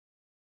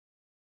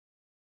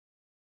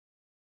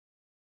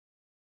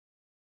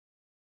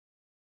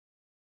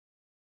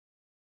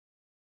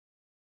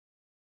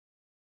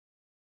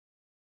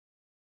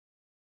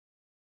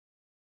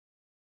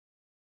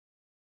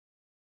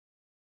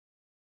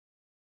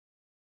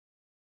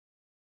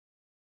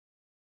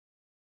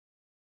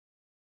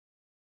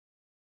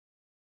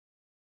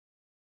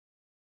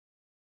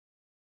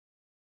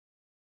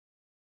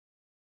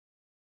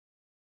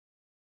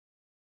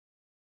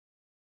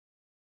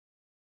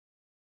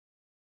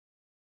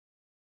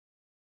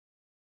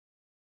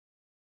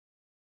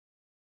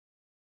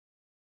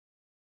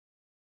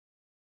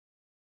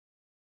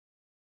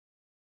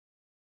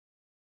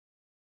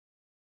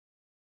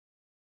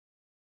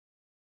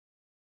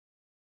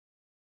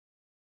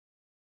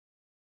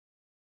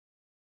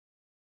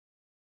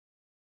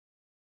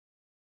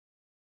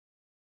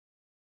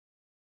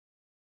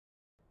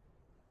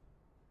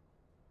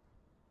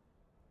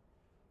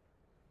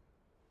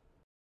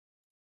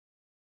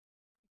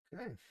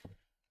Okay.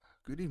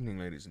 Good evening,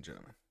 ladies and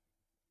gentlemen.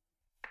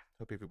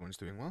 Hope everyone's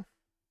doing well.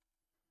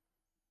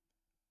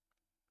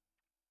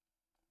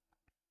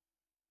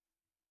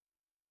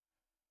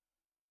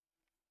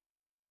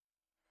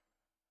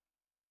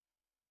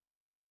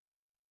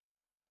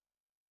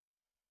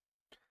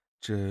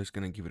 Just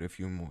gonna give it a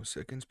few more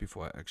seconds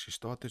before I actually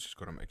start this. Just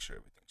gotta make sure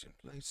everything's in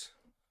place.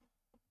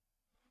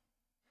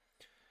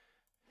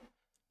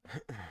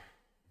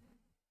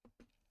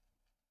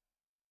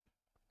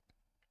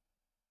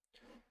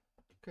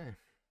 Okay.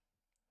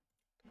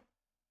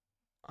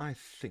 I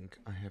think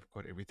I have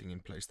got everything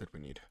in place that we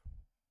need.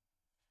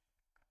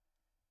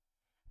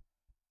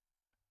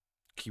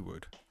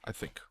 Keyword, I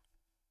think.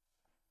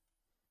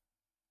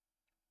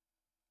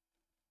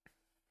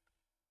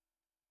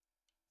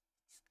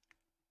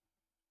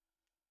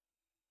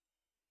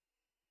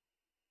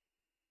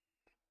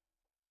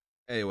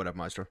 Hey, what up,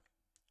 Maestro?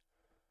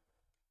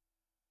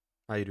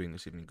 How are you doing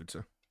this evening, good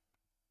sir?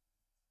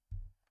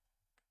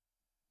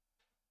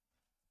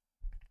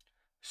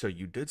 So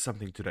you did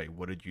something today.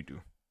 What did you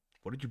do?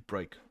 What did you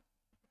break?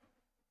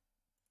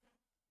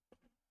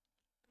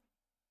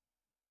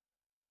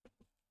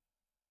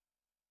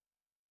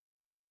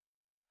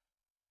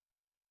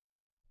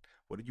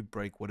 What did you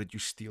break? What did you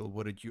steal?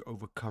 What did you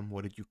overcome?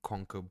 What did you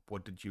conquer?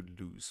 What did you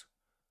lose?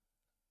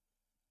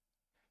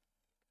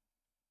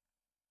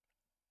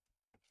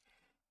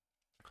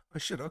 Oh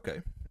shit,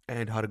 okay.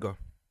 And how'd it go?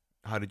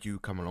 How did you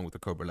come along with the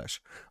Cobra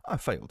Lash? I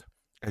failed,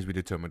 as we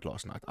determined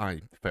last night.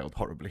 I failed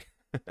horribly.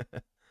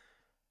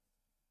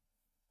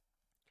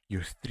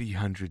 You're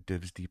 300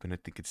 divs deep, and I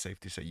think it's safe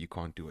to say you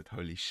can't do it.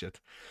 Holy shit.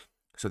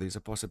 So there's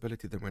a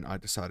possibility that when I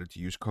decided to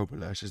use Cobra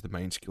Lash as the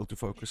main skill to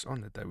focus on,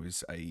 that there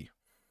was a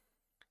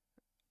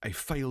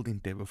failed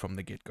endeavor from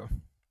the get-go.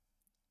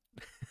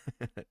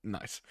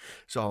 Nice.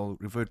 So I'll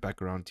revert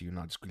back around to you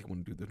now. Just quickly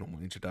want to do the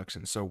normal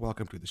introduction. So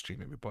welcome to the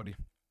stream, everybody.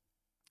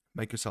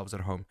 Make yourselves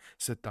at home,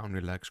 sit down,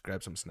 relax,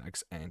 grab some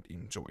snacks, and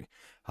enjoy.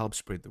 Help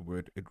spread the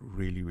word. It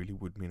really, really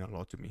would mean a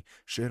lot to me.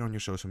 Share it on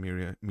your social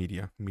media.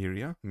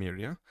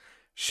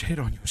 Share it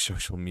on your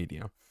social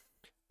media.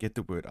 Get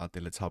the word out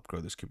there. Let's help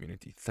grow this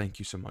community. Thank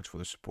you so much for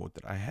the support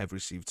that I have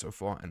received so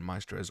far. And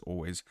Maestro, as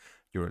always,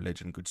 you're a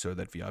legend, good sir.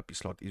 That VIP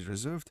slot is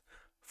reserved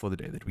for the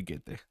day that we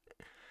get there.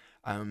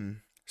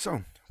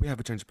 So we have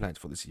a change of plans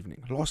for this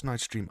evening. Last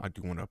night's stream, I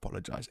do want to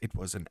apologize. It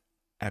was an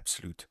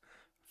absolute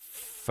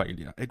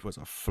failure. It was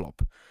a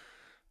flop.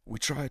 We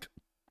tried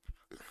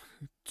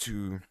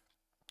to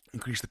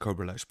increase the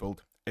Cobra Lash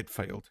build. It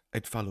failed.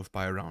 It fell off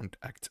by around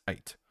Act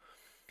 8.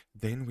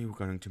 Then we were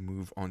going to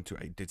move on to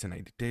a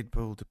Detonated Dead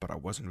build, but I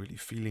wasn't really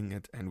feeling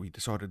it, and we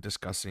started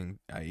discussing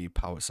a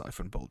Power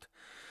Siphon build.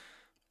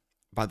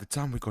 By the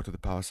time we got to the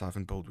Power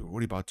Siphon build, we were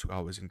already about 2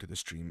 hours into the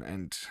stream,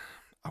 and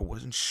I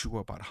wasn't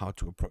sure about how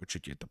to approach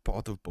it yet. The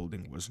path of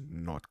building was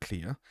not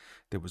clear.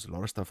 There was a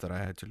lot of stuff that I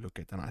had to look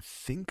at, and I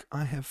think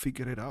I have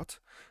figured it out,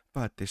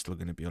 but there's still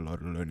going to be a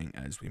lot of learning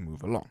as we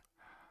move along.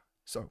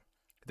 So,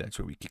 that's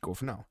where we kick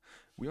off now.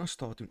 We are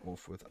starting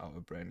off with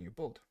our brand new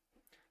build,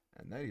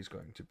 and that is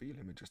going to be,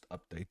 let me just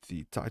update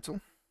the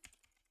title.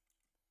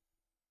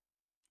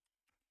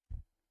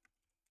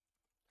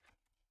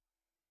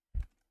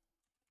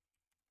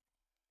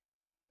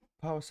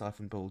 Power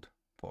Siphon build,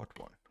 part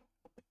 1.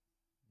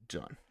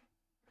 Done.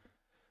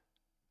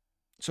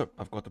 So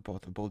I've got the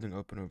path of building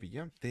open over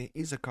here. There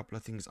is a couple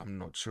of things I'm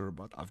not sure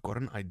about. I've got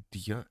an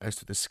idea as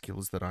to the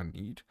skills that I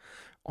need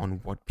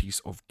on what piece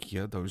of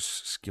gear those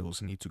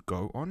skills need to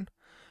go on.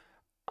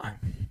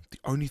 The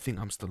only thing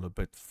I'm still a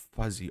bit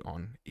fuzzy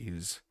on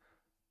is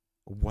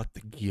what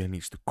the gear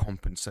needs to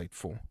compensate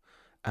for.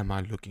 Am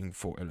I looking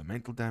for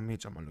elemental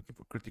damage? Am I looking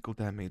for critical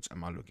damage?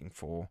 Am I looking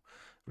for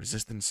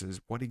resistances?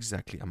 What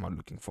exactly am I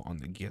looking for on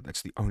the gear?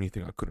 That's the only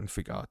thing I couldn't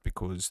figure out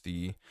because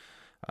the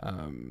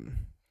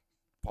um,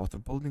 path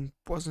of building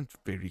wasn't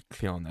very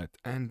clear on that,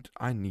 and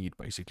I need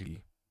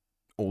basically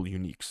all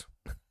uniques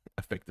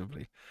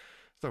effectively.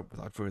 So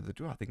without further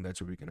ado, I think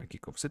that's where we're gonna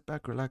kick off. Sit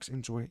back, relax,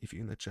 enjoy. If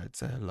you're in the chat,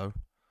 say hello.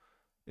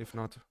 If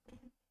not,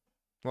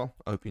 well,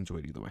 I hope you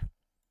enjoyed either way.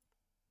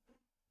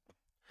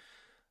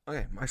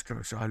 Okay,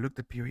 Maestro. So I looked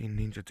at POE and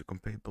Ninja to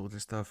compare builds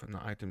and stuff, and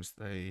the items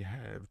they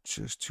have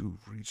just to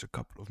reach a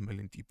couple of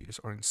million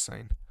DPS are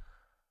insane.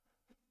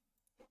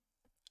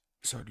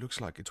 So it looks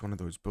like it's one of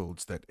those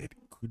builds that it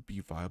could be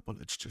viable,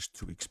 it's just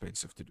too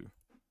expensive to do.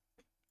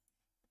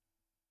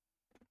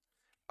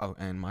 Oh,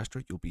 and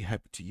Maestro, you'll be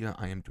happy to hear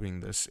I am doing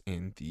this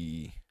in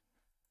the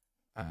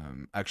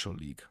actual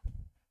league.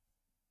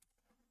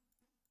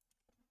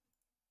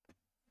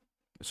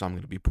 So I'm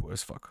going to be poor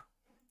as fuck.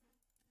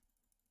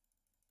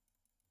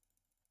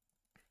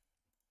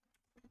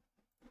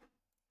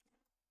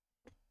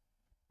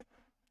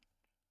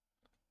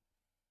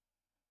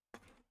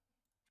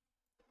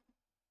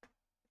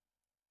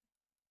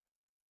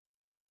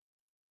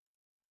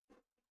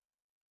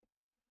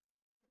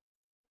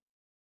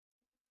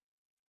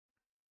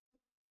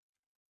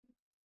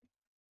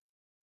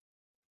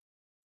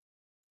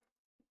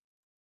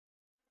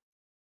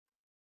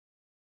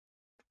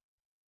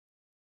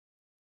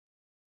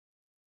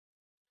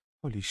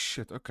 Holy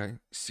shit, okay.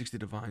 60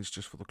 divines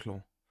just for the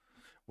claw.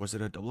 Was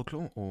it a double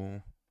claw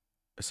or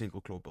a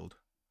single claw build?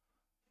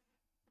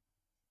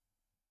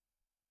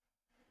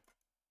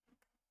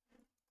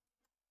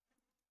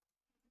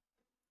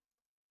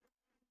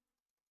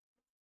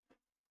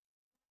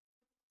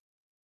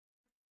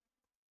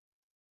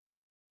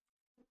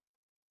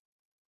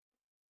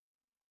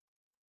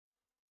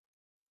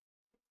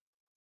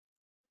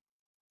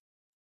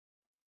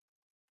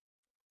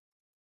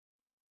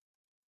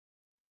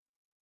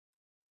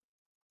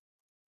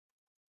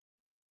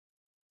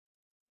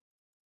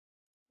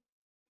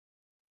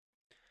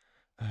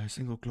 A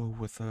single claw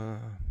with a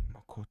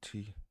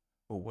Makoti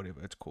or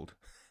whatever it's called.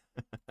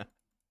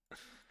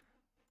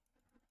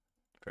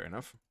 Fair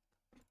enough.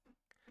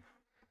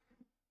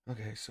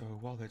 Okay, so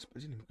while that's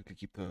busy, let me quickly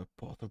keep the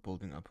path of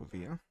building up over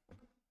here.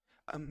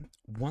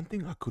 One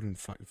thing I couldn't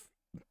find.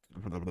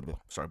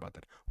 Sorry about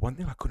that. One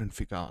thing I couldn't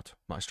figure out,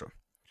 Maestro,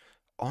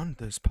 on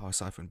this Power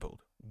Siphon build,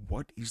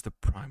 what is the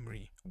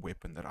primary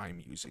weapon that I'm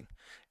using?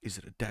 Is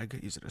it a dagger?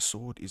 Is it a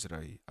sword? Is it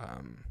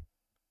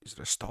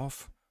a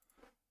staff?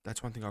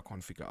 That's one thing I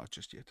can't figure out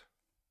just yet.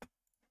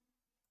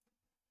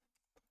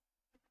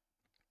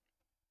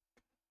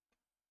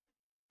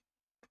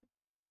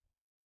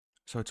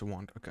 So it's a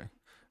wand, okay.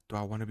 Do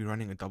I want to be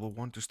running a double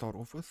wand to start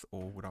off with,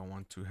 or would I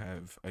want to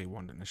have a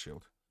wand and a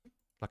shield?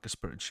 Like a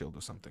spirit shield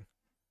or something.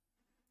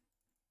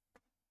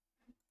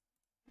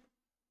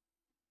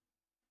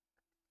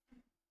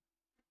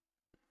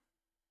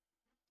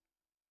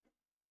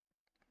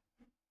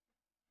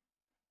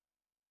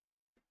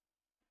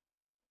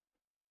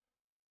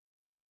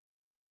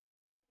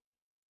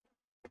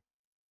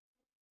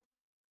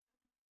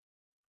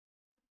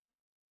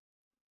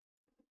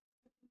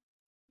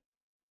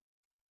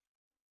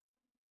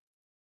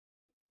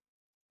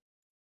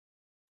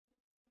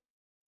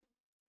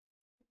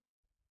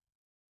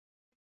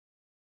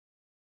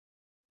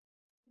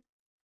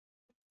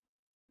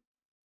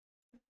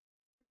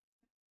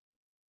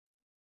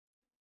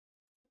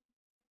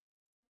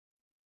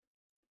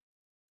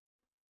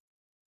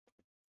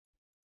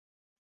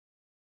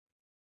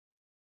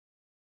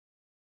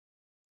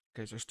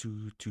 Okay, so it's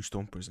two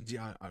storm prisons.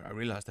 Yeah, I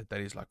realized that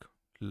is like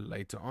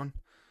later on,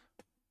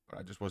 but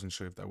I just wasn't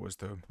sure if that was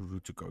the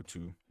route to go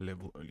to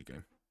level early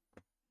game.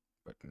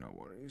 But no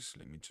worries.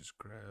 Let me just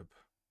grab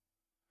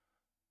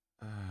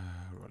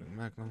rolling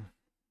magma.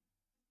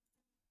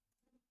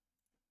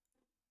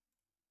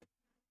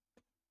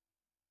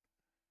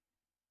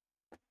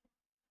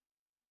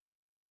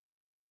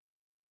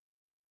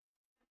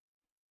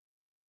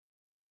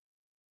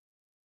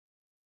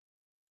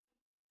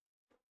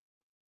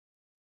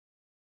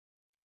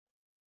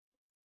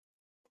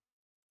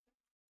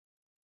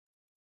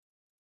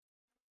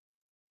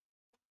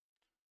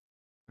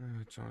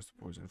 Chance to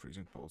poison,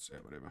 freezing pulse, yeah,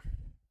 whatever.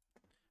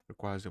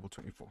 Requires level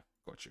 24.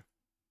 Got you.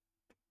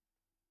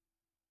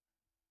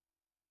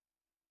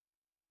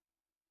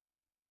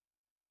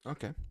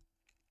 Okay.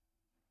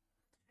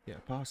 Yeah,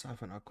 Power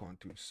Siphon I can't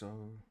do. So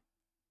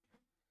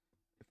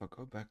if I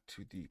go back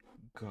to the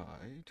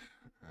guide,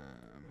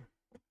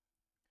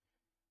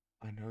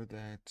 I know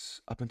that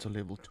up until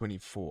level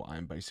 24,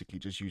 I'm basically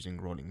just using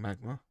rolling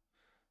magma.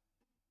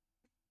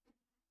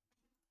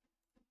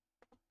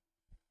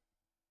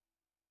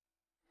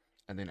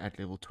 And then at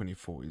level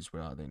 24 is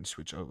where I then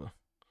switch over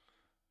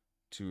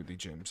to the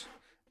gems.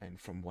 And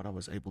from what I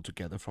was able to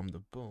gather from the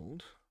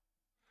build,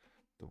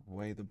 the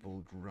way the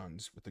build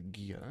runs with the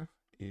gear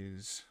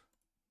is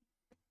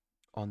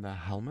on the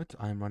helmet,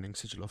 I'm running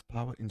Sigil of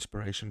Power,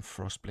 Inspiration,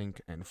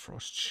 Frostblink, and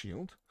Frost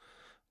Shield.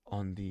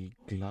 On the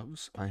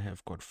gloves, I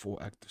have got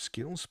 4 active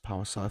skills: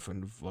 Power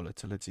Siphon,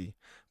 Volatility,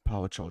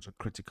 Power Charger,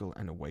 Critical,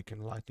 and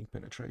Awaken Lightning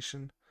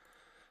Penetration.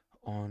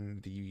 On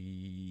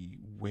the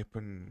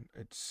weapon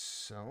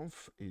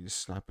itself is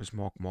Sniper's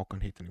Mark, Mark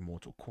on Hit, and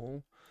Immortal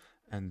Call.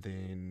 And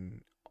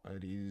then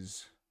it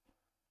is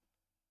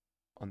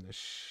on the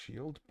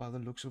shield, by the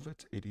looks of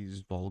it, it is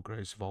Vol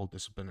Grace, Vol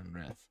Discipline, and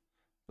Wrath.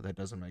 But that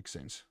doesn't make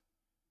sense.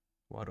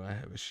 Why do I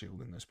have a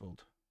shield in this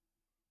build?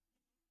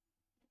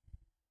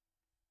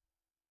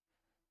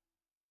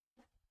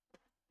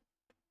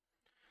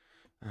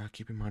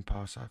 Keep in mind,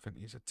 Power Siphon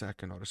is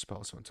attack and not a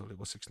spell, so until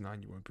level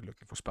 69 you won't be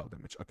looking for spell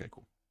damage. Okay,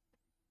 cool.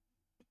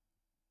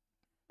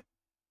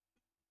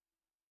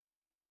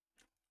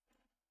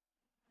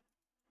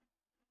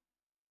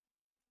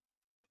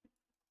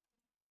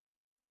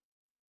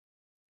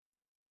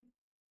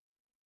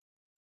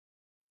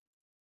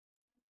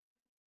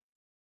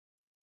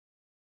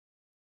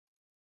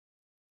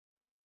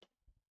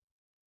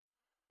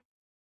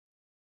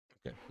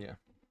 Okay, yeah.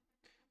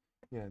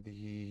 Yeah,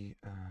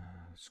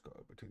 let's go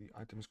over to the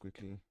items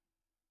quickly.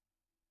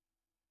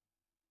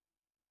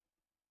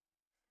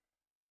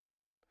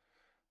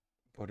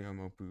 Body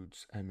armor,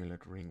 boots,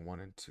 amulet, ring 1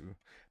 and 2.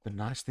 The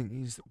nice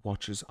thing is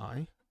Watcher's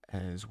Eye,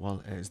 as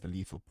well as the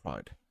Lethal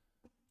Pride.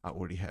 I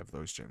already have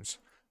those gems.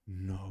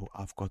 No,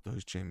 I've got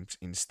those gems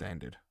in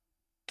standard.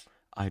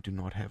 I do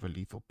not have a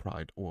Lethal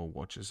Pride or a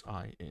Watcher's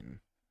Eye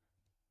in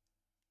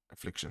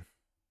Affliction.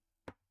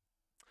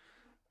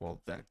 Well,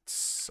 that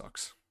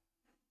sucks.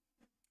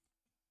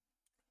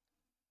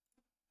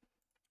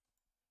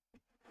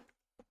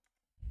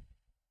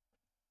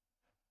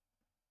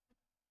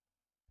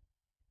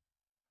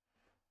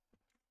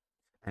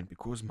 And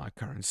because my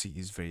currency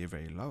is very,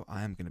 very low,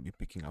 I am going to be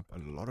picking up a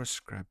lot of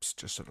scraps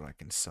just so that I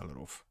can sell it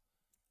off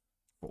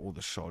for all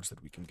the shards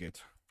that we can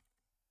get.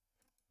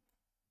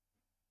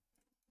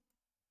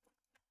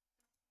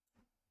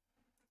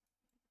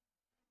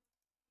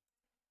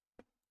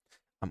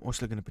 I'm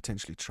also going to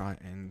potentially try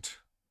and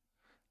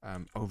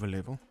over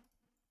level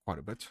quite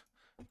a bit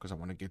because I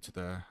want to get to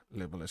the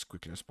level as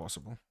quickly as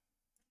possible.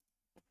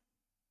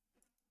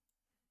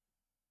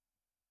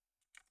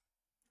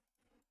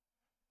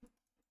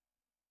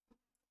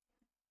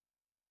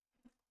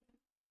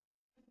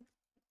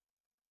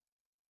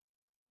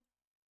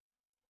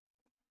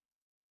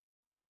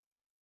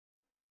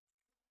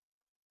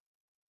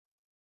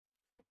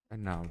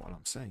 And now, while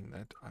I'm saying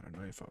that, I don't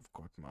know if I've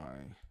got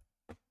my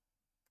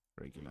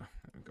regular.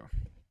 There we go.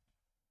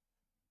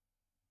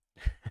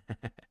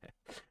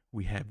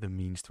 We have the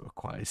means to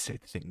acquire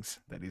said things.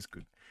 That is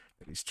good.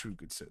 That is true,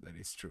 good sir. That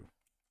is true.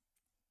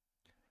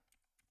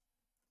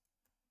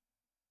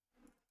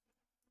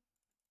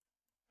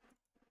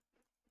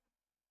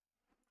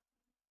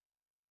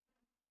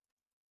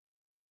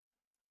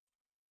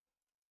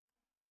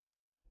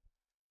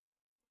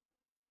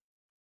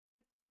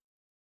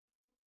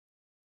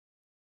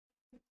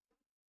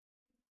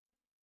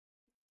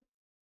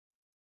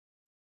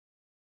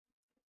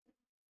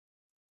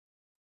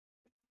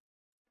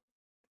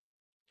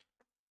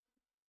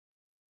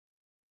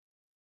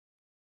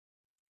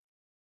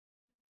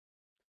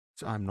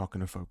 So I'm not going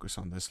to focus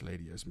on this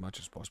lady as much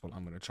as possible.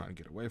 I'm going to try and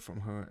get away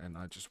from her, and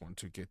I just want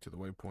to get to the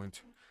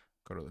waypoint,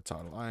 go to the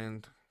tidal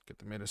island, get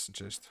the medicine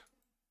chest.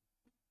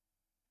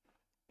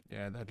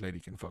 Yeah, that lady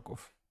can fuck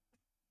off.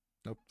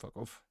 Nope, fuck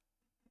off.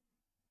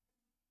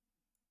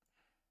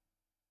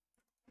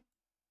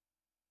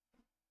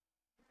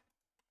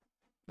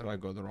 Did I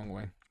go the wrong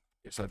way?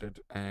 Yes, I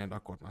did, and I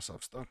caught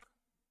myself stuck.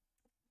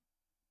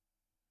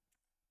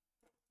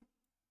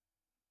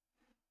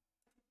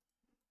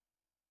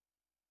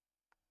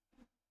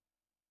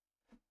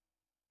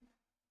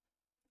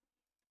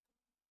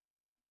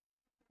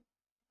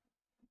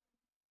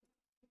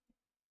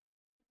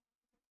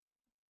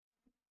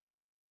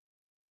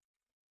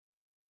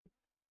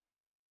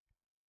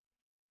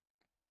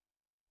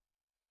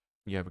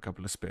 You have a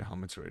couple of spare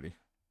helmets already.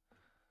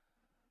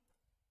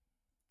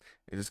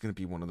 It is going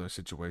to be one of those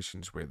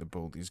situations where the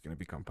build is going to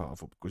become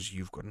powerful because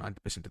you've got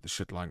 90% of the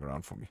shit lying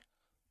around for me.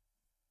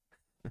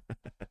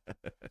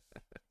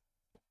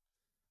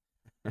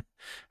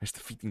 It's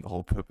defeating the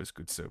whole purpose,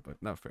 good sir,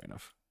 but no, fair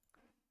enough.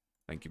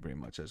 Thank you very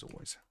much, as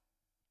always.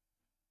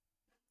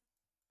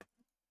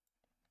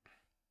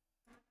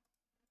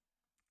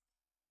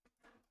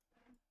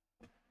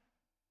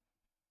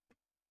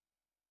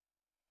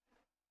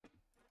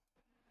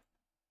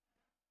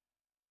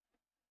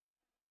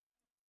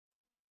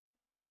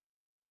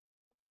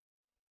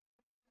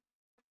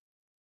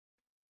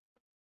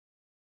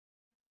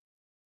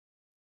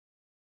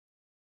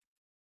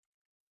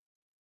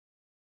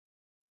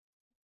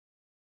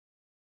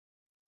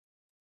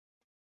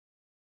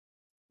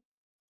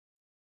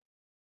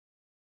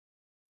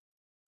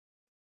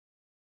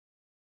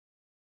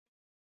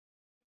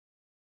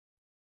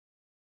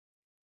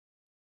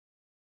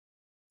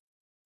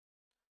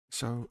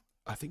 So,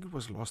 I think it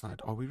was last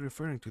night. Are we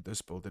referring to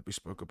this build that we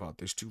spoke about?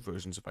 There's two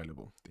versions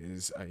available.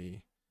 There's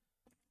a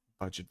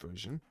budget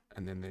version,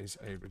 and then there's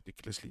a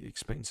ridiculously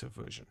expensive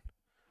version.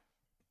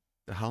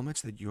 The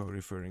helmets that you are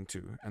referring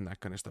to and that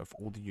kind of stuff,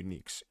 all the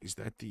uniques, is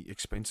that the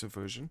expensive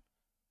version?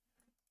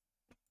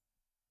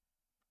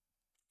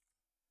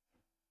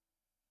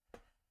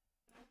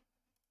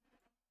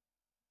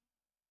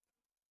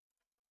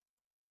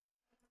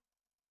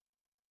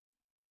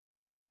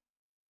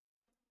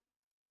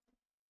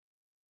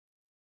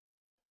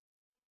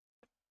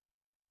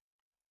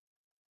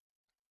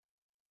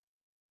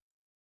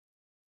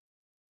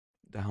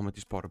 The helmet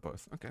is part of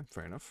both. Okay,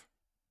 fair enough.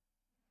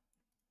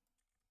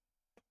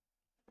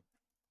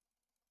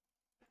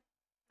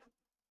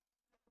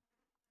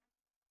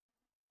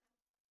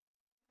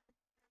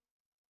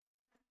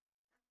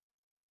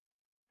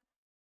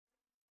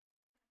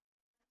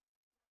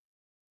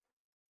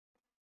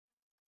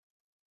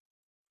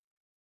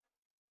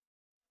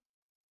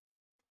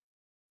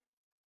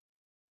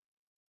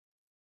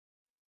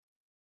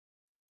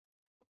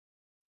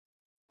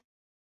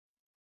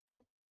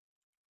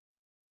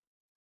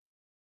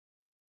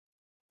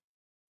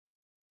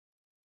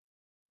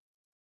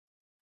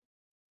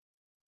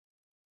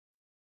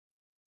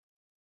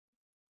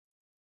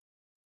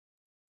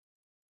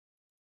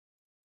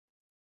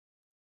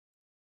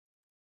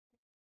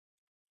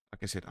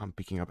 Like I said, I'm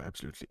picking up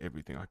absolutely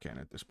everything I can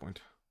at this point.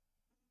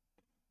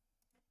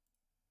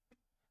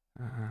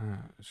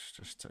 Let's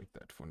just take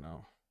that for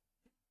now.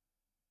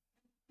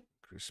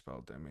 Increase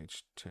spell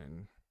damage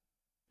 10.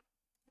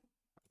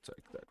 I'll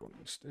take that one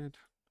instead.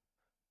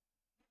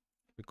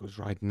 Because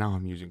right now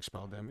I'm using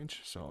spell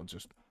damage, so I'll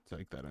just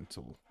take that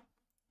until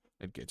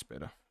it gets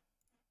better.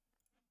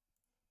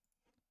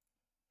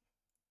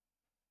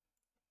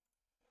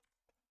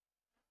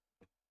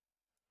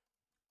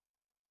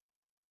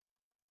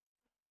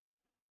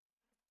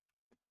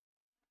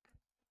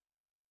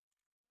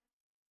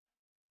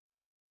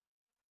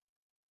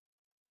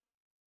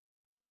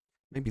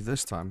 Maybe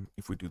this time,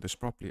 if we do this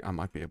properly, I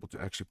might be able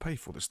to actually pay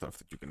for the stuff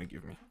that you're going to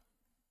give me.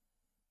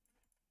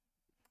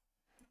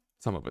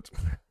 Some of it.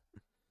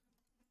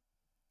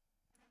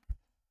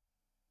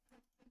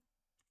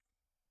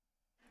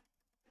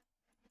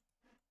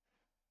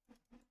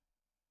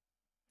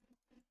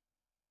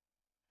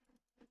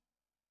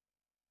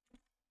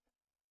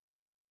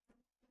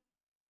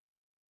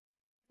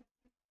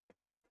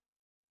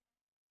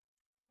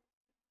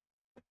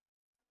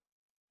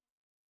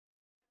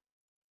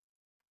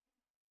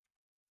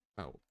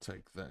 I'll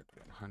take that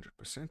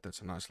 100%.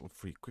 That's a nice little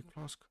free quick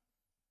flask.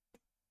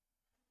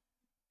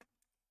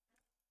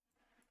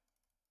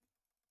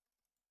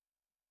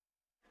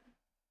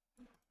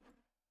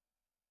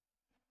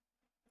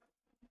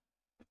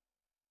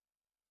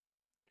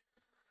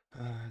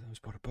 That was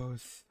part of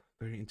both.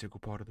 Very integral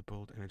part of the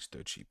build, and it's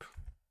dirt cheap.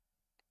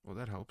 Well,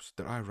 that helps.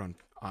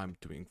 I'm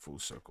doing full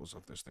circles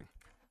of this thing.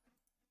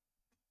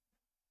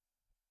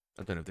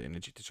 I don't have the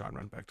energy to try and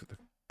run back to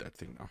that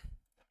thing now.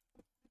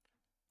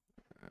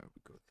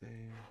 We go there.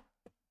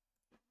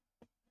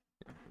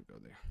 Yeah, we go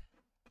there.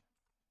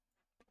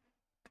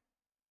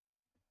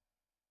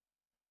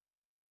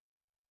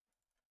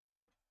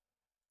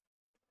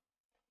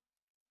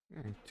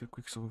 Yeah, 2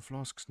 quicksilver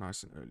flasks,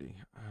 nice and early.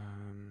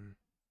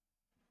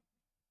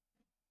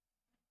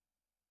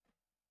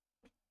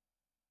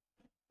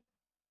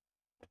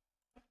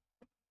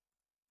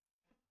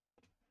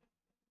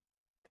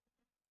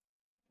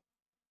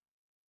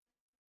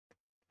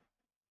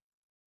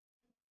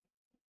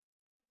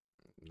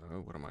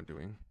 No, what am I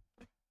doing?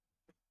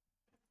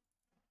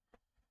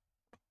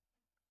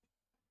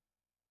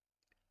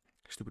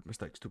 Stupid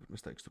mistakes, stupid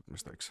mistakes, stupid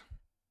mistakes.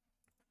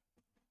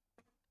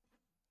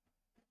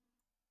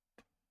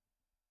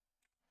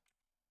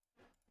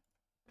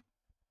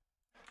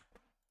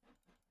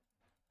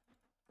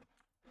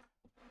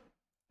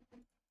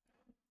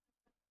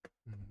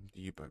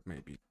 Do you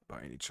maybe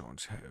by any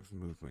chance have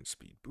movement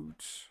speed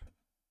boots?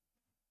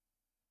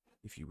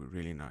 If you were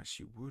really nice,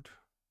 you would.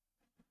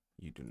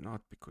 You do not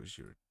because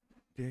you're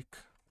a dick.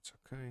 It's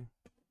okay.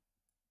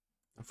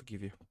 I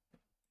forgive you.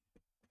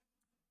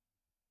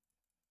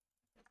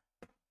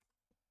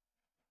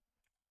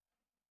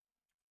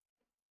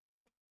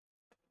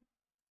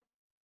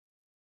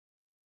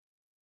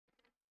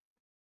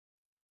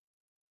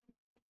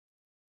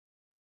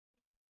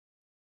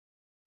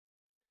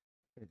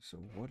 Okay, so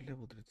what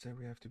level did it say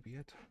we have to be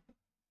at?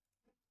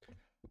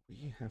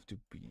 We have to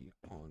be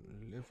on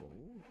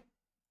level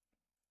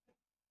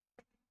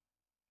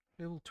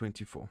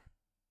 24.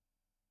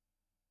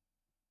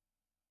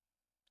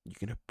 You're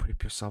gonna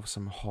prep yourself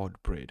some hard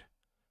bread.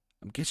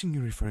 I'm guessing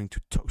you're referring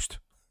to toast.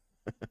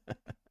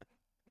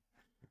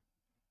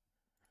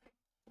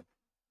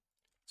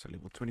 So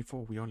level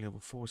 24, we're on level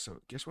 4,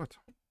 so guess what?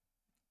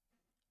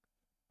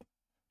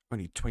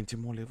 Only 20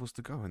 more levels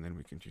to go, and then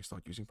we can just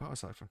start using Power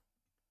Siphon.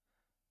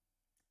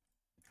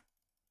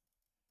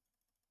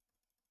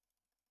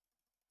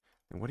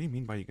 And what do you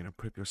mean by you're gonna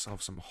prep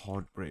yourself some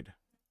hard bread?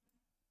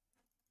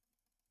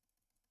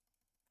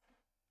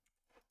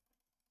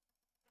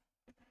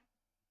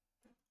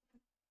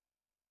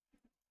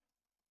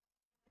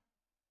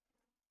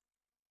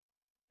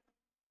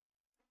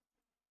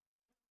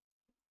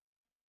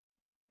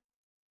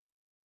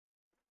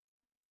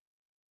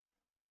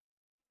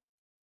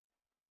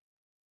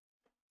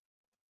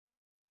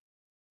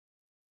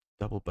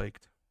 Double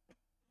baked.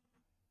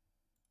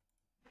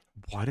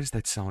 Why does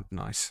that sound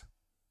nice?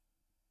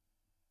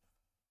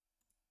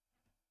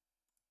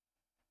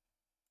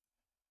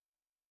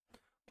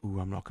 Ooh,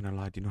 I'm not gonna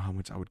lie. Do you know how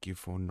much I would give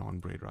for naan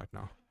bread right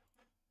now?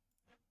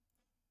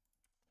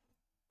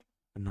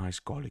 A nice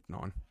garlic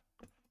naan.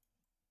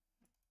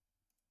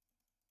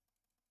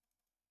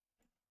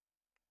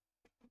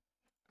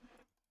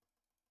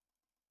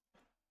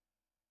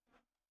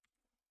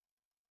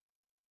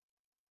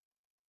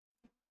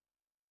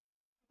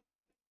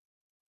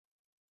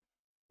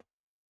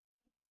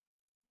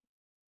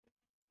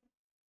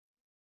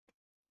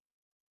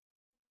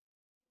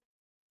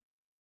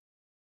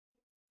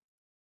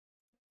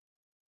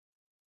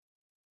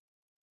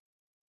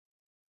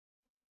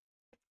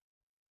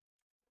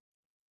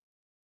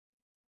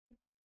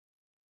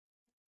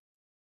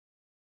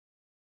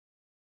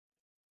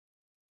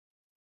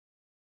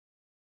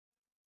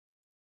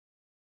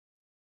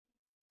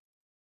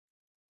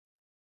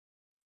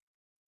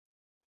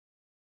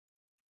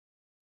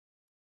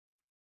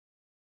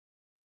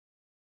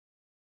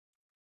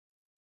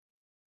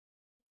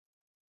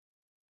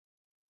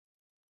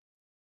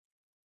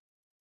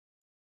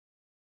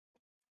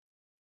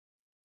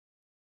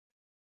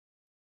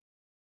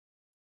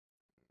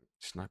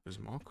 Sniper's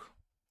mark.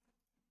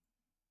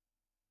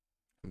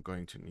 I'm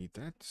going to need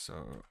that,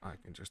 so I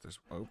can just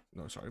oh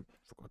no, sorry,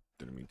 forgot,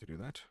 didn't mean to do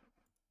that.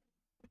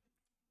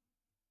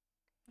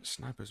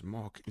 Sniper's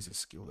Mark is a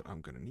skill that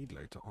I'm going to need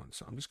later on,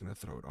 so I'm just going to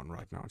throw it on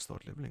right now and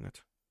start leveling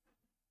it.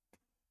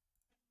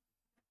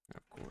 And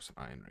of course, an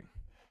iron ring.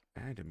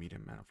 And a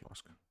medium mana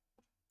flask.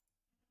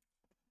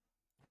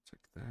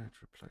 Take that,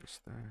 replace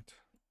that.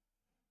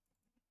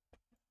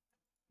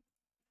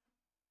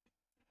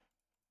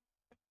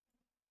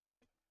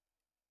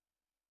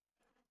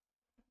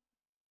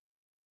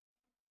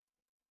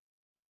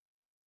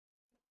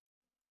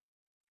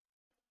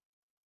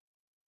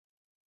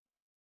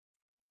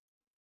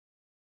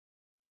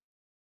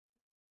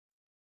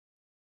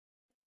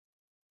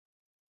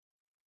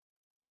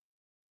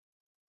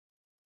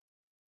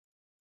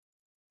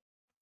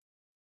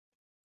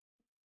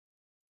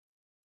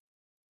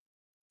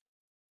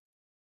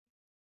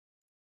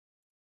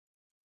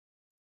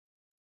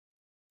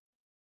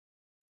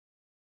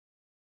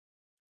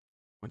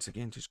 Once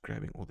again, just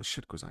grabbing all the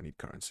shit because I need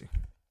currency.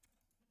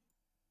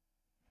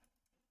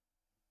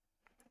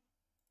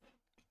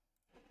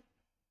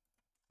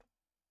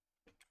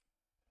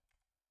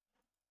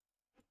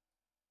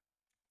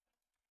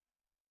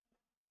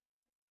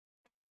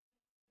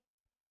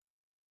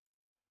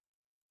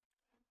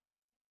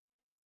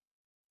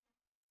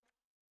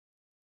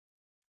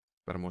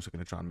 But I'm also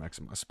going to try and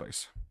maximize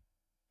space.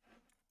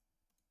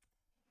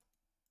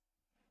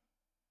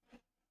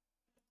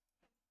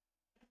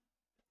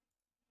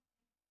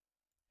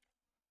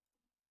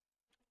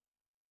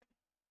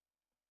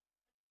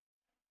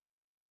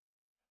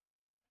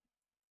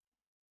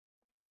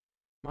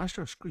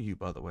 Maestro, screw you,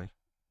 by the way.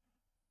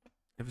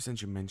 Ever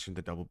since you mentioned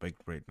the double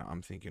baked bread, now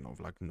I'm thinking of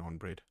like non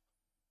bread.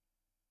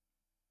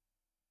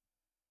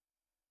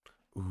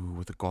 Ooh,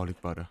 with the garlic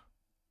butter.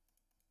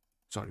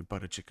 Sorry,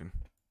 butter chicken.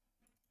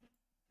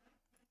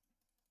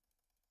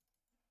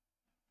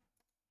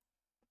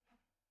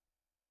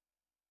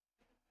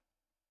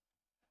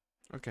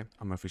 Okay,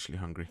 I'm officially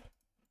hungry.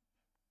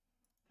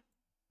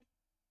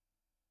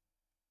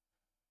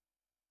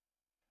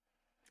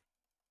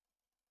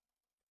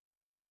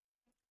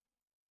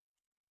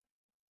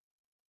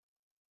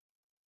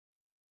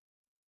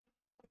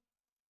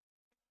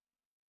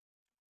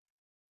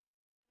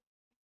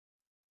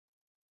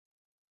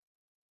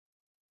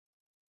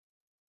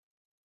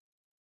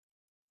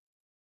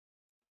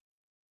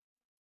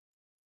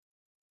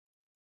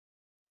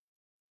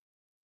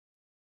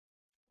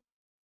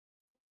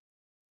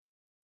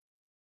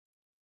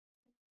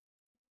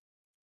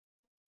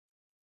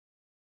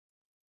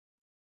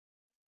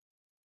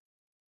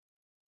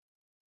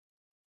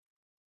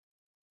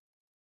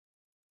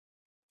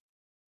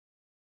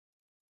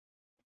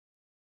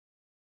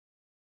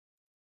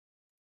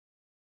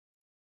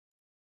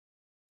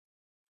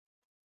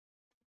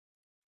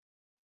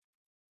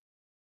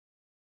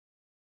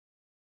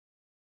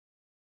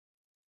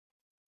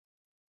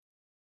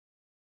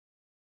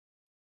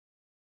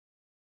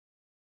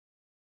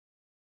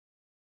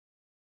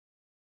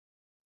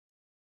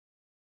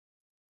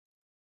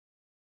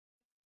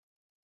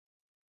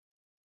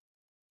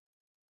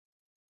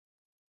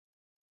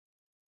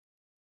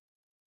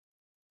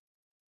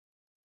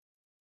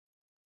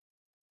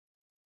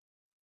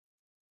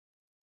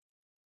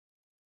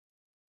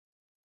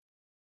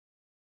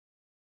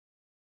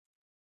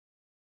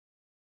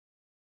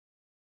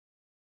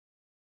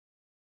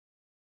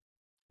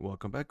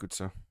 Welcome back, good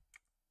sir.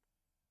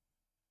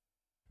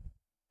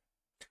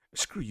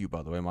 Screw you,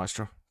 by the way,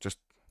 Maestro. Just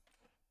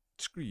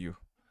screw you.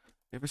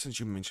 Ever since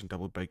you mentioned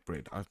double baked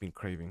bread, I've been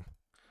craving.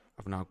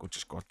 I've now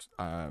just got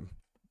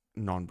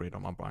non bread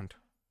on my mind.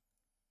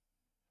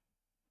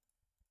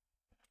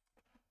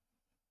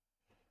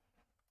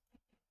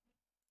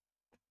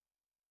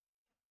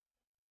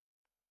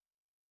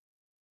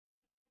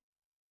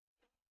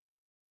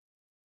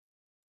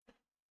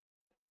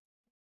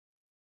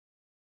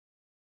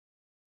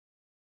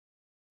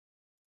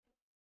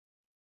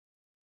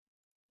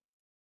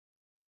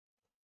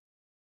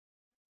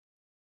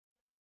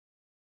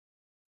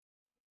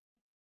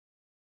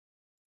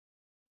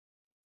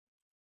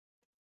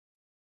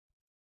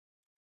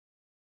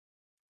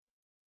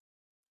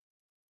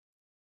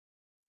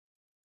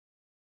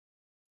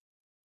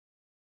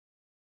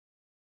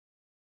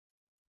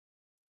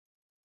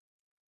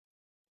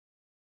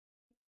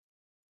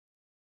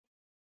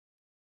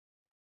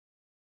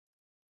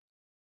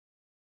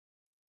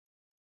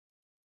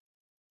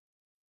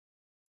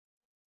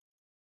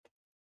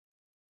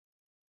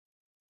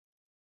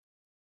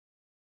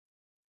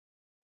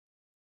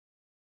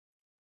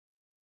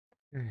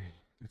 Okay,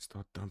 let's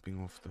start dumping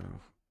off the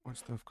one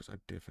stuff because I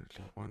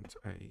definitely want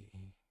a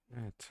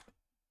that.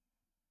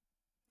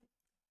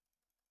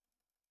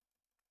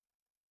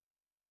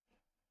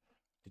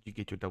 Did you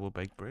get your double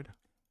baked bread?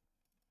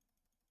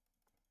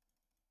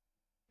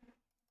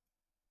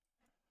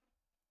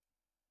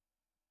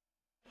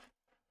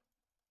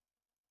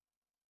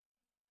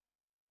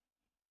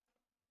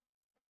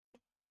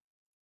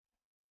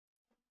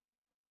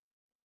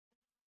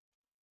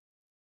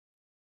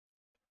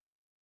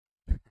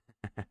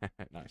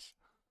 Nice.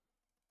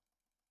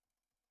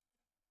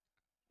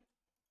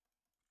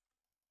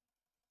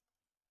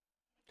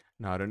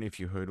 Now, I don't know if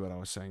you heard what I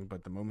was saying,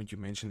 but the moment you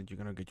mentioned that you're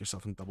going to get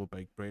yourself some double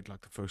baked bread,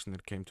 like the first thing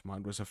that came to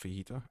mind was a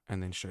fajita.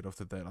 And then straight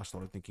after that, I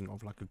started thinking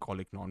of like a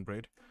garlic naan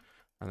bread.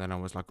 And then I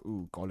was like,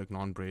 ooh, garlic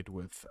naan bread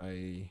with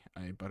a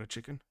butter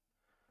chicken.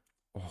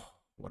 Oh,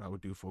 what I would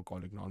do for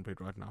garlic naan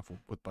bread right now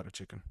with butter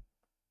chicken.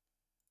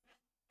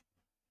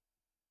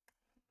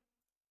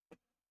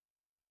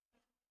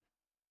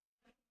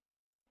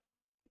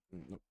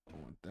 Nope, I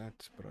want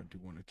that, but I do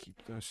want to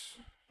keep this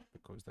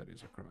because that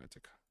is a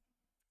chromatic.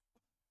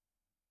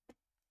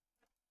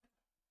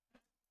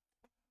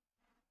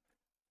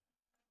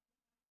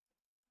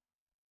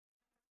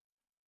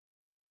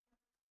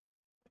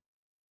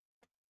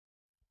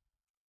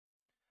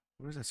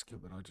 What is that skill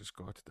that I just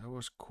got? That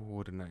was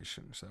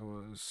coordination. So that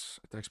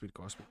was attack speed,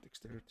 cast speed,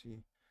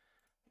 dexterity.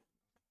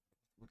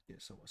 What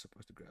yes, I was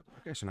supposed to grab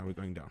that. Okay, so now we're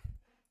going down.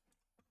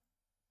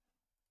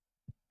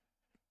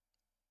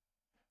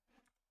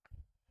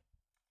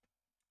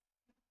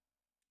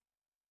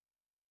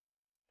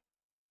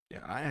 Yeah,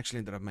 I actually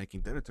ended up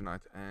making dinner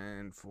tonight,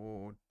 and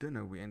for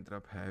dinner we ended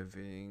up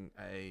having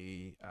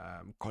a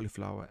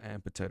cauliflower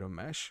and potato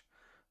mash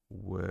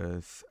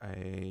with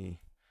a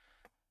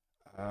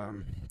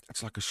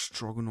it's like a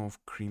stroganoff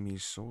creamy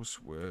sauce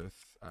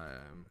with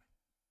pan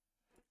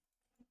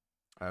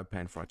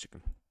fried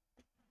chicken.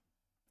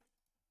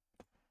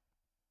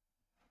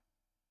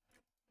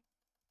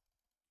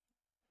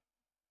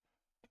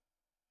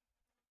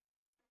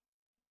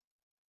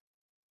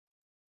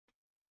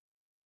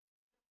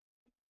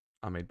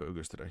 I made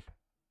burgers today.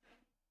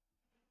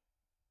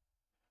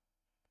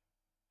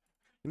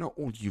 You know,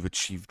 all you've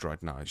achieved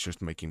right now is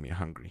just making me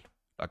hungry.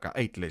 Like I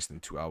ate less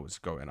than 2 hours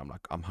ago, and I'm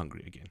like, I'm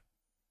hungry again.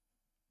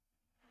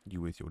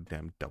 You with your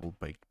damn double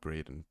baked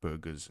bread and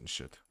burgers and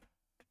shit.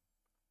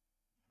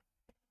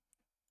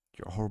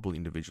 You're a horrible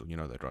individual, you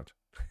know that, right?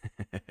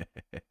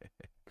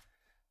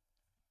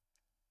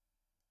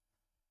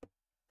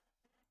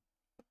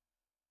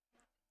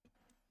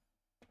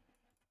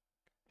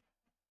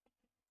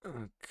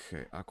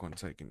 Okay, I can't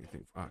take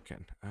anything. I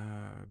can.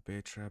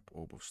 Bear trap,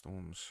 orb of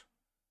storms,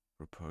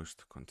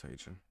 riposte,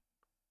 contagion.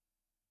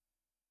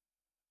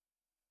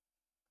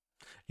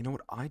 You know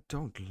what? I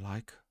don't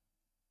like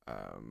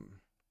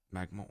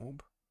magma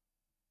orb.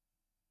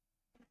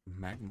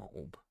 Magma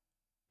orb.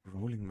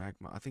 Rolling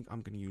magma. I think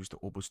I'm gonna use the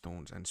orb of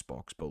stones and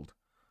sparks build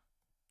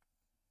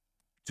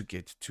to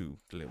get to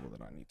the level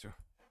that I need to.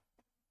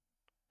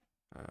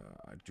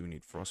 I do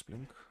need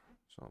frostblink,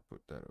 so I'll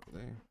put that over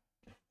there.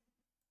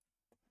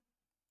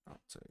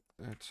 I'll take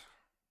that.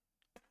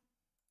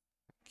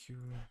 Q,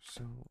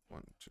 so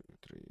 1, 2,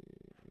 3,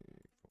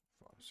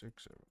 4, 5,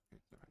 6, 7,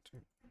 8, 9,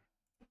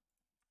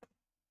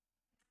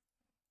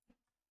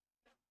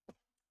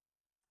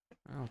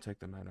 10. I'll take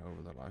the mana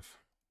over the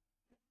life.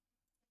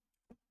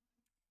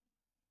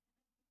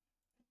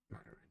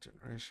 Mana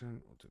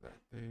regeneration, we'll do that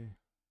there.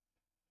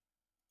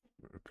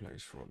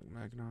 Replace Rolling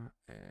Magna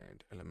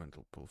and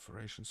Elemental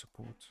Pulveration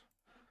support.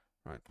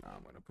 Right now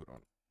I'm going to put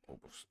on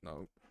Orb of...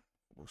 No,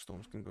 Orb of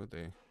Storms can go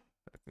there.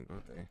 That can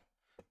go there.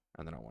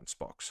 And then I want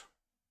Sparks.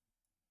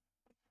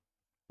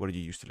 What did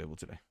you use to level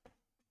today?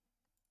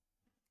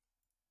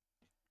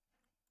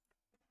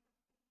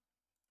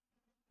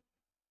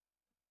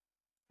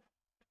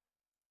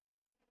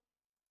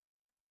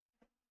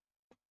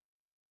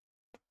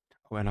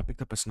 Oh, and I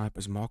picked up a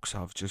Sniper's Mark,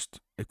 so I've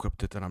just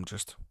equipped it and I'm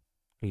just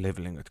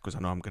leveling it because I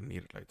know I'm going to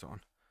need it later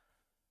on.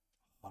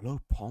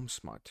 Hollow Palm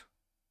Smite.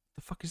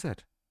 The fuck is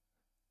that?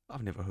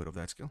 I've never heard of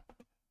that skill.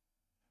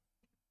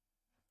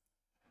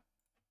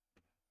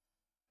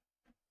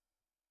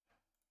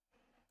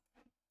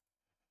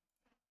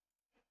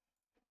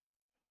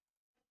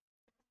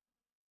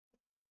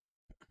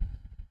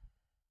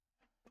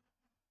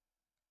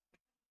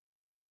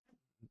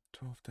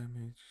 .12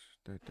 damage,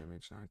 that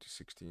damage 90,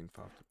 16,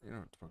 5. You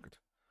know, fuck it.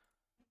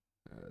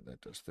 That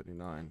does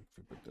 39. If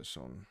we put this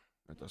on,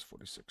 that does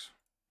 46.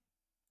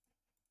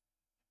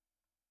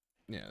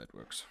 Yeah, that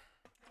works.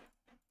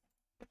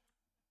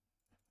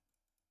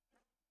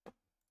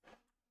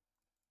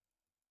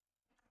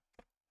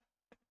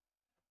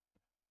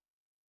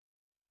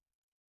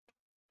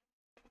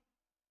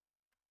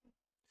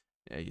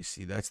 Yeah, you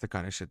see, that's the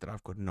kind of shit that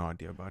I've got no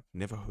idea about.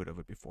 Never heard of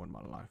it before in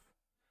my life.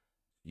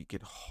 You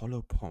get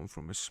hollow palm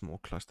from a small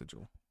cluster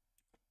jewel.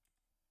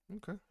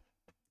 Okay.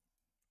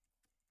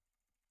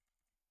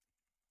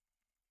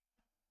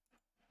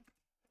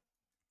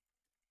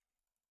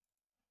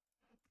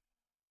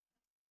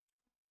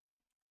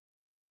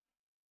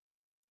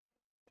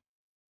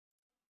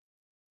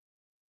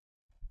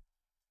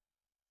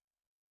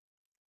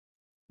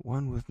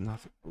 One with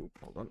nothing. Oh,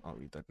 hold on. I'll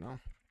read that now.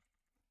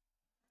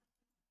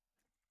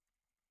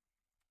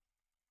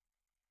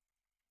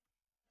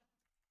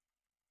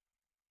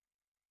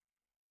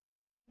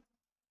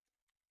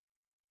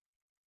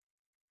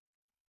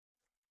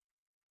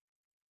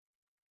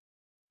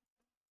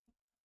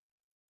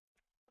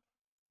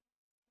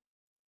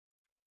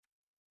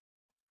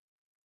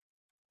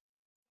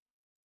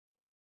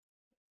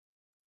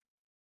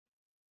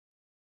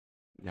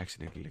 You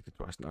accidentally clicked it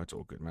twice. No, it's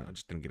all good, man. I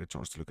just didn't get a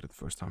chance to look at it the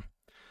first time.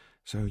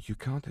 So you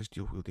count as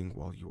dual wielding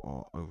while you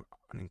are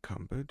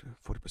unencumbered.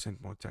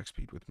 40% more attack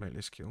speed with melee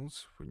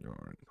skills when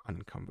you're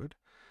unencumbered.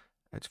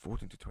 Adds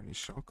 14 to 20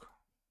 shock.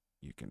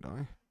 You can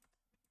die.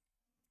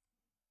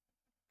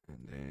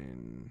 And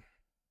then...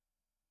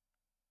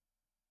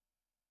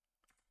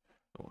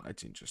 oh,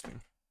 that's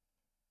interesting.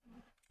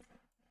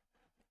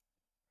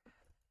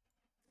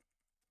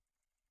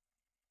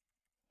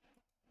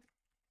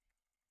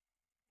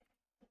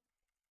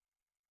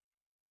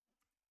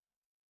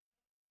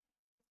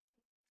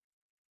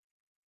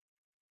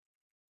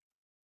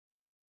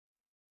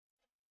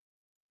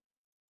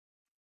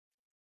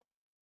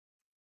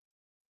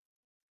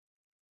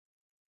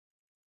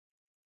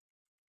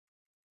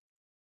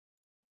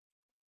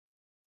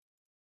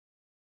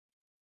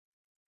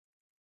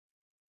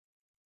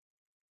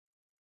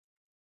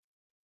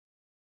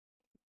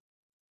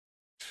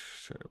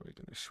 So we're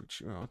gonna switch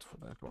you out for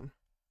that one.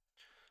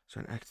 So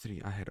in Act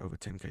 3, I had over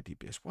 10k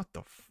DPS. What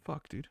the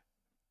fuck, dude?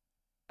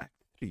 Act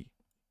 3.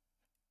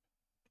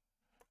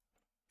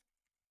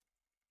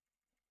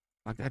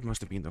 Like, that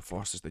must have been the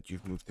fastest that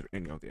you've moved through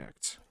any of the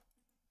acts.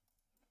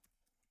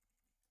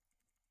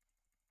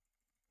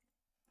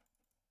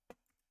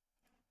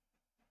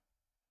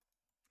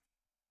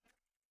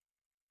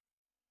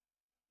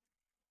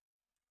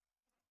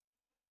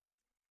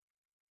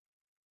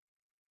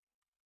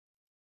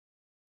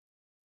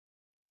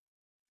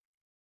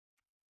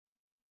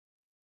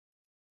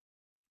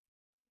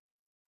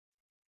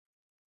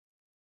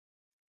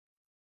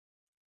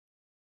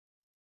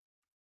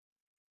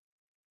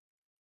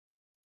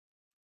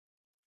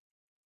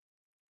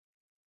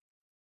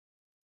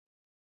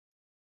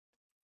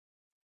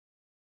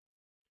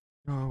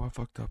 Oh, I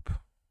fucked up.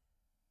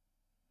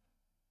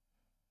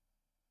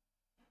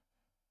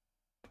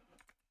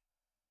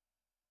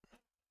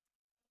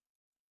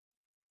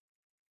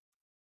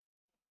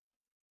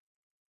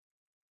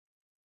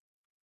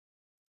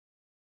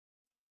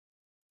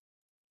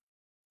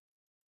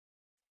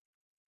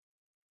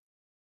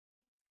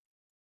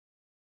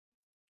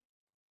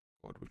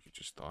 God, would you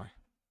just die?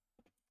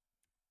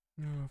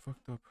 No, I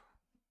fucked up.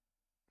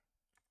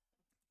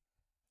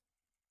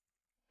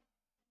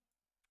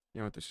 You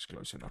know what, this is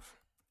close enough.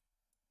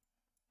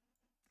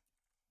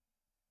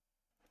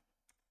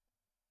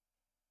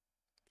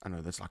 I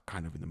know that's like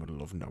kind of in the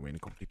middle of nowhere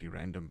and completely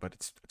random, but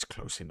it's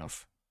close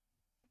enough.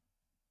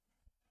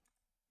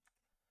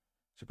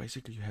 So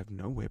basically you have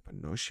no weapon,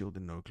 no shield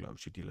and no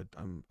gloves. You deal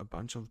a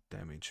bunch of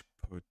damage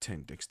per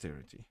 10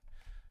 dexterity.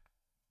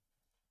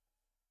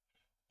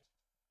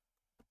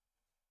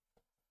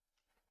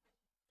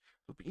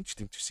 It'll be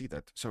interesting to see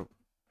that. So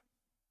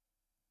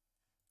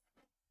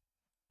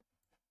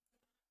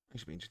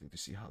it'll be interesting to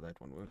see how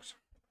that one works.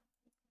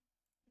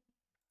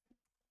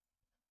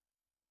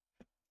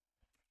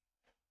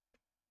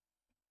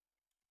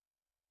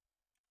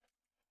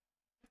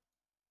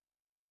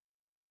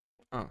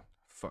 Oh,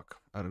 fuck.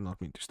 I did not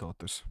mean to start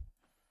this.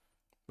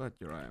 But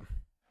here I am.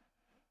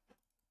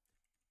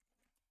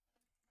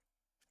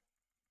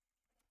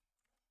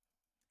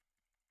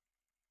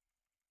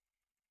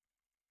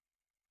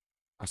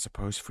 I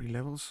suppose 3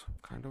 levels,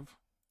 kind of.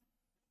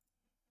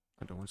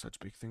 I don't want such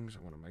big things.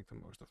 I want to make the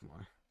most of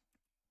my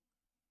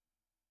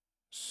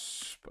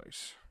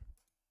space.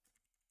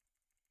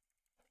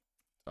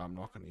 I'm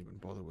not going to even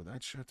bother with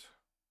that shit.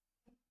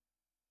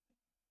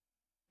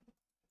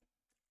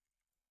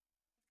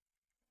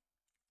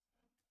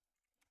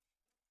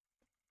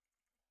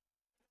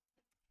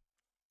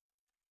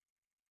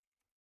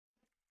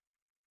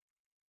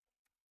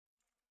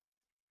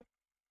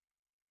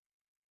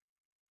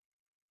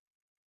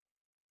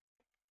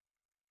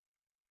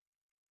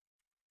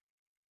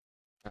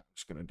 I'm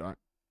just going to die.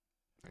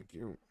 Thank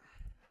you.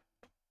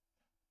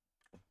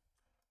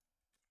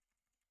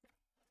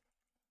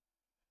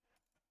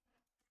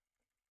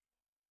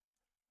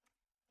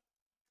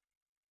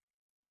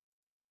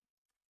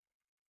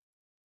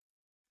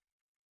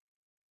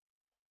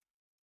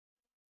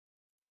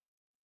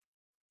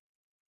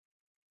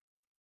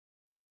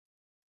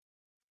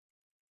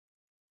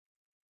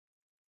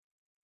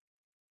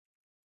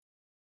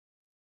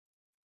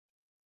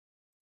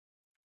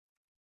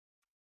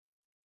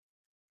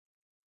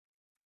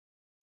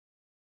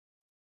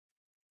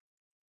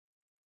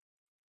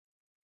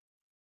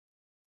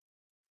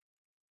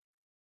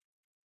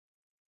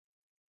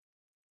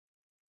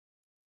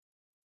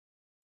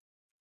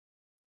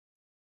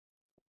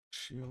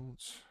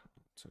 Shields.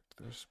 I'll take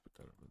this, put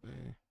that over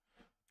there.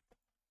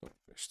 Oh,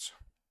 fists.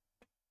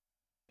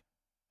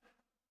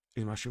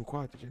 Is my stream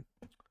quiet again?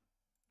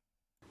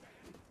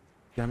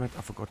 Damn it,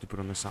 I forgot to put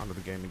on the sound of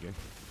the game again.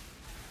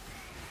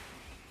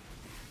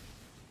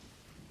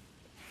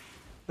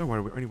 Don't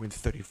worry, we only went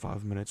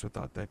 35 minutes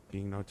without that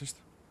being noticed.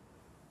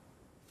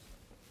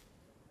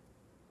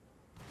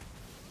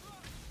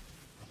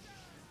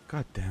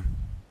 God damn.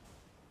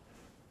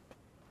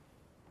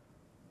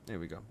 There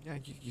we go. Yeah,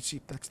 you see,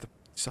 that's the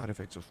side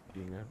effects of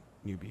being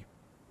a newbie.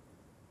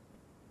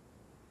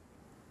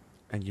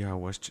 And yeah, I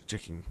was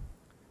checking,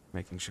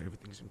 making sure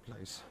everything's in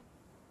place.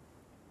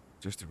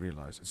 Just to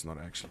realize it's not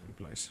actually in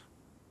place.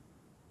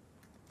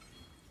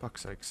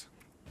 Fuck's sakes.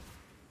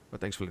 But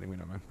thanks for letting me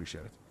know, man.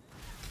 Appreciate it.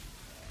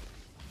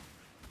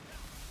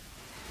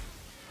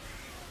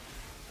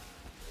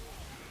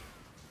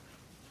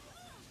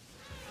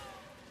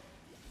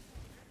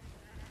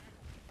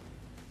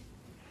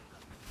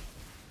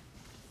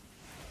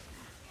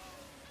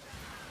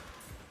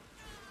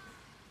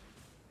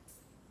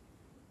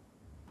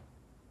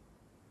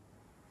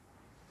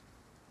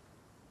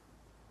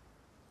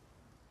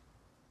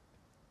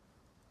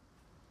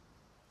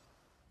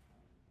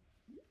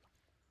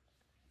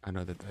 I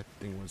know that that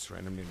thing was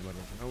randomly in the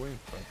middle of nowhere,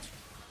 but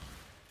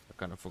I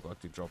kind of forgot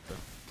to drop them.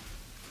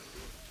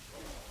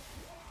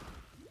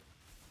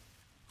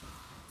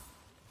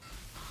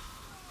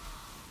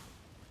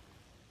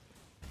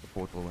 The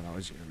portal when I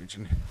was here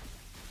originally.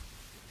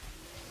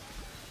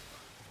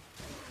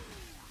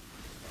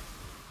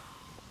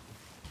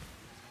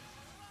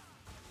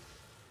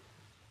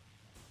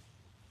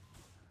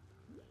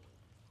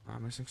 Am I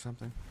missing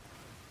something?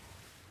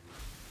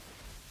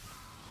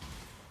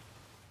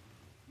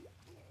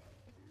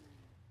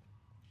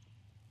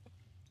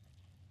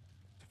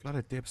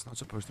 Flooded depth's not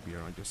supposed to be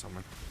around here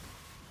somewhere.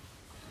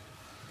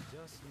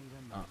 Just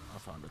need a Ah, I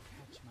found it.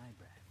 catch my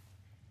breath.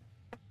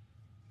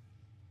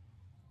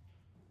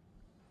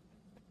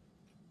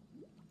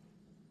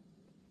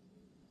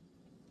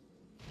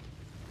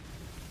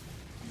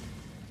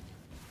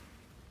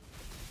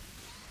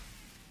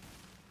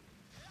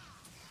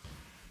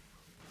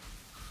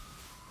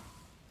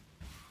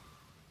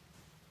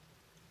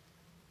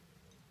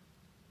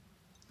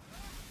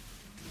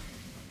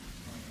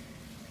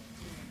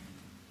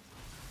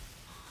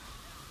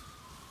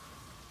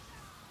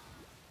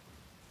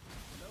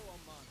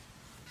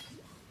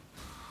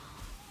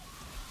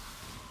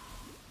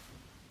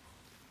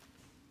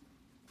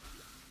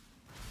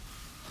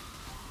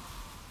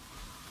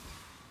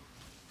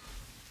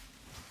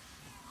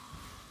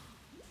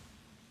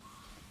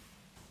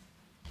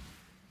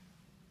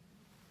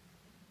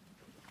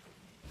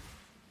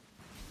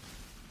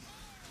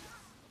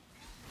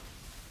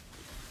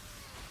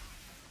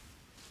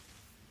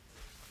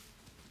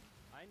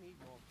 I need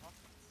more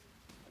pockets.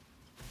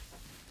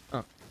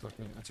 Oh,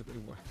 fucking, that's a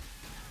big boy.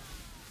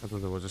 I thought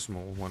there was a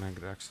small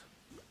one-handed axe.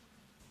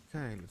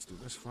 Okay, let's do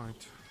this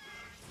fight.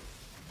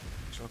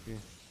 Choppy.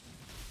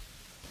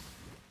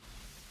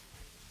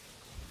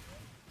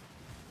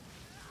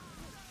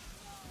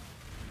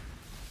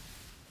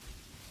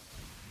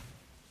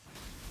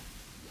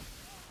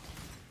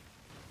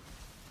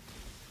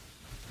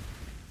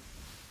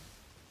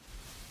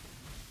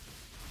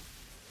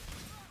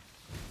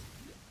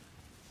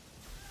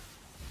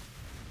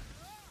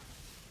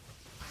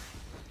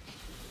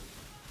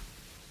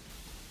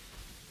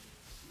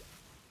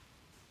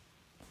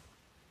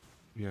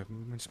 You have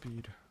movement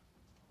speed.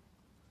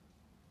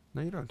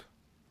 No, you don't.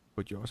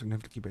 But you are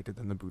significantly better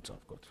than the boots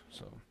I've got,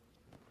 so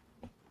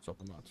swap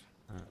them out.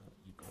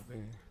 You go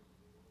there.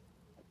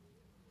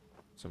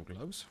 Some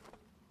gloves.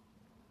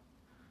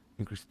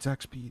 Increased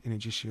attack speed,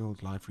 energy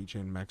shield, life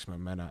regen,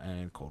 maximum mana,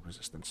 and cold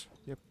resistance.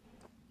 Yep.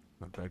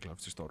 Not bad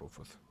gloves to start off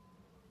with.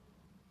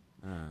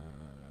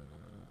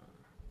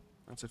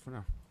 That's it for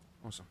now.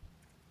 Awesome.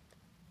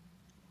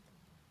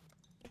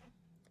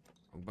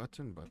 Wrong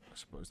button, but I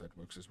suppose that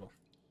works as well.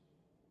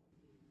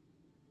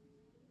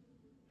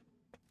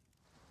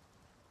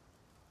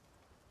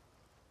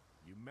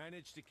 You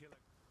managed to kill it.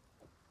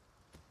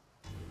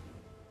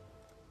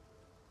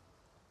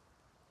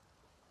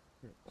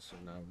 Yeah, so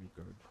now we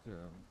go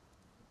down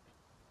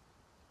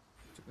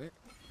to there.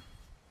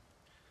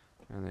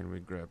 And then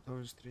we grab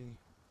those three.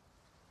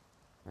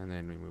 And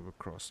then we move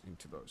across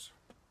into those.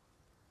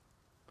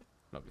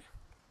 Lovely.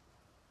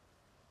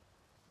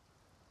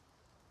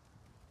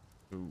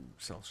 Ooh,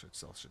 sell shit,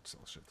 sell shit,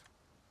 sell shit.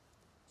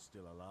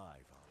 Still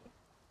alive, are we?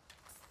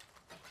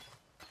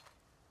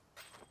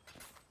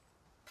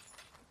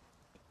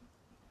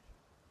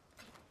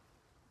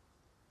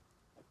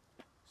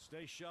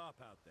 Stay sharp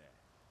out there.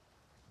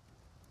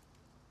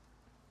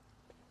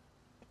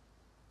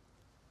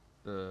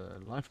 The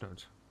life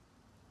notes.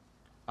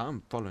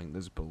 I'm following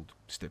this build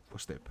step for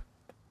step.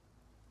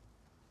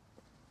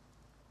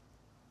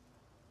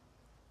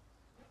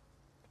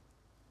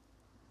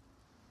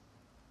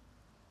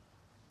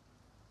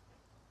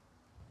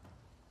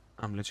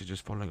 I'm literally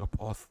just following a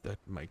path that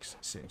makes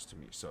sense to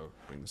me. So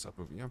bring this up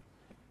over here.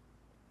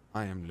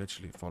 I am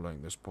literally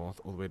following this path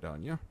all the way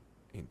down here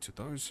into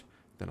those.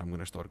 Then I'm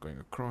going to start going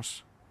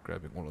across,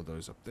 grabbing all of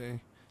those up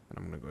there. And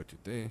I'm going to go to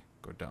there,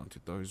 go down to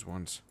those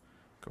ones,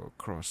 go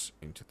across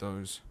into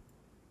those.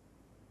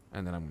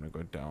 And then I'm going to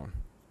go down,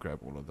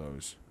 grab all of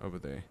those over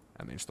there,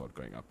 and then start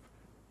going up.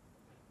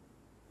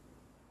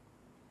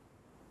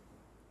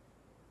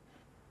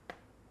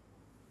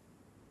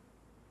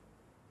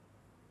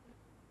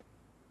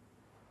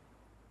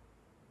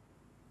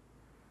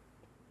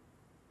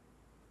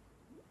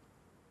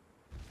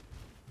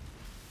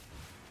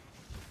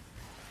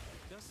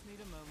 Just need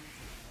a moment to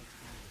catch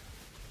my breath.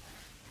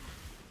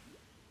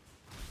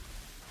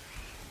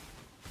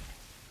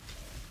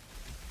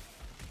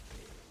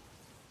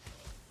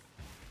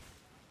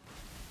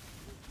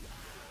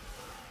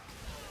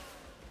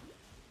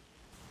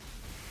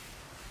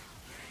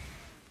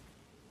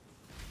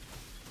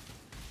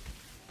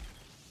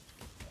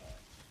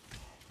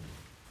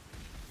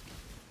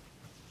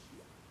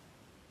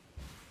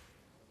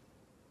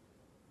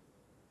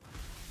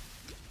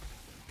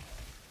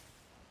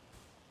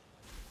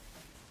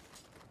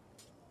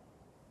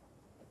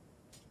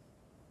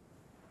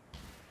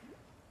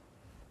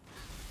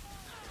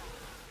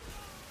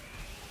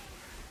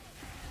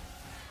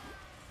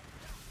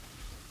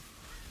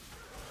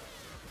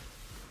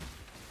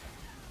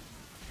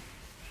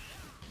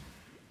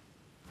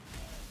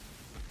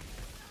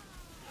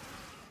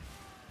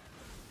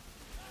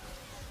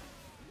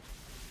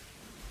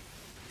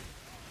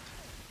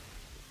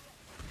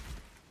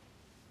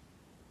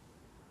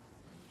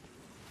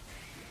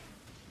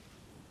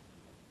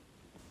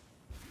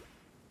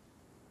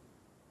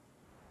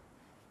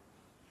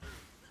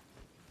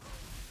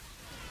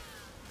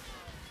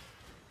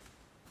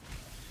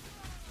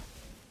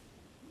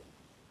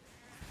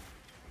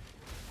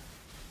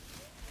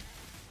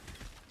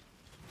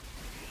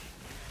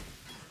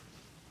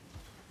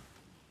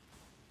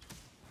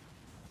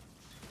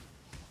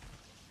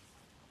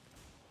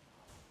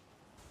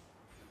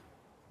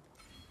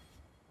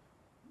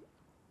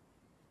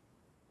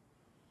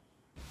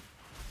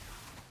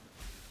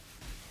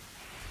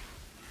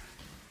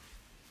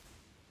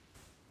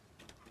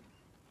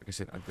 I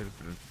said, I did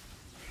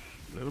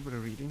a little bit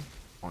of reading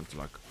onto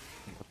like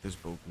what this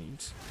build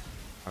needs.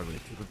 I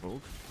read through the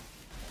build,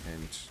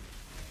 and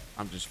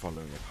I'm just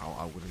following it how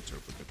I would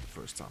interpret it the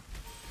first time.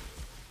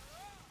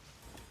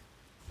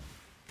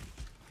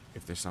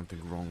 If there's something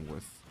wrong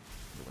with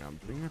the way I'm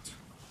doing it,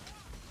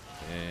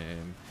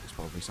 then there's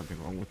probably something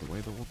wrong with the way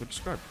the author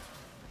described it.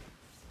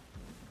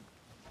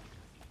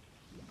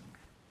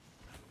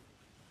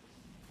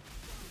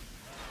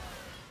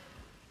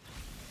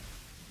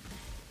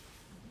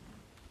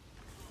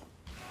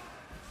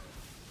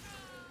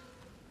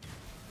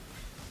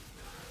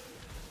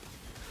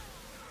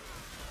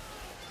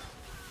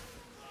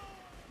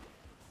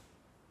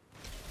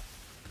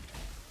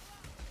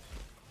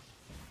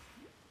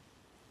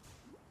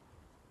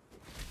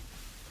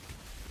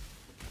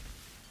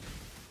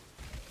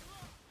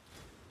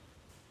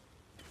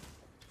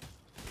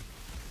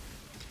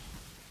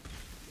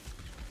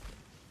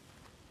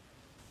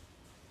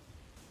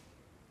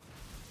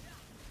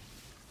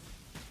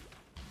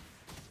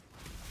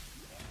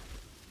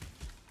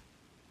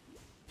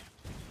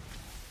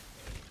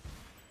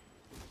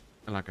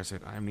 And like I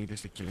said, I am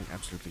needlessly killing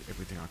absolutely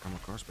everything I come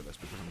across, but that's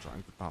because I'm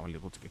trying to power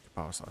level to get the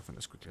Power Siphon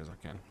as quickly as I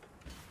can.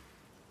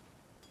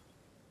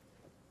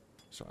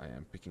 So I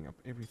am picking up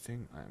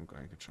everything. I am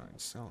going to try and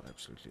sell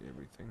absolutely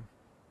everything.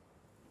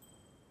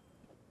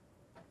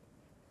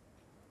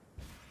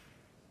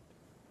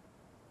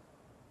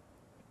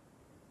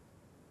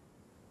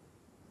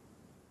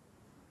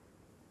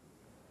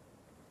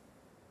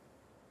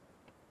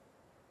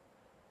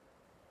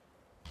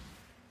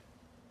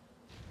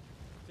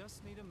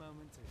 Just need a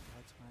moment to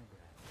catch my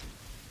breath.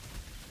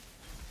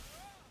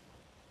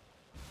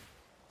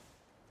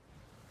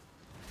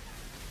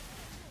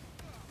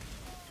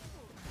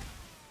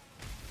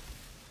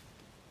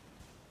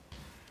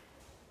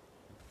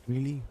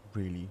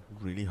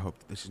 Really hope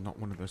that this is not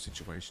one of those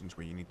situations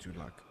where you need to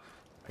like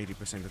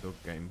 80% of the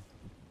game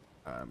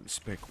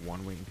spec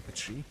one way into the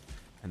tree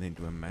and then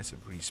do a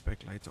massive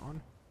respec later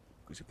on.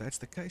 Because if that's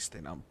the case,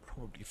 then I'm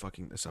probably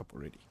fucking this up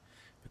already.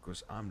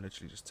 Because I'm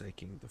literally just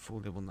taking the full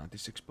level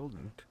 96 build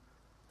and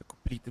the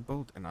completed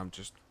build, and I'm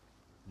just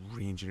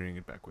re-engineering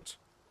it backwards.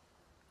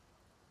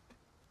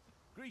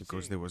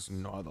 Because there was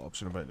no other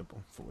option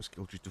available for a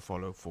skill tree to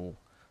follow for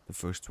the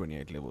first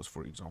 28 levels,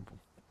 for example.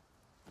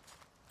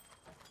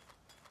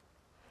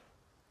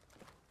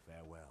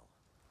 Farewell.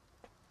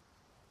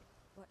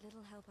 What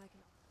little help I can...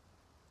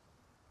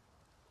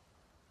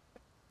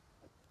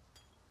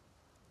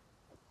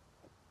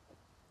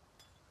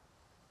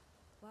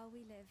 While we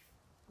live,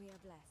 we are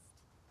blessed.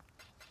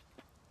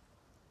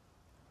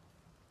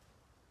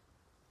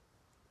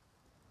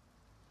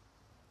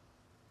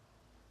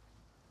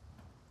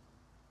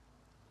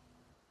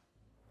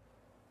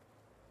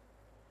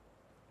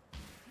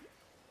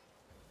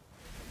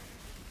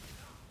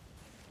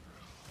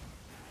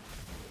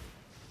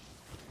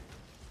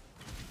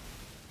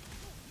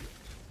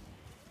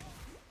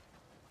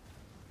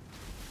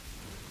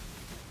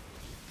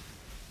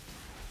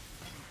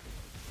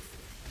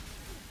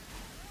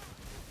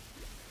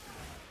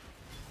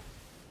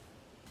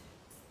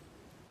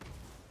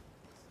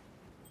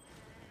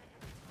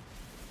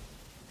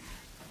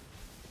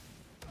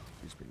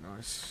 Please be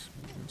nice.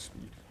 Movement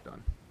speed.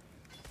 Done.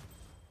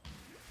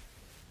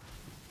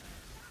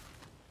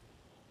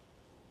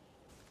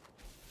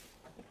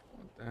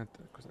 Want that,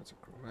 because that's a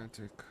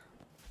chromatic.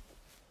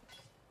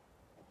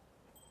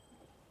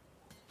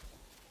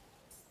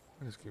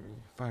 Just give me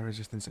fire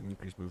resistance and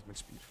increased movement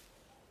speed.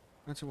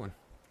 That's a one.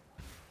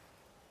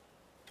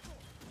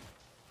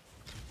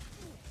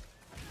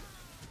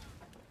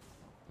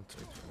 I'll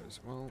take that as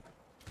well.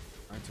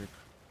 I take.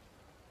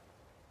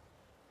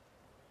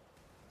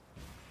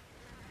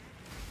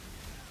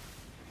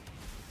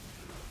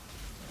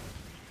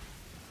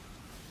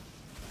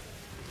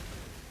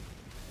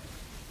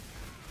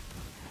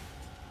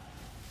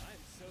 I'm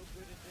so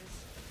good at this.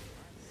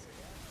 I'm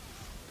scared.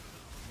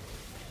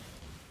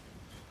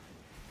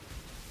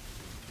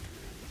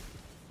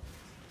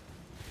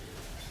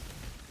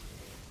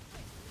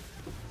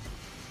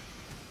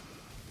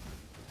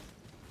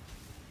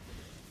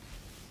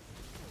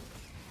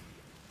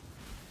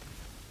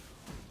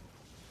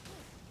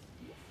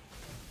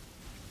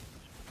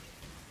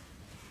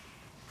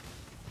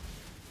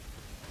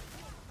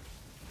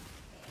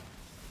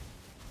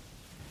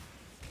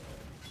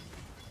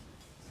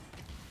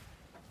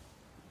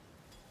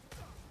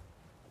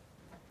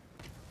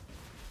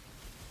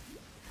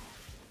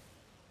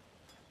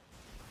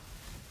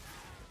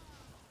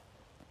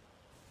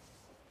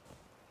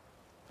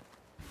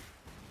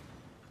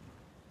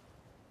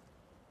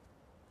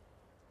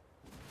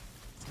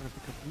 Trying to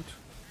pick up loot.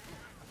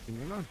 Leave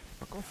me alone.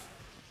 Fuck off.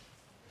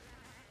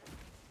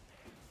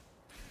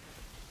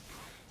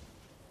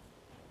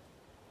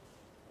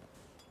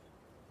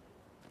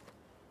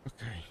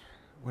 Okay,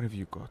 what have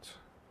you got?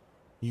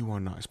 You are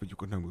nice, but you've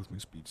got no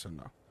movement speed, so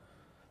no.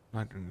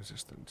 Lightning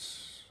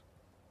resistance.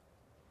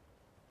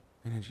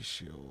 Energy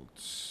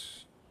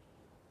shields.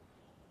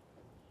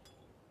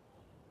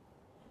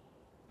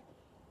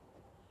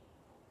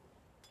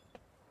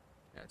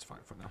 Yeah, it's fine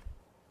for now.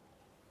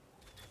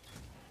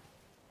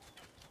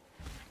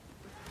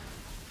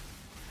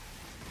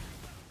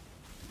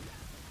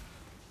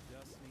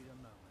 Just need a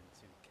moment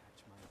to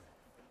catch my breath.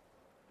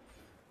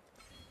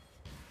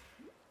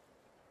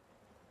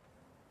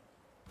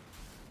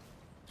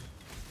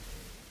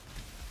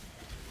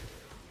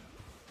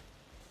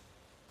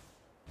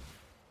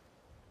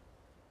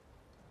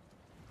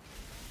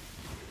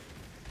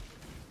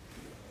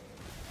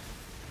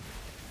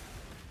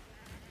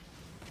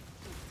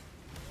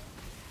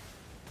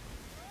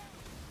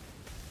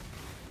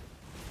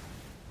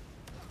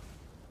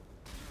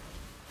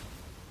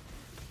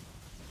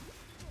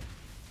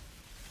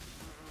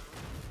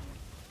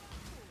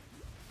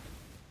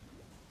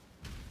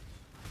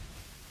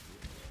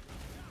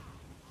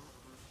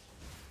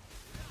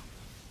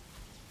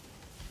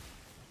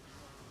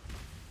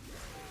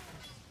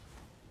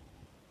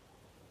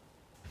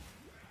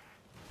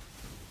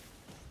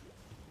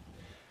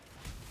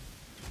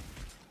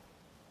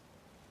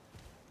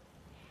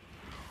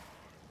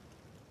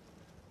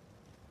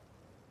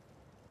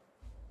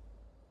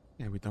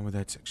 Yeah, we're done with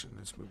that section.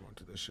 Let's move on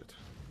to this shit.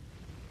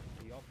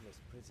 The Oculus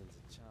prison's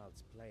a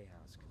child's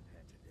playhouse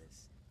compared to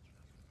this.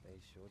 They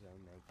sure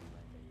don't make them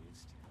like they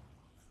used to.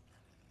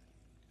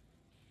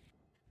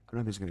 I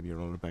know there's going to be a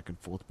lot of back and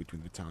forth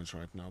between the towns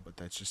right now, but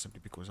that's just simply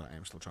because I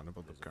am still trying to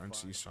build There's the a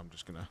currency, fire. so I'm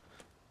just going to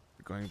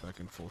be going back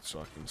and forth so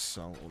I can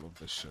sell all of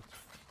this shit.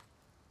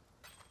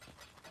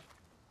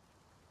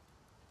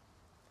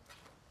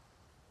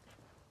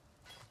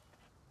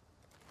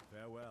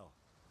 Farewell.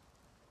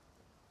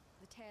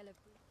 The tale of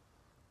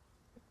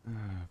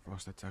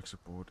Frost attack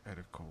support,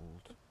 added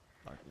cold,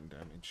 lightning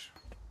damage.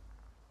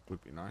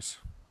 Would be nice.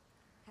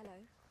 hello.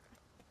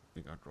 I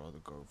think I'd rather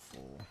go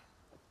for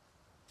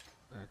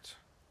that.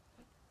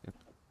 Yep.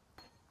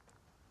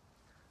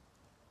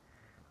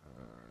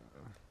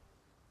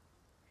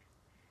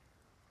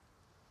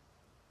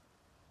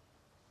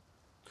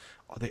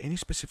 Are there any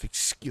specific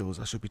skills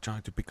I should be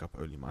trying to pick up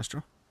early,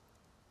 Maestro?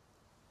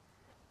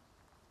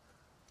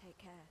 Take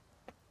care.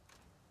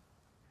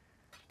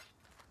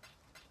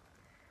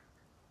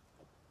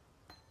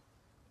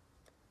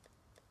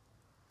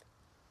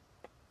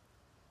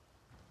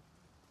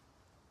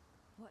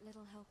 What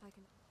little help I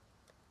can.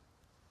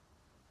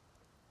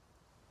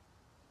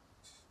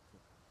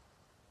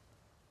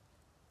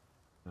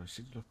 No,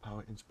 City of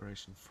Power,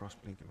 Inspiration,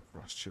 Frostblink, and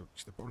Frost Shield.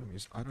 The problem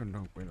is, I don't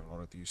know when a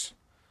lot of these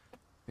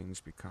things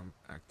become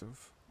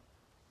active.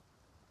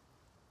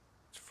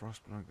 It's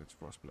Frostblink, that's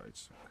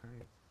Frostblades.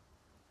 Okay.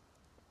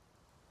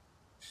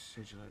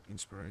 Sigil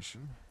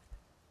Inspiration.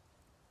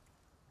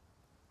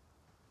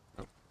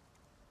 Nope.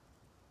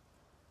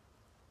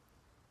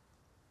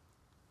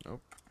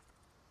 Nope.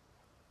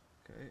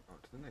 Okay, on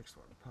to the next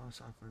one. Power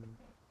Siphon,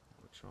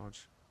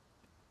 charge.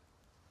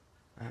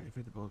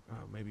 Invincible,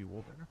 maybe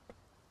Warbender.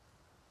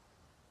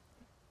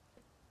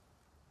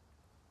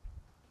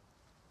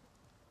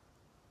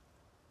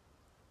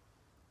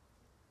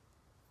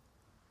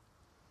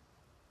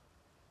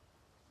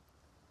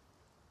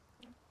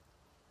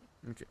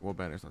 Okay,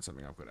 Warbender is not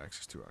something I've got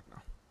access to right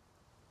now.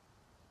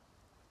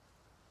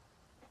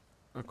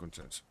 No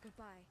concerns.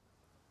 Goodbye.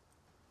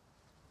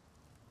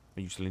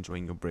 Are you still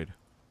enjoying your bread?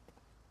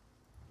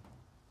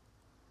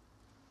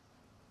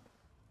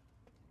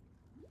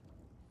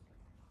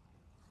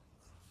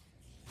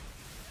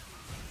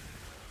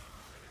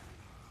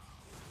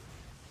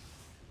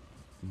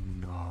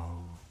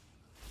 No.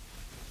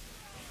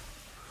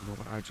 You know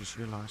what I just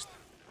realized?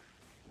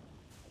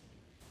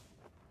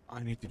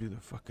 I need to do the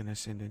fucking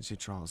Ascendancy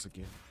trials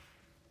again.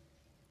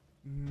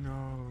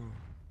 No.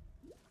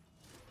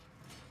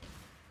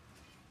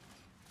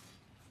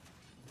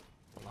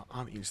 Well,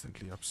 I'm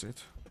instantly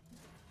upset.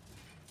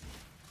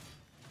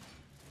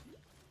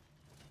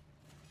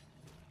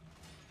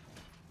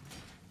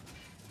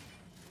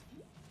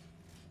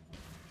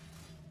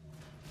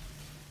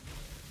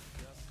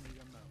 Just need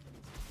a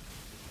moment.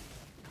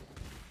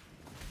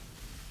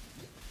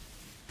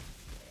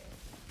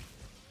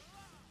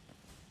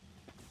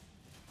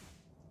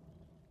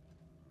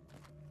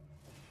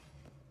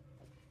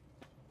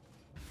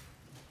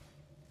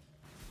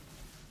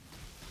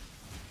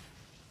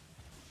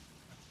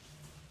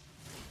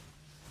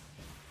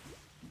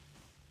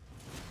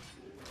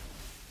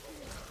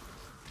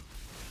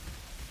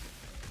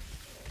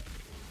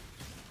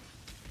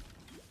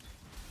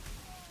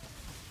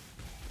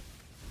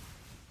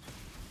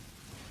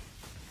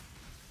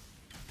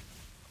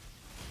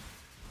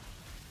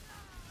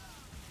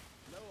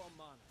 Low on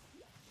mana.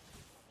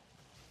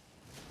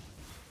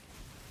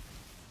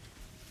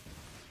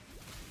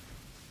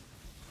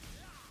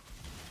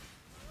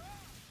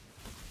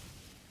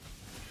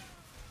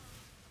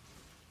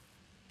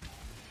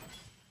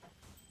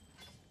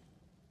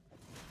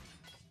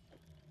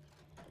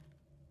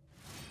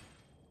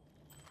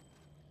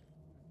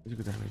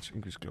 Physical damage,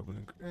 increase global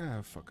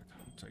yeah, fuck it.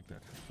 I'll take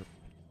that. A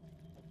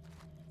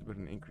bit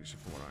of an increase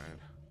for what I had.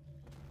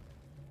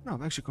 No,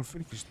 I've actually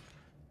finished.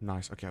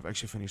 Nice. Okay, I've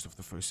actually finished off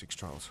the first 6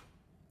 trials.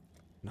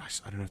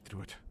 Nice. I don't have to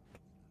do it.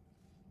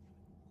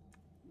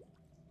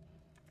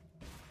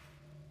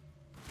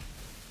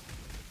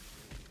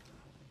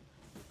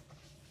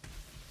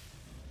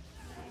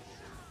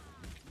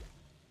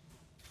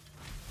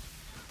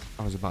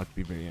 was about to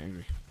be very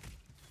angry.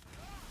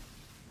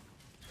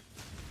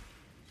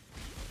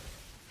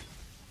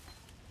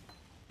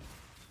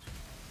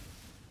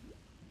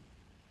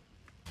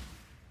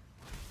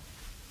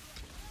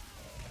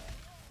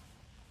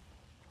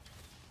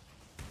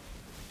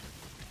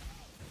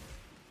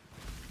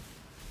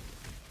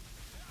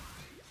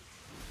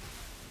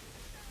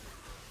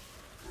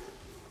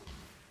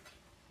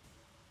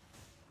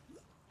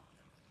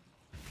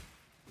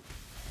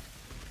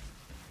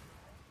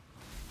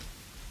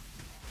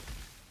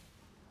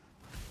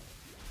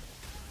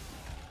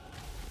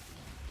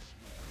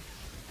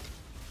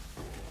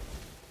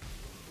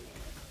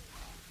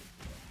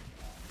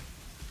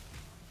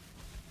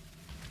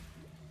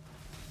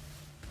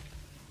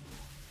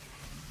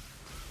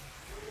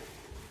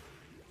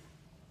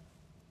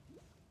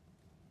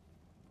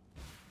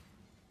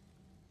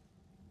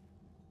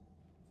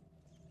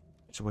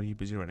 So what are you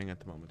busy running at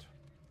the moment?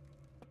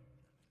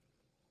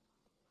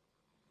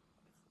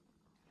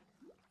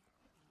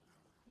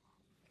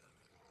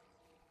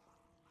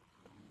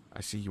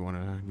 I see you want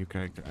a new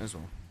character as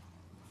well.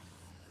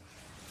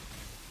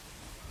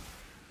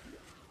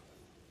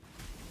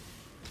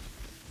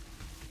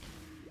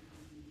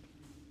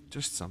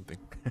 Just something.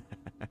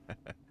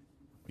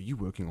 Are you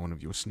working on one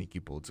of your sneaky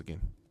builds again?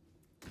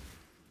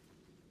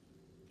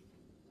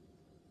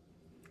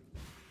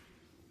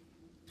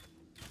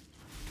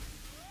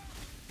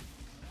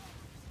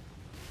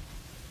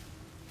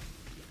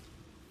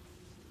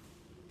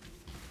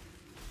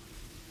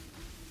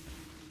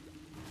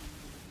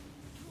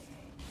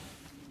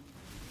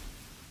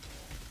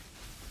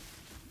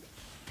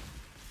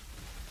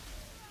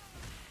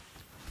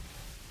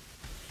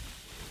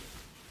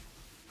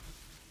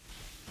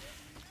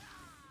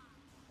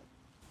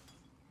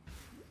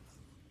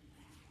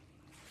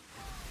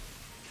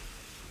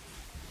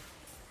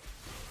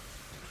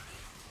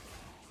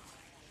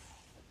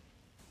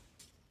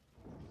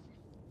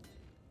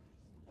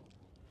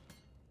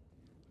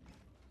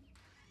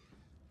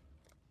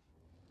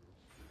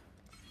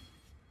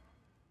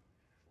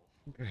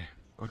 Okay,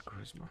 got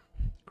charisma.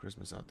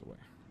 Charisma's out the way.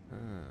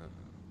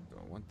 Do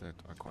I want that?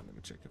 I can't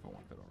even check if I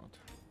want that or not.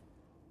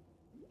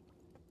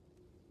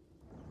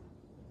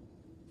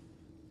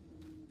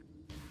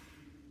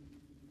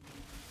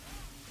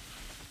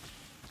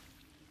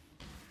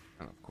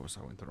 And of course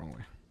I went the wrong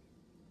way.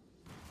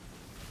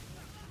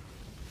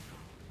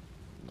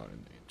 Not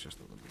indeed, just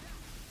a little bit.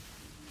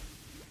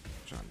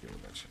 Try and deal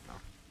with that shit now.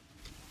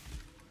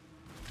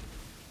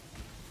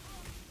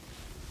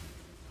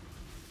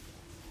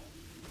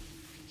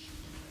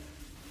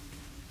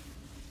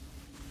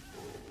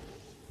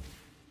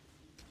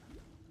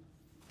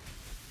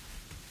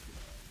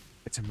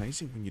 It's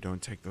amazing when you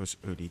don't take those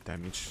early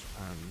damage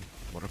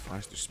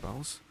modifiers to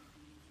spells.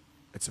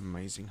 It's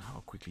amazing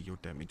how quickly your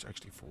damage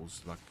actually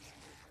falls. Like,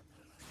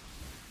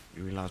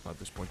 you realize by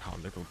this point how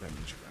little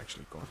damage you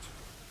actually got.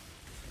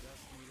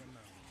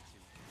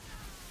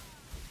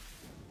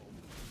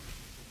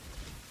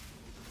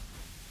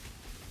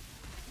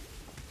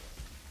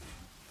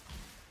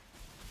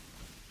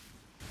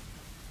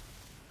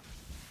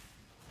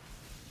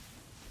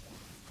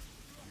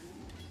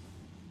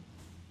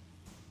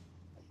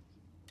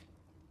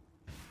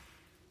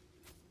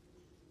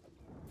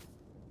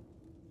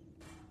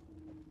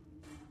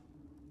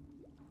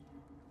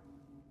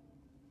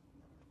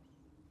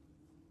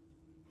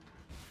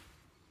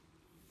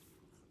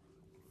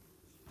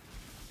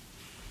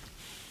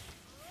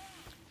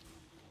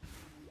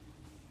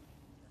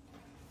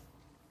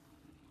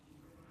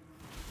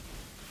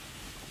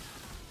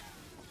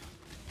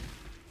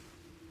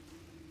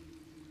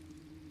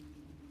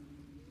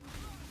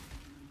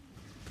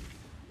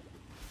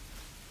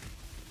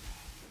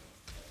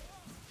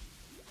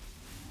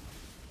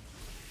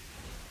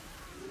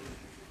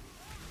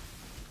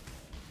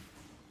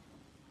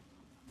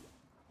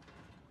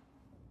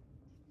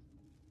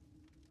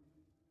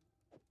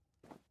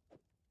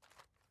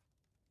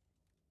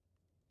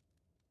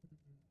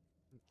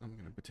 I'm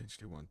gonna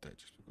potentially want that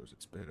just because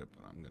it's better,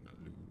 but I'm gonna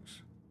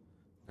lose.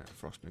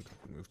 Frostblink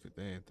I can move to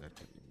there, that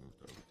can be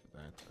moved over to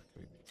that, that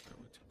can be moved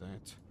over to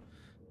that.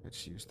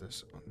 Let's use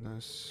this on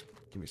this.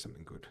 Give me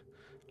something good.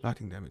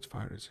 Lightning damage,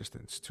 fire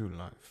resistance, 2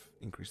 life,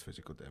 increased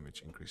physical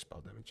damage, increased spell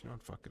damage. You know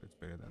what, fuck it, it's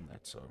better than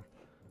that, so...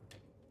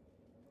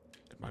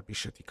 It might be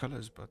shitty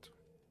colors, but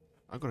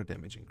I got a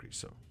damage increase,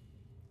 so...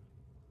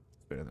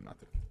 It's better than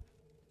nothing.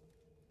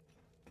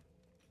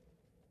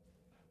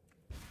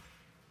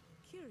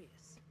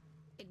 Curious.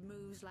 It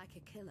moves like a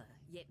killer,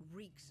 yet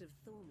reeks of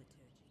thaumaturgy.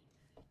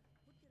 What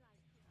did I...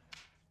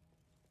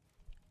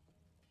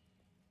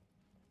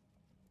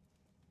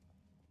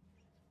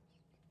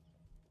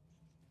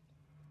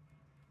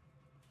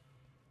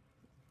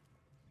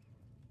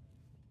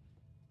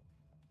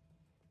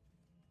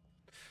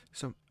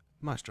 So,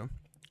 Maestro,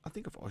 I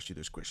think I've asked you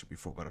this question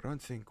before, but I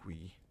don't think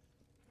we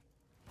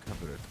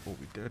covered it, or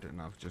we did, and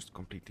I've just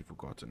completely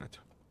forgotten it.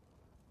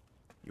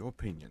 Your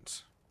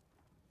opinions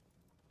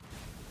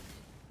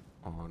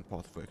on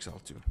Path for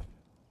XL2.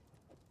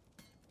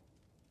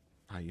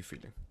 How are you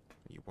feeling?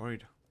 Are you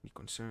worried? you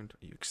concerned?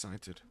 Are you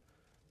excited?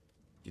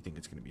 Do you think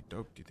it's gonna be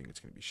dope? Do you think it's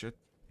gonna be shit?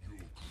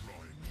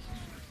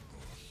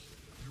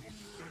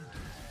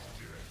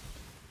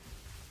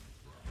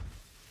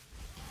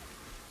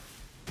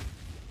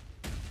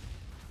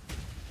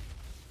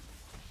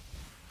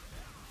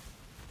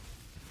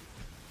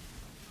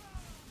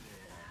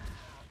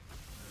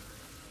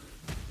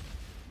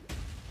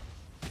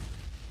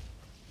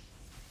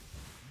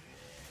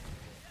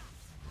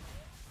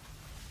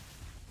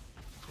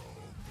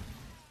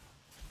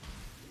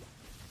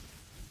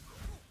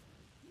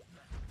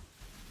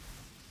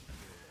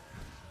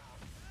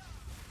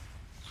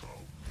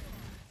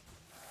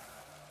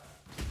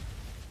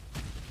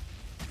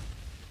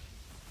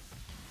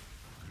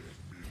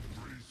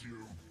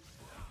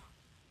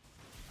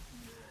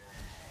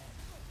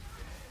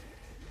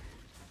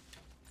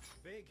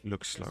 Big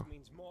Looks just slow.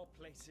 means more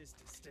places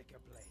to stick a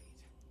blade.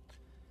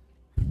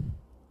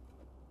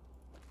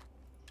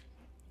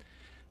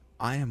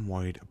 I am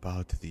worried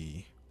about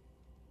the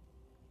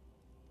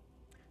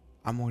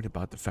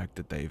fact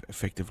that they've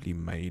effectively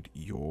made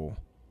your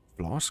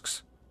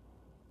flasks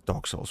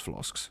Dark Souls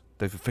flasks.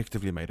 They've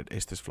effectively made it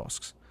Estus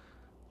flasks.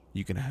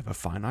 You're going to have a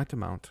finite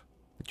amount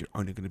that you're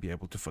only going to be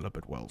able to fill up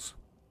at wells.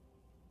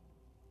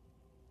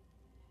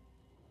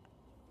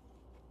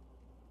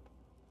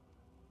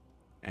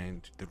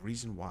 And the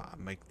reason why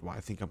I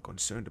think I'm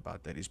concerned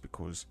about that is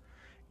because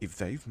if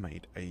they've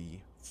made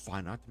a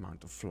finite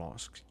amount of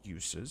flask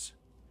uses,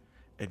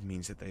 it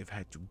means that they've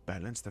had to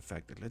balance the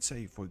fact that, let's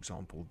say, for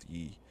example,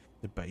 the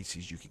base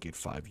is you can get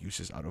 5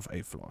 uses out of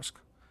a flask.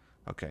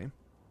 Okay?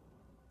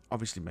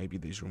 Obviously, maybe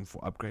there's room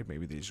for upgrade,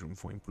 maybe there's room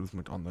for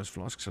improvement on those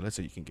flasks. So let's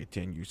say you can get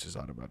 10 uses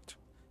out of it.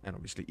 And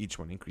obviously, each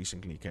one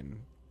increasingly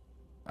can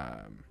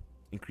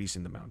increase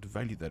in the amount of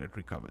value that it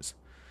recovers.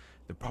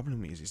 The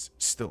problem is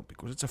still,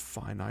 because it's a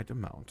finite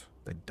amount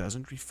that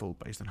doesn't refill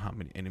based on how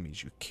many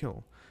enemies you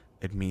kill,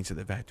 it means that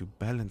they've had to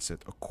balance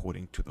it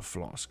according to the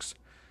flasks.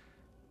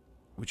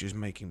 Which is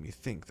making me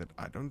think that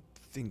I don't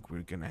think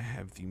we're going to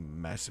have the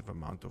massive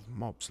amount of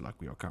mobs like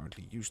we are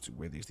currently used to,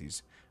 where there's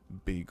these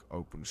big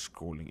open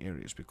scrolling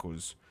areas,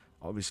 because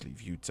obviously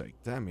if you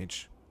take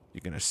damage,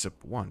 you're going to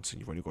sip once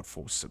and you've only got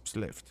 4 sips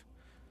left.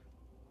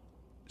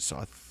 So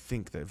I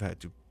think they've had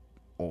to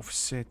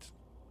offset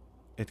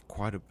it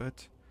quite a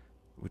bit,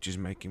 which is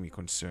making me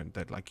concerned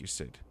that, like you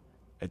said,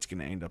 it's going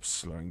to end up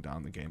slowing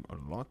down the game a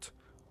lot,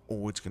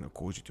 or it's going to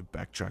cause you to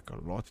backtrack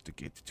a lot to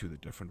get to the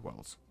different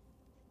wells.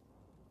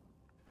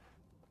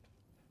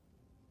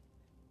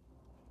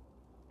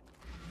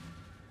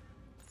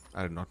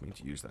 I did not mean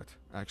to use that.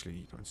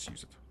 Actually, let's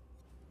use it.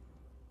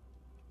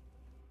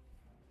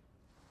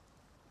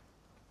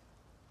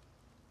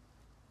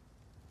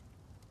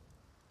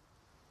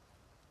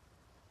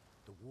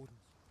 The wardens.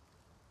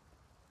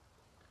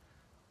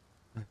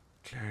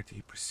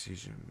 Clarity,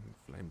 precision,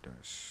 flame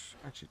dash.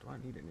 Actually, do I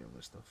need any of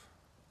this stuff?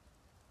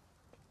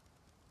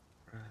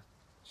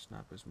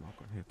 Snapper's mark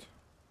on hit.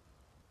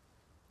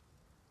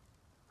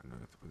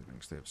 Unearth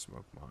withering step,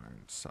 smoke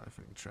mine,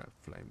 siphoning trap,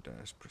 flame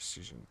dash,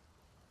 precision.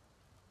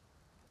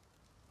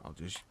 I'll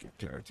just get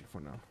clarity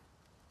for now.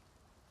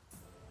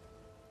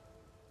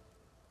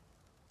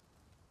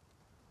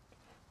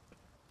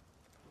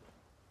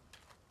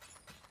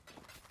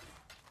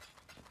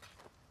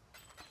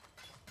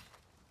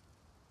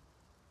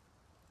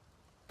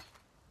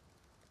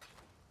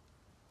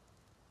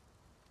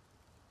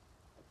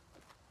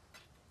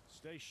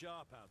 Stay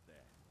sharp out there.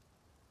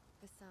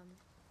 For some.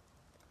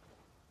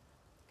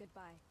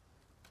 Goodbye.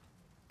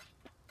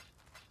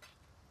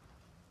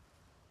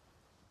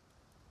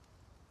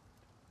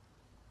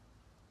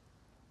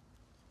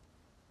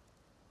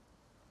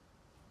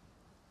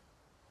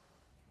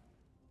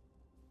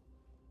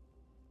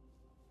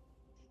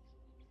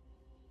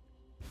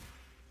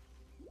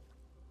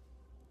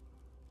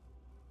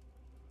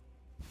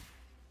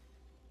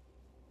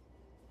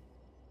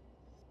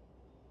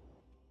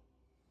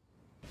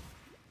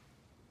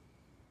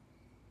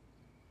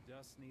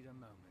 Just need a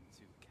moment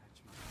to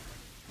catch my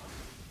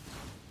breath.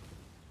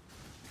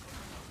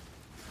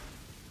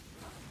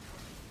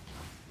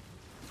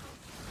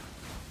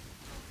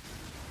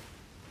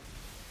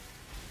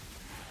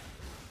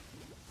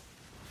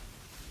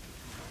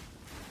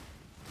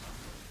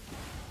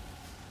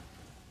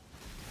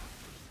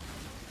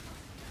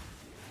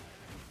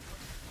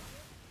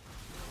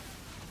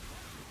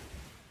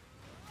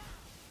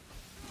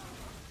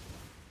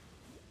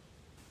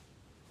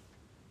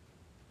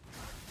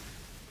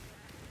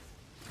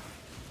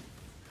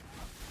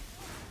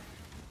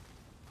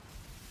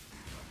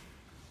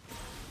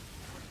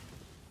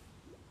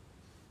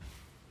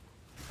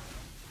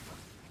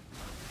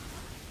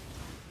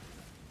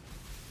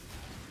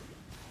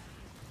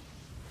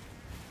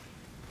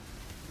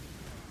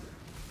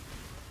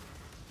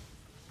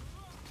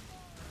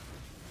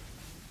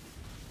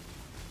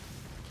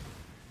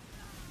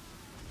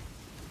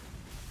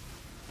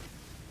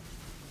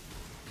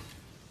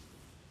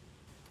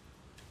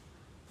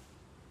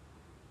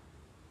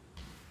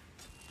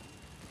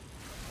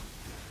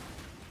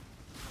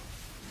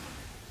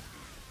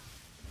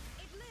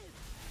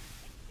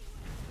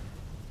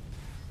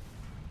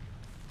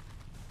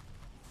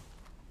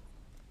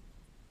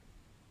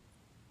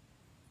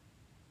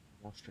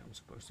 mastery I'm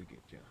supposed to get,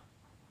 yeah.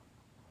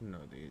 No,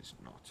 there is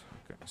not.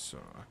 Okay, so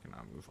I can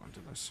now move on to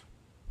this.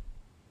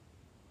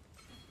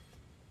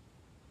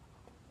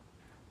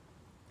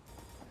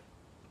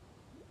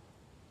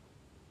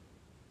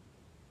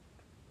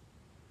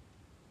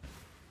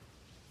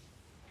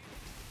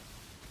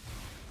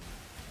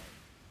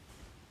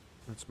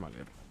 That's my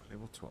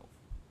level 12.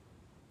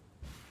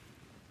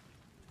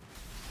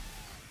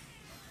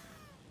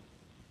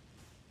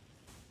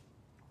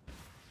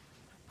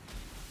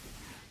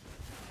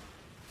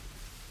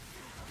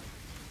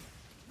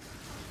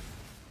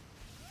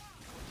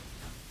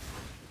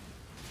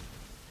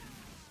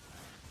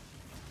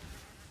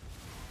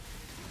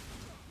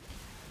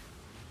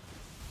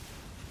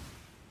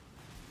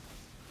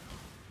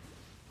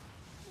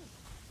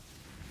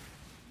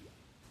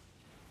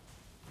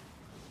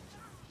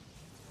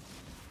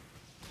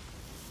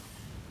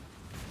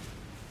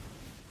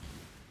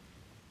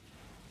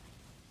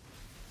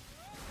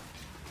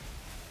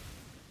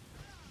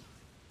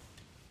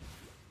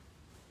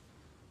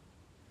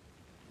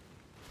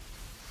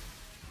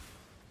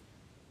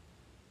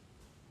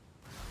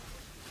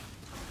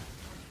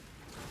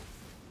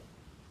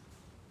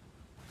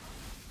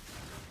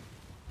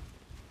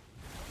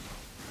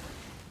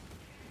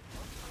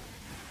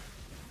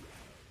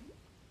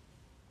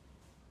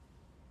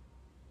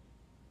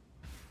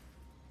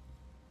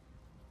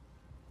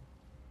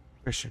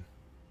 Question.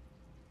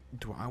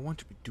 Do I want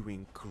to be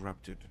doing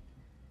corrupted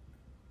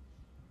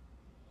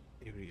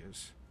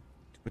areas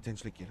to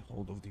potentially get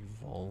hold of the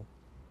Vol?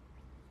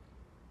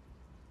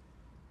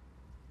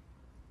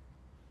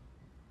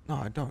 No,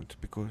 I don't,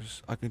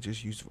 because I can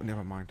just use...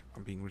 Never mind,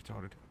 I'm being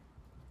retarded.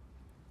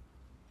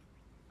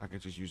 I can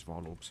just use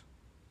Vol orbs.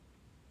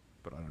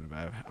 But I don't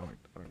have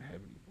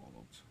any Vol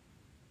orbs.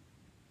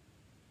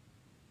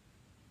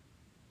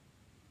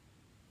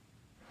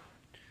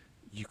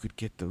 You could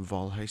get the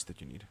Vol haste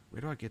that you need.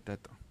 Where do I get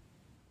that though?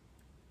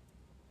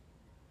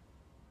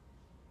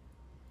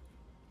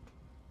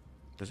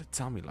 Does it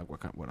tell me like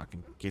what I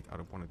can get out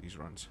of one of these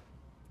runs?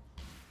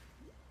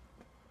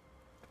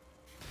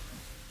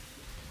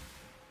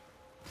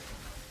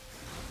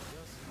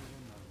 Just need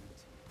a moment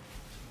to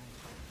catch my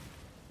breath.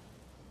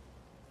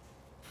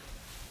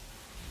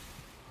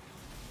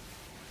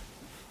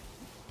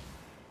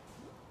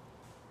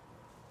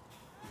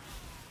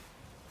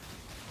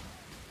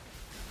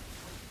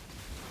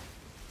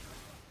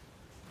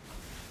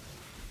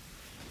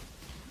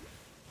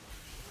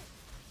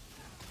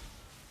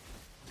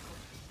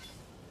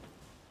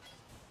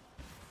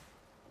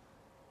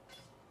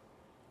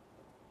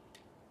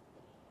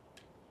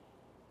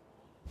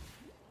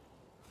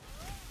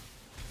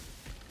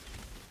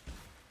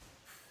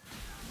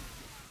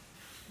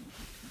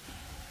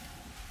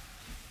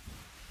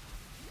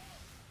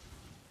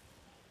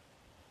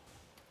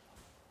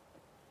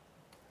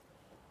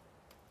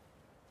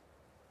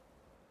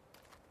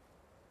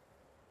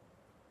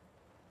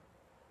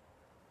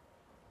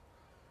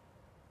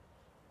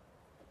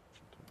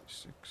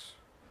 Six.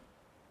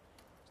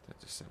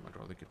 That's the same. I'd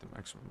rather get the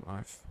maximum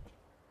life.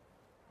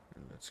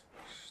 And let's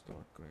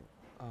start going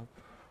up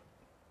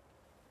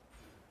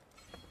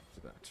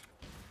to that.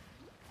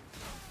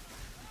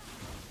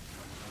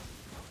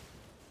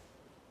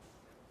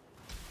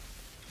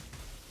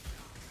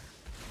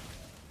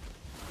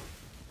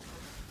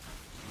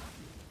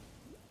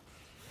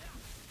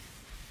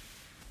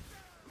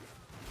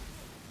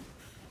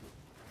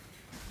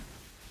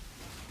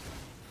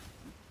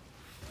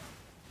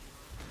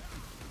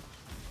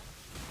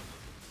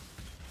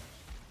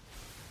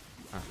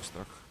 I'm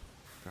stuck.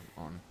 Come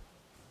on.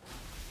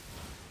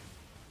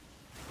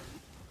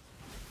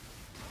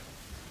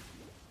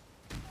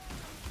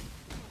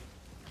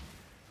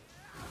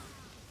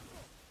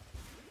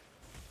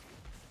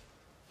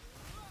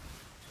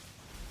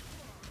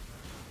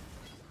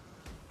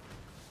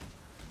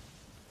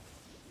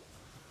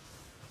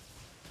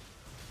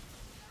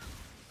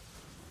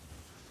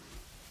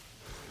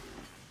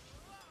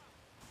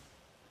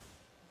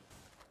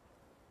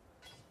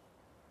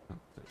 I'll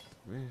take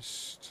the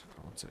rest.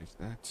 I'll take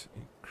that.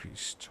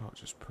 Increase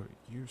charges per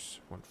use.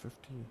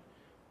 150.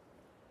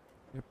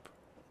 Yep.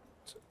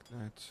 Take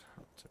that.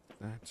 I'll take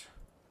that.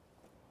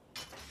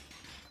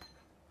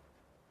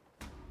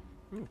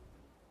 Ooh.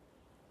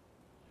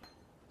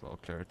 Vol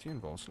clarity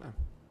and Vol slam.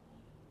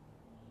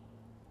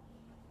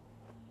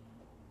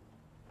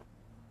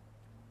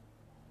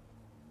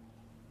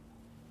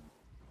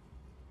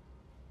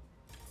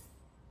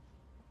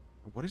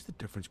 What is the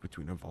difference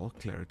between a Vol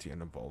clarity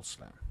and a Vol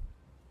slam?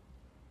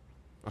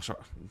 Oh, sorry,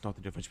 not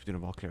the difference between a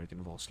Vol clarity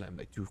and a Vol slam.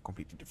 They're two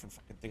completely different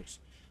fucking things.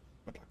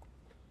 But like,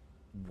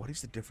 what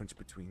is the difference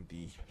between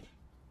the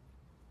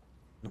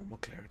normal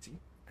clarity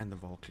and the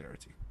Vol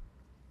clarity?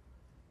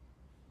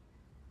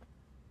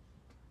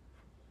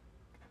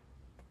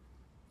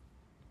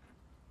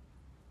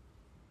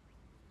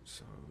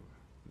 So,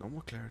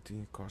 normal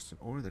clarity costs an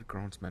aura that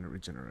grants mana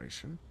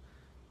regeneration,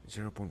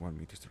 0.1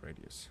 meters to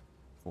radius,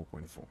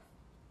 4.4.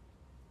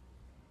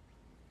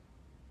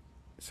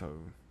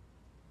 So,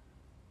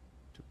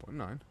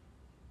 2.9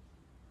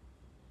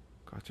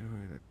 Got to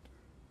hurt it.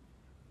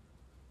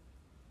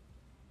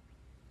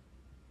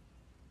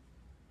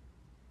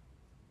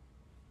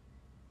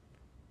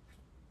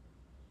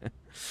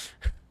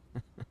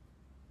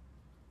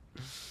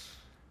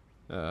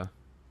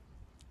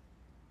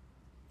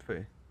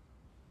 Fair.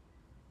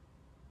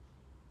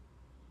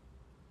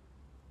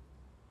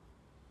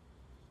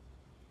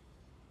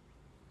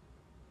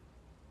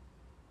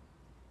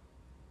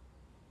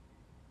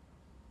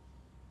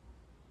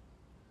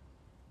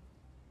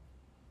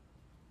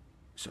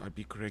 So I'd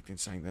be correct in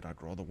saying that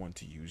I'd rather want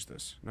to use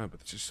this. No, but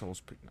this is soul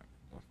split. No,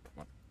 oh,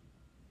 come on.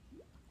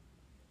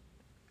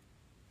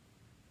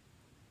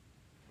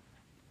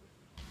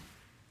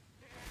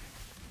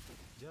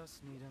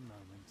 Just need a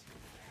moment to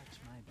catch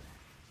my breath.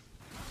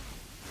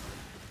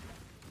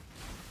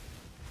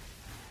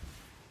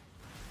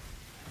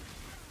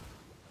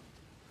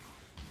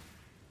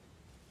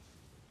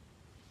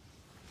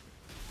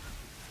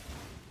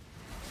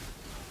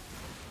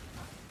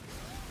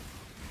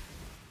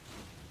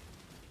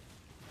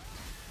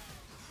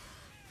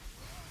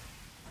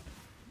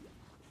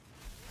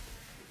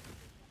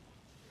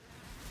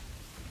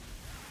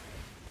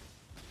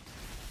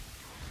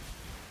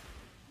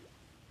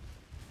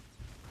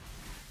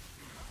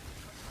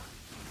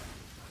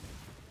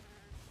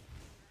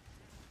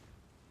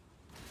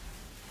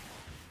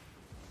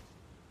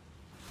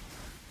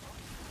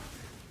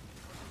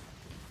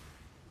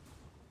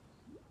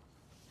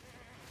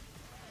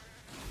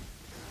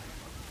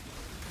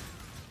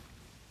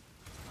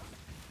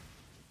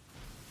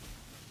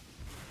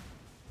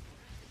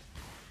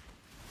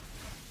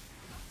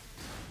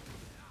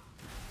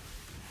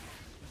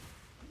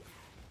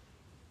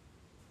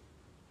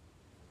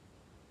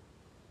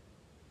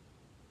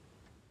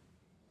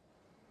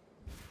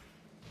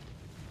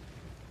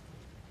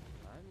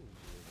 I'm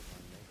usually the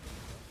one making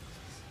the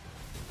choices.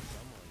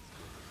 Someone's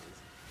doing this.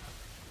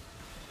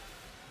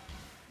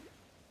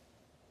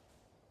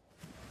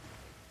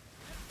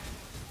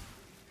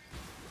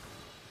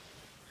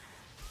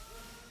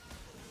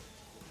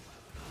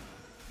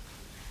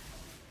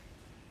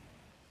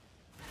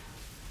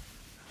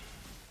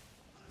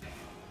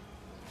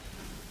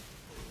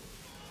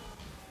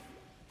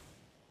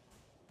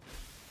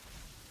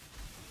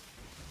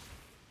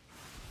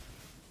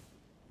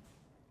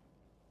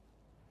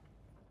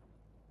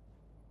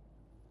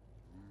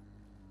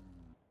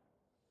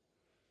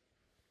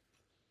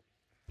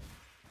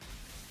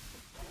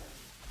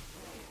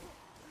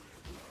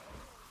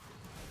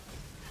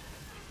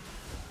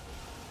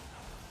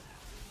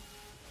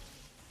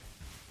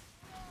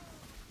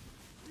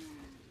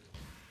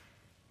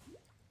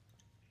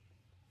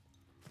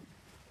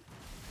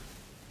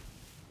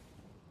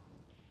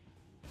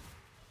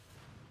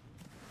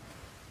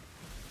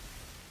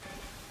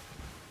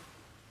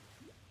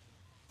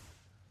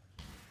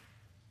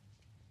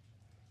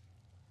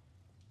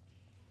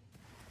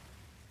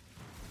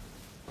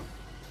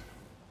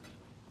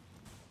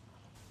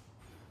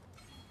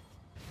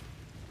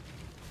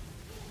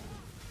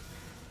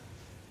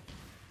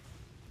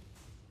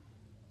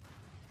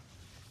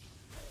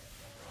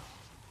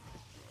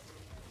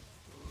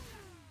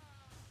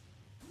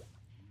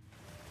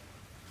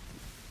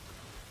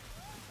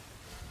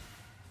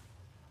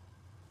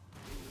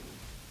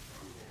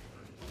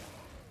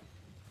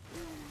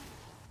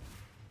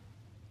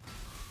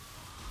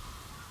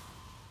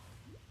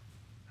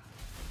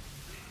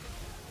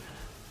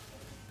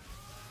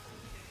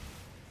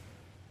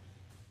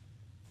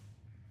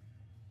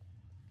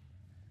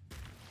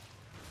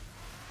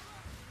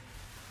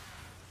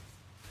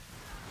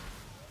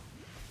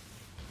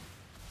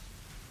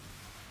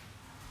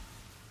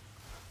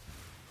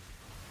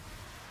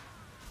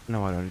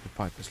 No, I don't need to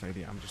fight this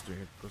lady. I'm just doing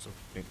it because of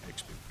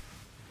XP.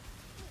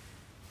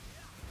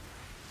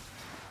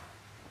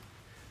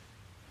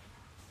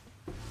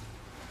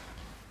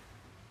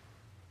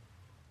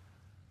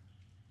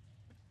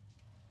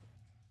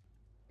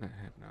 I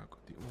have now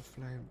got the all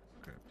flame.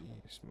 Grab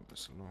these, move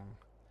this along.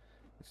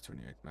 It's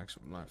 28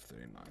 maximum life,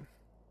 39.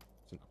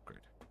 It's an upgrade.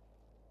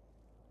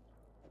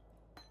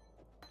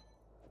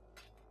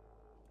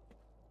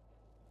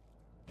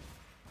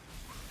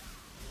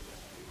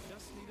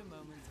 Just need a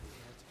moment to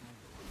catch my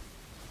breath.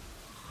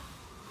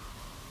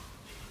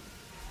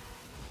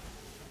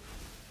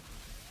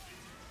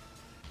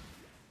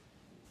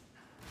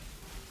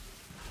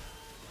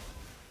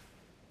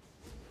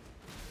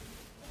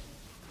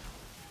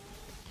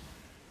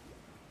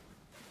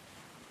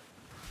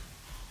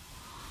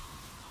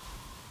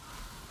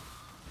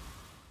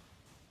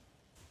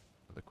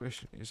 The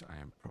question is, I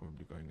am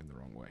probably going in the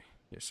wrong way.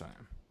 Yes, I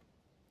am.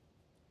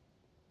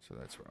 So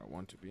that's where I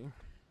want to be.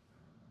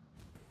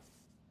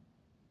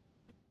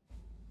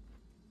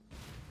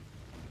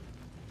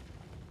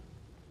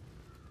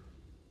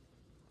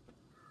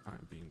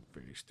 I'm being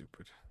very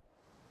stupid.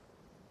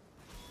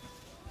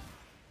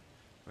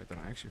 Wait, did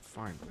I actually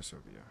find this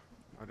over here?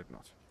 I did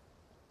not.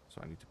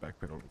 So I need to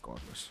backpedal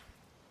regardless.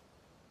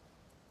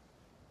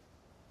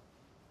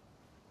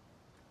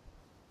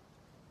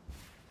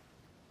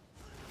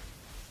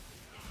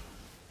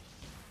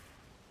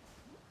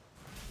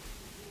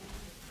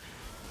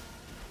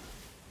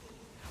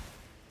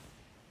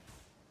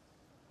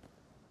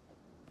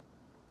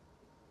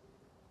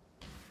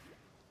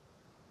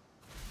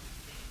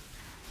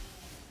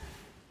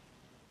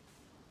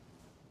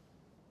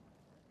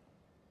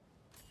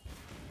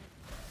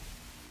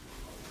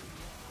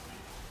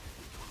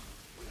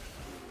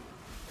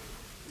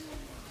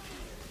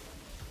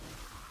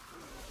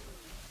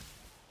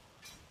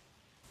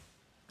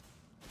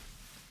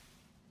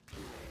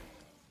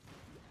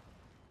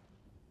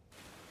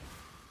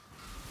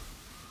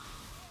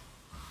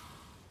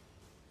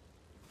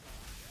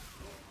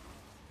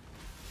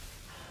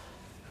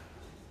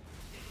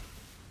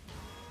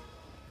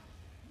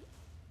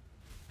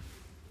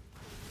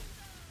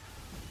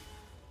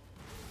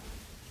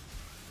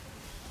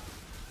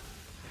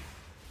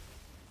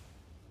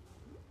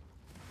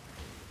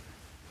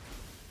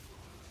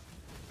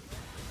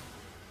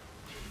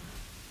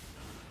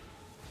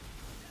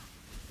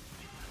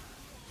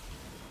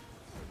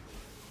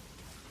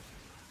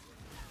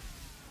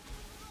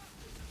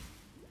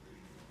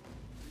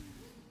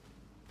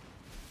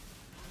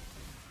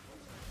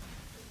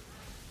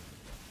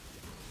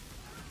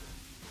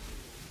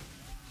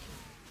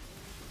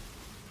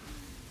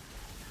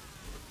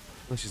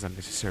 This is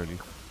unnecessarily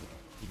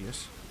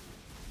tedious.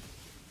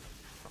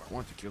 I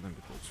want to kill them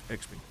because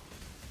XP.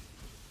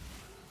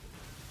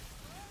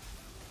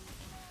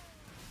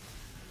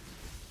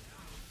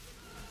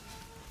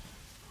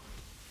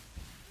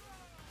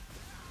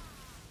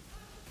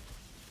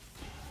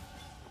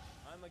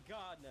 I'm a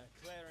gardener,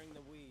 clearing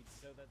the weeds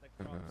so that the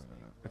crops may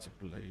grow. It's a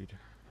blade.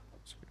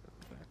 Let's get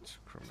that.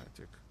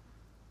 Chromatic.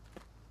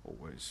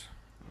 Always.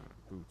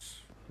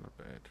 Boots. Not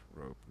bad.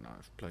 Rope.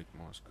 Knife. Plate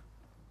mask.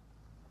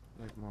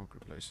 Plate mark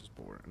replaces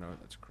boar. No,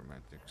 that's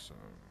chromatic, so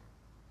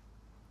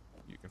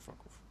you can fuck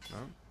off. No?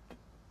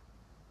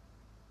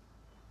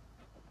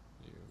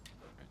 You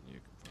and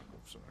you can fuck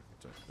off, so I can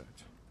take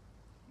that.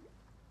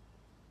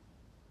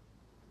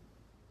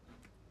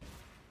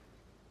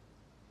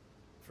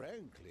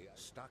 Frankly,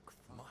 stuck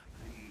my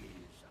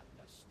please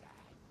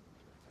understand.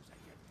 As a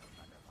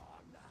gentleman of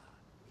honor,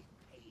 it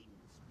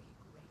pains me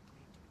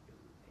greatly to do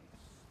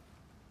this.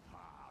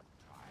 Hard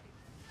times.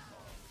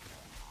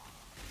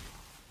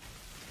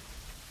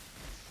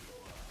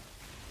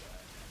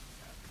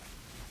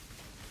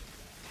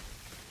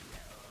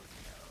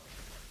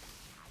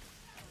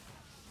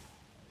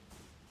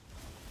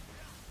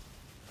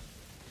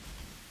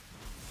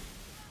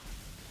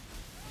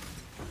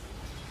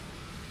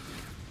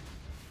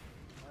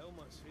 I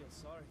almost feel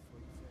sorry for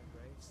you,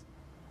 Fairgraves.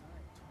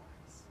 Dying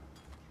twice.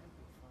 Can't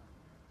be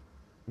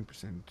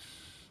fun. 10%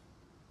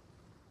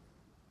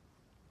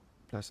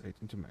 plus 8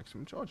 into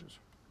maximum charges.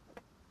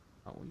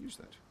 I will use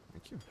that.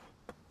 Thank you.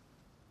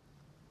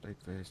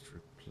 Plate vest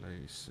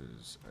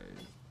replaces a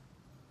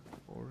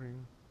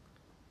boring.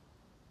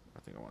 I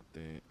think I want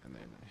there, and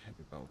then a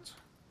heavy belt.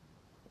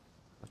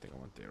 I think I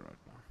want there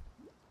right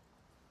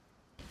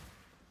now.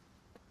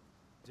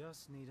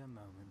 Just need a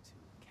moment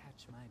to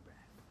catch my breath.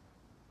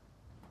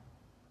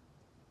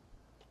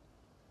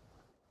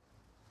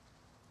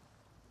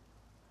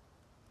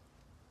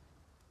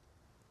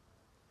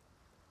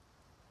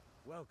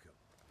 Welcome.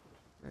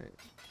 Hey.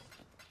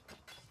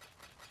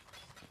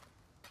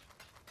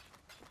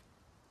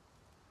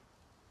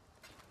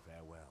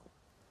 Farewell.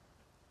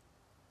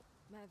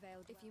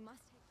 Mervale, if you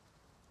must.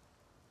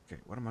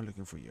 Okay, what am I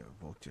looking for here?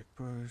 Voltic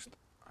burst,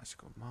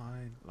 icicle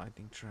mine,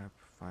 lightning trap,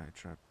 fire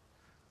trap,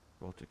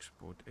 Voltic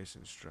support,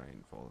 essence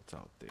drain,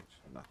 volatile dead.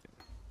 Nothing.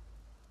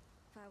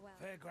 Farewell.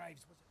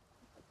 Fairgraves was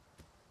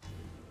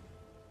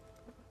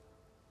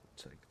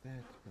Take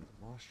that, and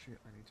the mastery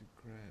I need to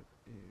grab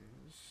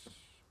is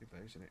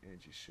evasion and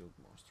energy shield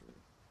mastery.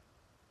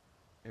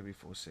 Every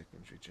 4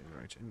 seconds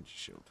regenerates energy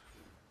shield.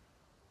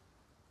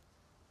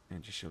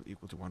 Energy shield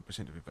equal to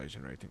 1% of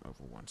evasion rating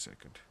over 1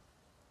 second.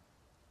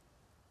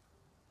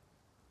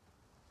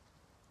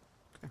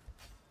 Okay.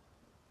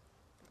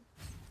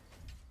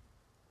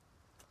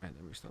 And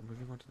then we start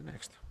moving on to the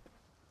next.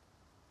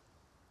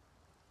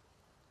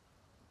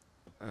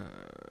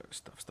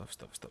 Stuffs.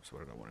 What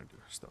did I want to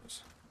do?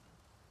 Stuffs.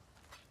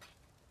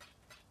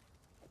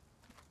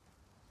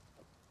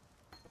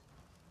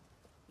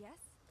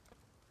 Yes?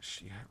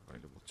 She have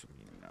available to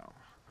me now.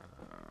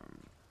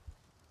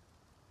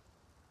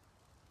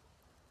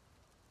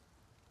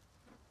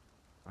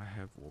 I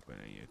have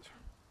Warbanner yet.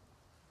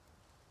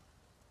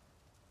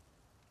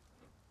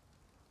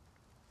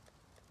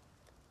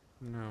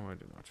 No, I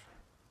do not.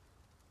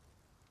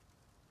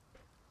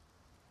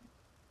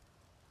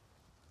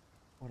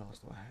 What else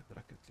do I have that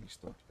I can at least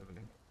start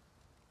leveling?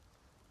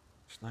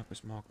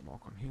 Sniper's mark,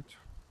 mark on hit.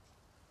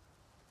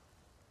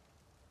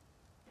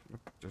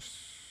 Nope,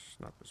 just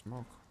sniper's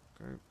mark.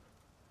 Okay.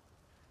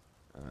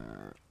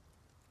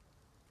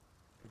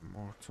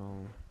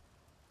 Immortal.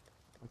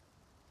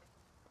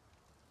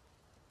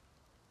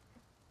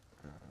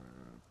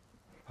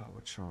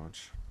 Power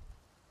charge.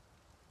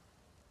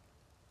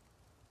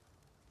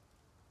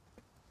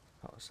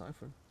 Power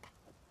siphon.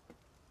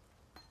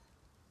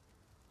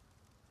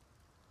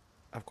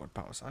 I've got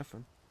power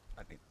siphon.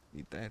 I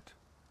need that.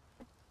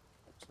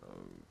 So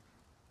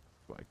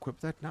do I equip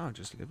that now?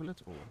 Just level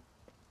it or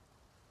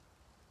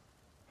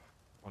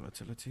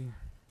volatility?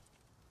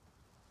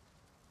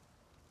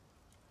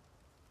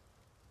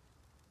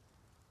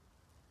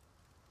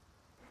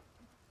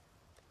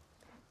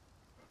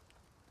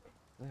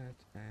 That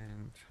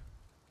and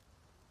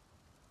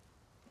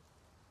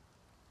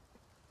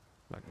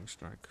lightning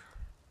strike,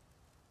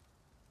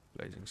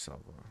 blazing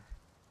salvo,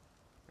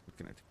 and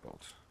kinetic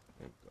bolt.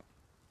 There we go.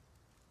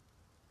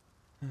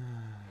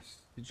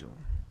 Sigil.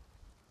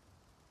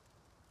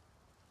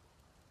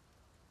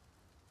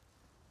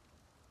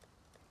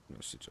 No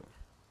sigil.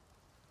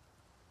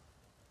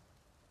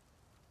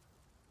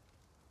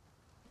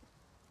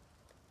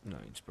 No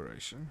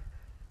inspiration.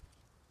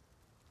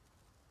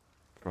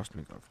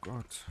 Frostlink I've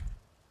got.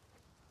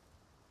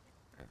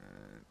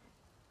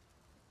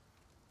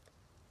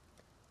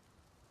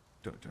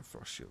 Don't have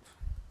frost shield.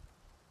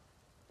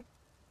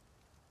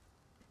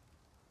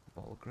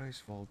 Vol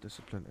Grace, Vol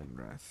Discipline, and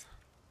Wrath.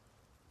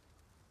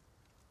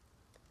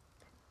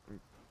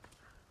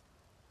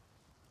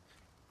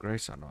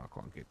 Grace I know I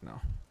can't get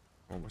now.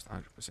 Almost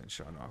 100%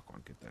 sure I know I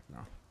can't get that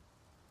now.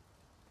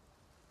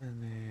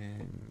 And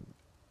then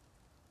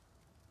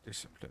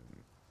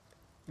Discipline.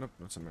 Nope,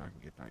 not something I can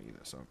get now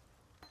either, so.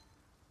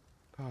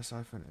 Power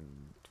Siphon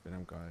and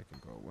Venom Guy can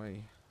go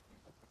away.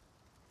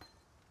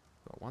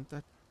 Do I want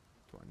that?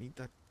 Do I need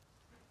that?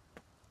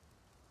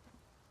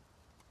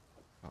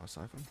 Power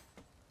Siphon?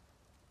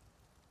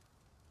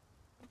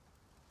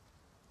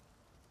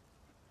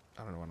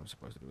 I don't know what I'm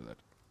supposed to do with that.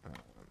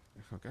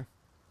 Okay.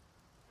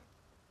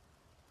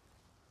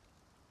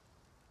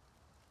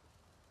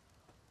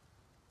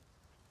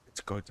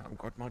 It's go time.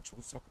 Got my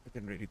tool socket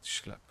and ready to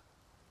slap.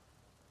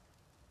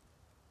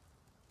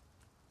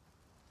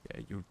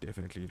 Yeah, you're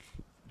definitely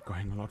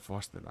going a lot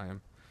faster than I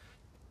am.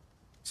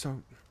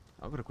 So,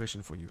 I've got a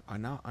question for you. I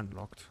now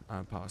unlocked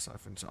Power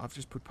Siphon, so I've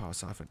just put Power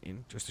Siphon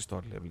in just to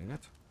start leveling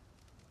it.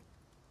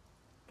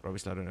 But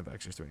obviously I don't have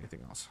access to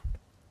anything else.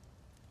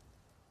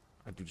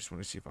 I do just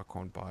want to see if I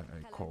can't buy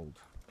a cold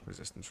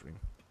resistance ring.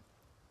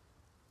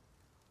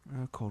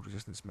 Cold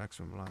resistance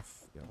maximum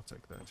life. Yeah, I'll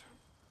take that.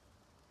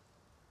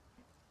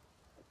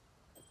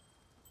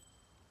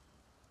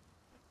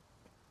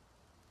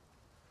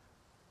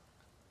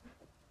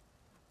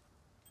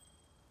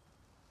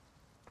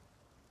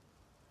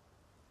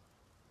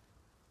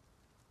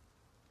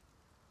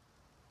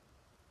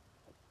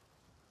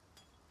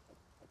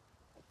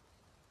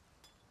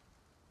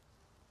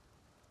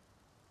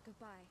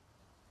 Goodbye.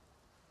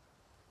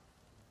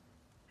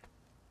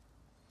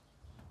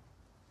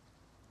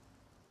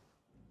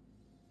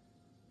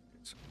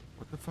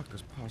 What the fuck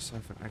does Power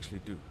Siphon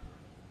actually do?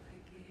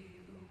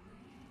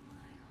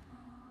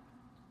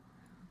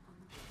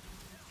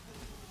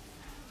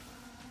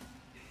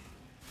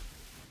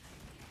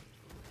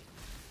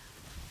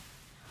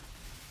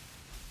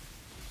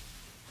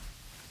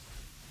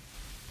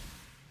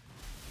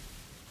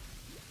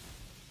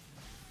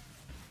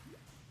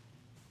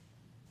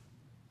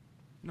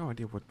 No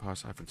idea what Power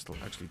Siphon still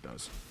actually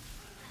does.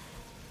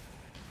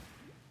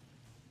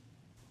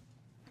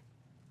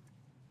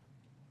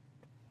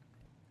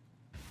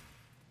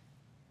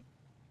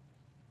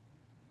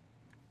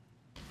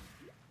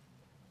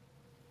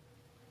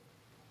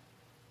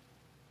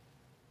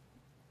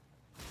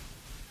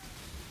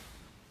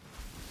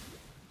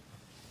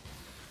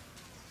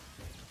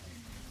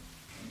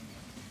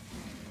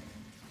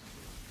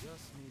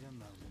 Just need a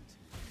moment to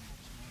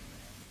catch my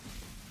breath.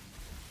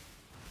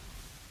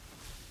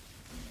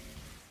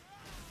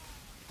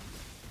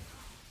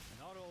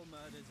 Not all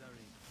murders are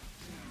equal.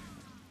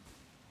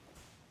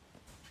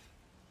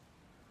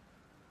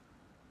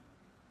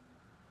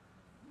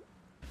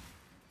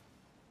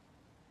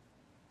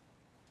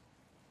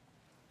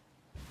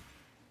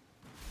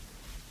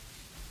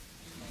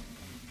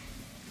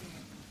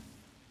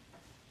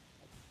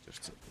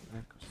 Just sit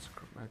there because it's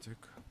chromatic.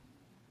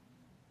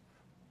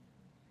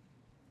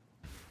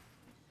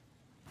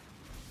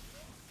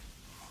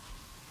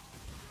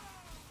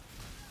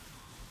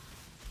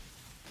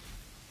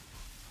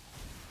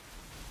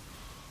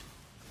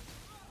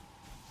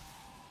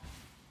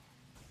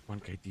 One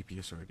K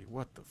DPS already.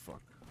 What the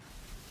fuck?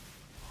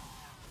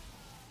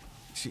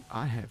 See,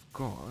 I have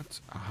got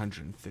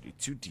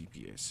 132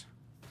 DPS.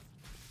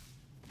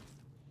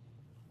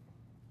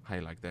 How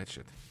you like that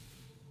shit?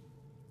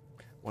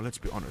 Well, let's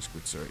be honest,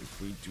 good sir. If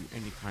we do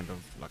any kind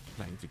of like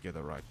playing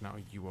together right now,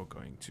 you are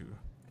going to.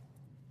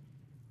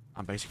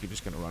 I'm basically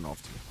just gonna run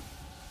after you.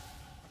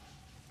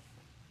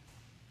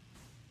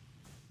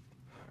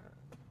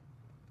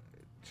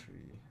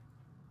 Tree.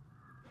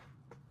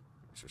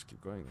 Let's just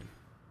keep going then.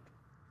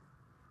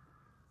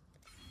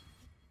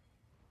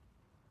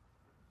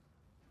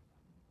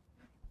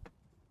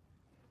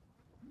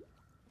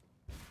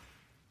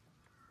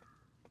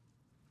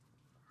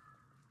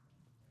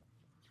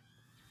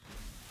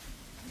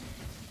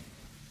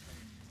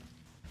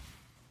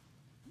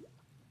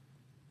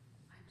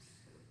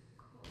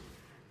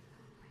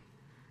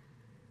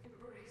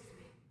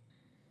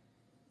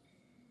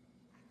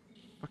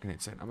 Fucking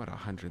insane. I'm at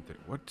 130.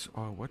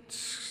 What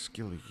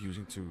skill are you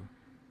using to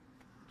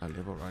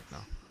level right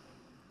now?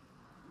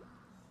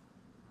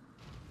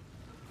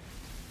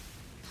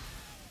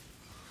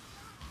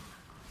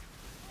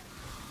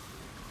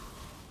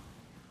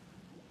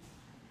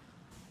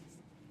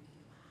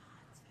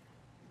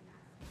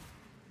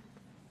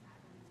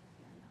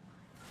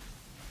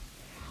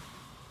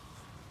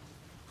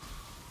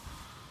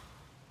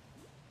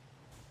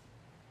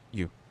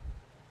 You.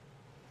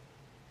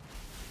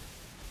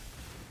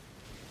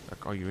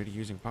 Like, are you already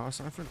using Power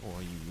Siphon or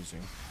are you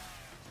using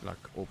like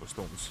Orb of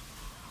Storms?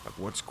 Like,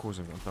 what's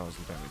causing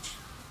 1000 damage?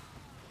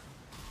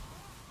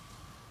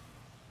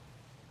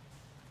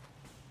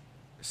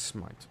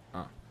 Smite.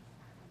 Ah.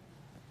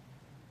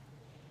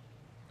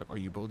 Like, are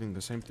you building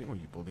the same thing or are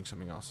you building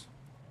something else?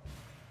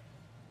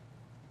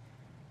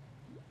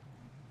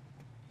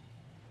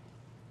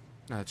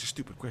 Nah, that's a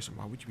stupid question.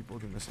 Why would you be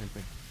building the same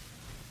thing?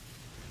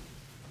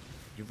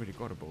 You've already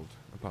got a build,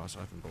 a Power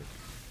Siphon build.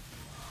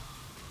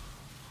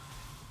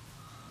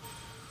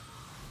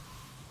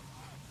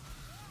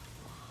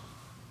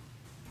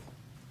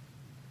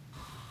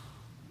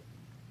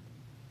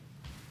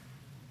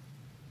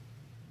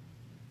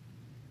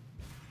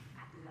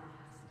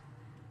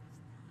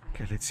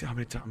 Okay, let's see how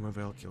many times my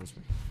veil kills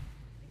me.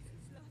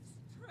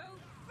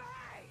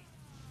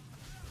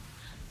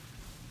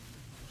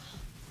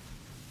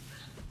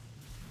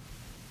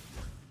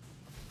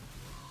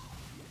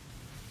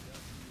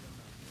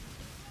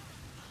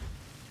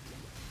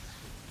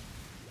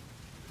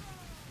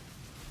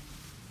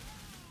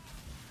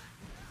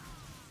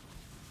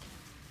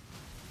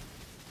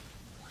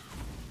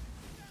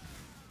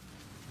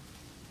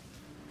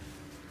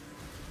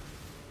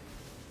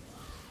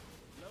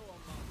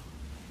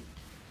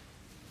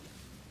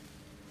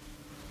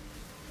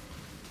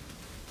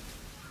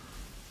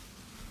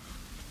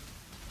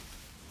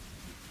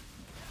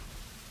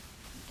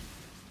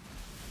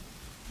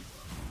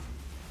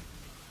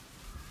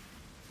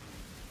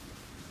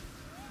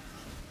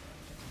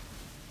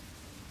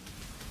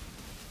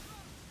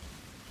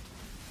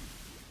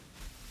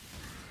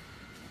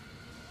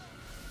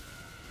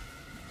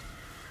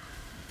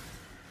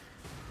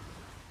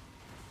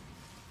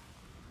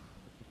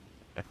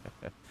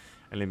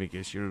 And let me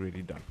guess, you're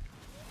already done.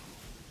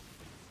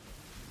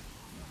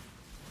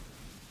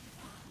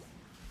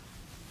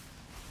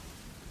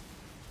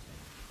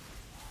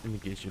 Let me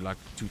guess, you like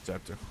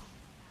 2-tapper.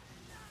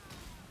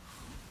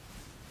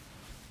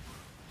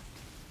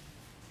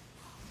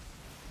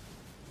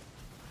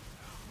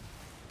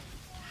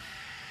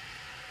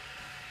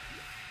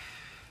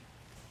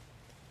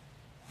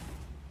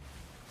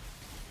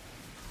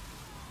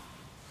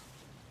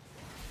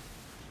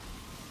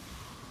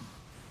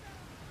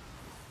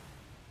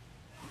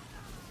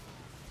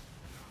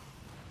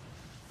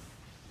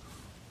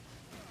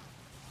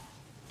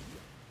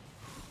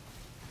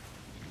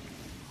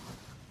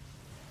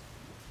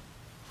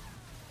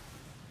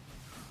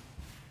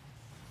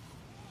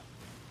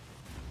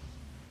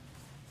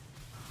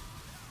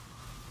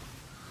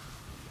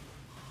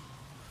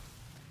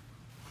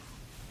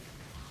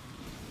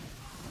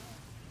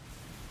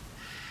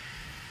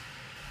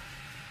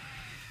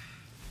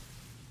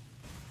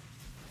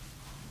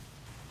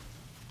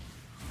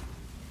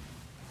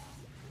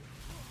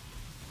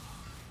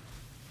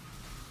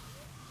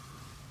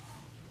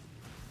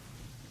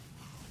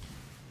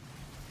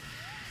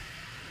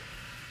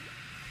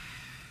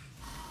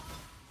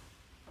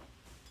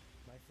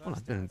 Well, I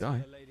didn't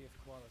die. A lady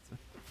of quality.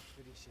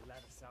 Pity she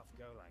let herself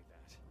go like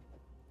that.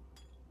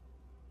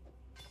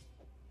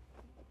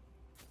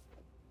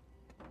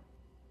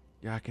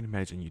 Yeah, I can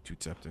imagine you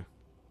 2-tapper.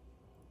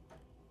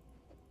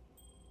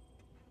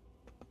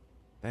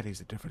 That is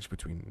the difference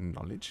between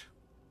knowledge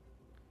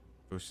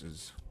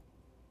versus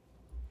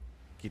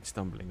kid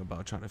stumbling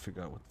about trying to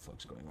figure out what the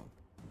fuck's going on.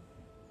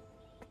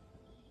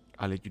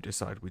 I'll let you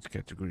decide which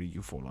category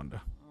you fall under.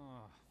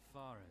 Oh,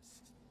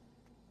 forest.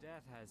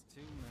 Death has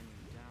too many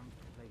damp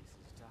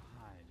places to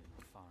hide in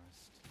the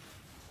forest.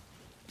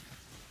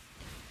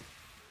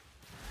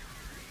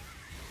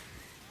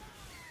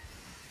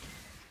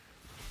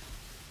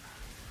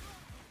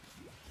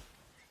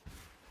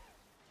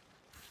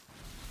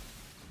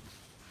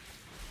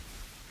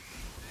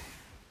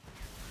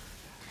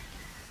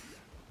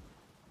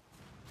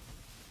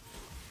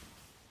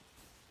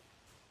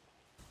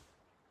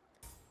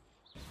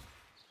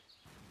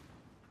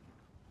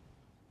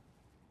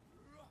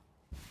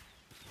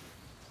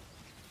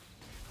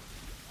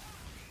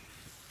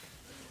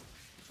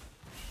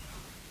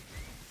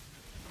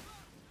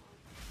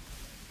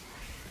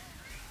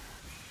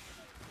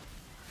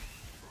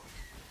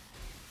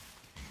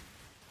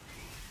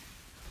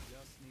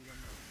 Just need a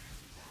moment.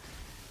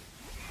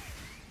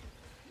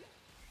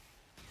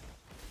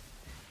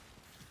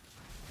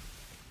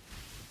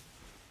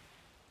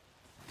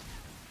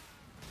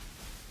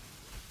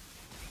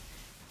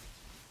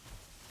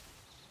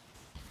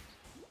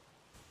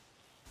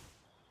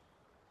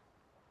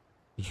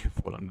 You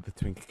fall under the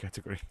twink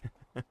category.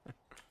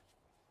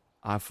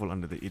 I fall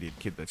under the idiot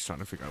kid that's trying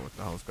to figure out what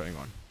the hell's going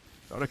on.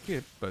 Not a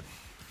kid, but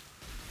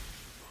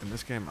in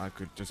this game I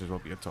could just as well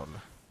be a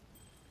toddler.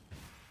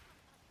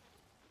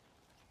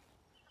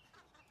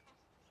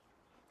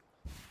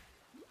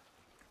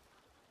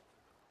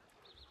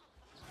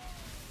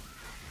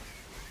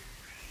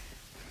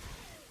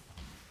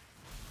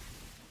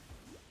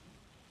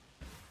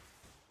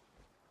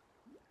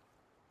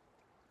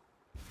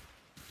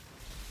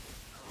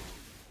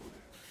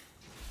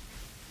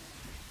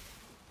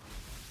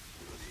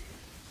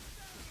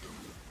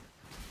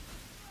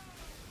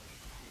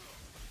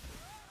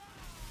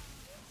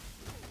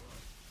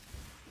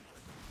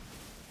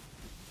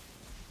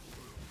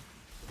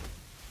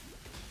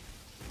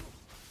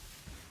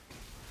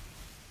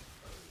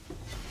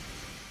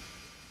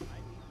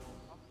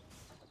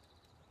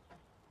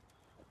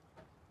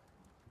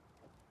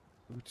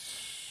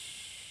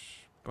 Boots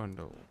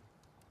bundle.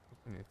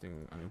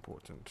 Anything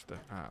unimportant that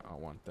I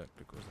want that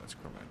because that's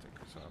chromatic.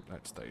 So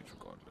that stays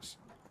regardless.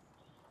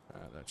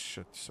 That's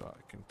shit. So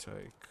I can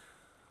take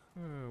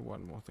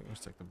one more thing.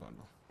 Let's take the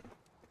bundle.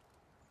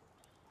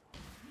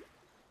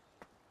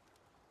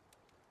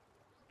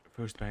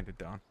 First banded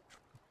down.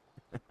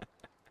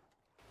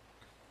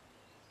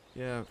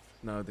 Yeah,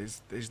 no,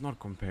 there's not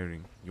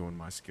comparing you and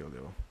my skill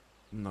level.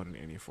 Not in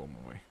any form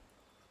or way.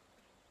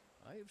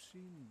 I have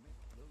seen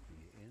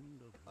the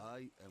end of.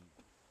 I am.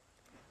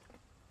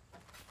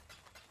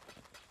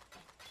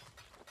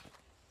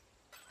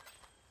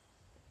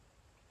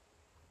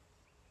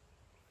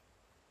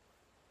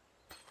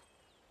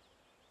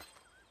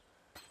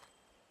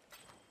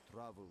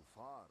 Travel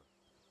far.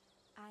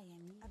 I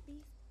am a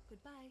beast.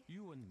 Goodbye.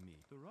 You and me,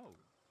 the road.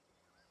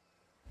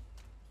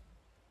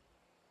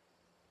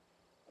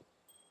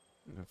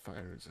 The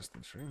fire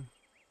resistance ring.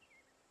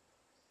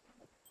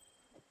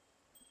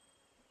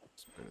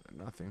 It's better than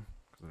nothing,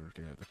 because I don't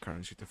really have the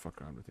currency to fuck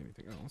around with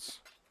anything else.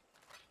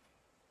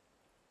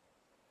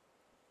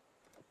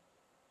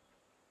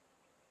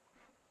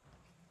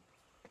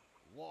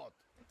 What?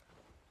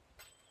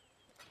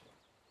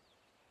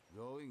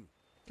 Going?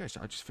 Okay, so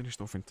I just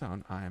finished off in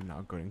town. I am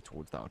now going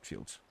towards the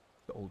outfields.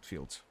 The old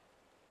fields.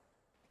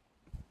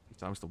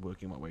 So I'm still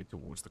working my way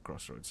towards the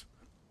crossroads.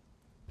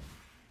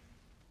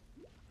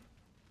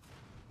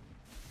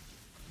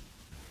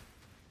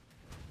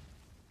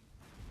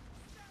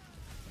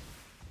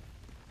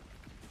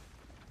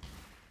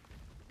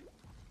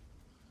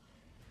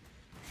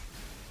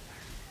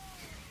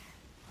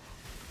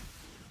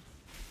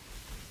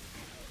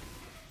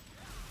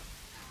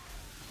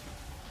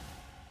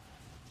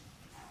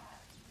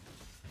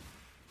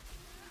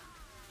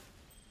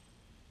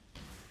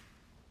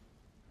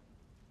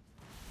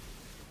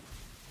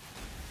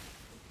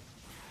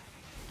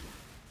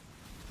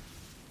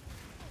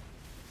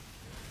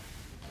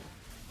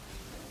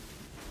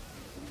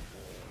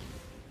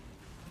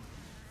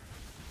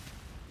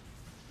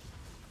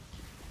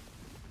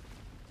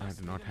 I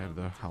do not have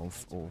the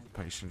health or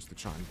patience to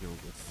try and deal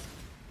with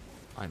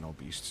Einol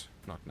beasts.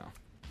 Not now.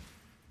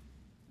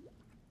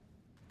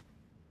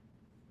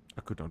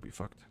 I could not be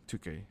fucked.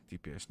 2k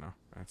DPS now.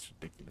 That's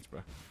ridiculous,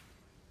 bro.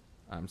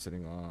 I'm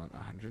sitting on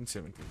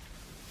 170.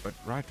 But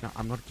right now,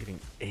 I'm not getting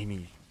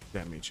any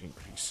damage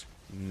increase.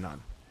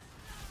 None.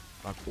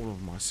 Like, all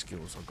of my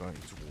skills are going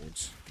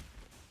towards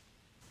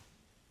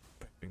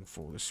prepping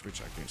for the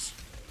switch, I guess.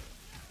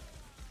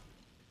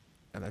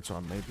 And that's why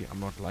maybe I'm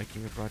not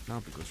liking it right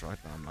now, because right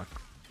now I'm like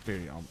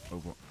very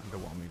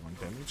underwhelming on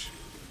damage.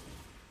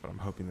 But I'm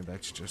hoping that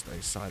that's just a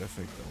side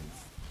effect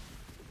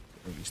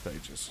of the early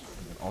stages.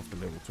 And then after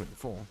level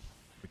 24,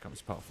 it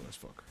becomes powerful as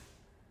fuck.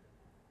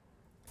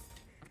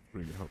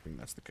 Really hoping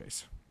that's the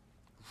case.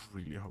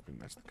 Really hoping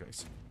that's the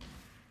case.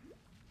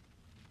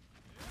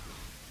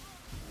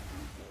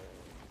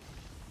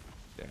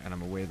 Yeah, and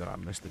I'm aware that I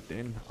missed it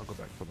then. I'll go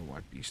back for the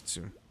white beast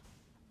soon.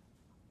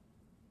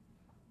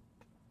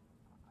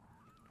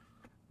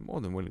 More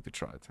than willing to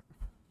try it.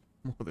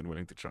 More than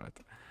willing to try it.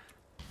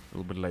 A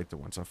little bit later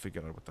once I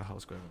figure out what the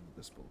hell's going on with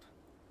this build.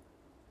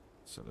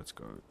 So let's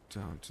go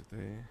down to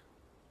there.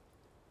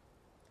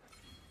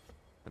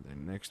 And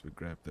then next we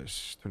grab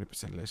this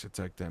 20% less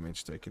attack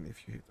damage taken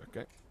if you hit,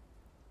 okay?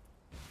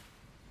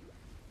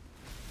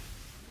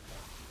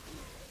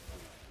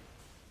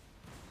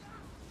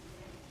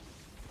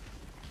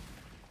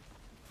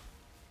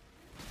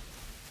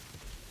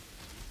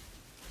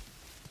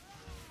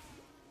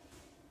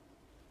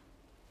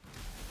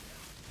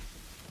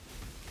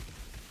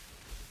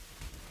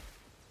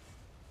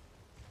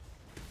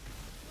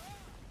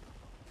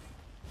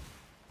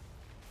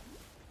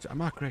 So am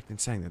I correct in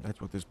saying that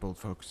that's what this build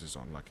focuses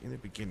on? Like, in the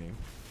beginning,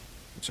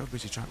 I'm so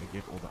busy trying to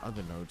get all the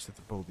other nodes that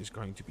the build is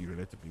going to be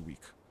relatively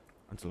weak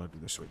until I do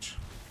the switch.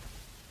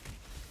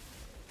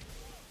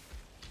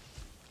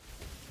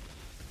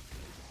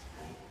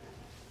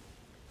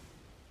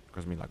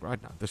 Because I mean, like, right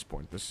now, at this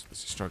point, this is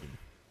struggling.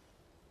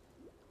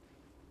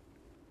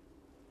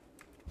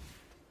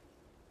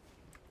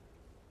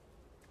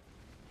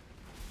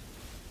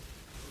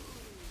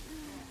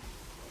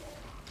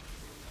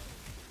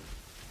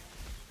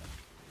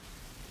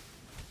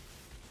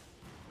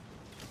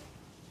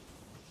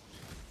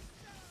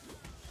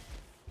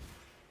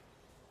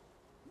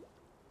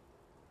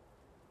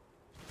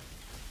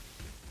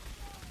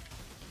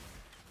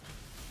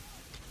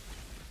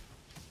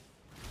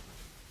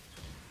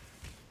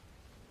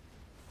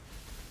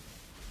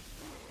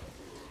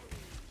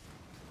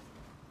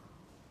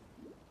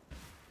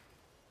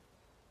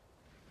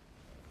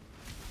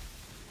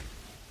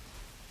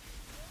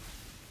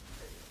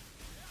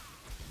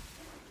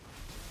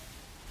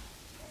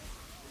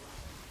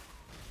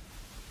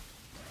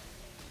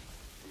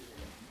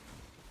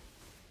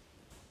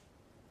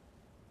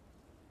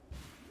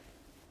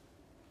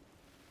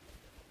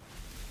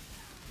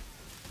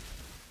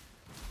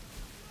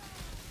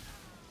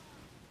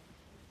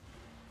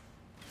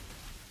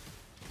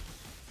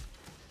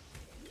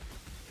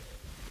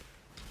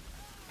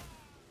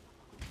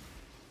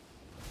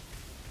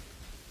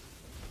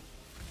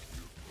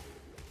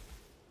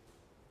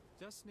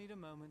 Just need a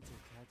moment to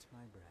catch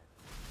my breath.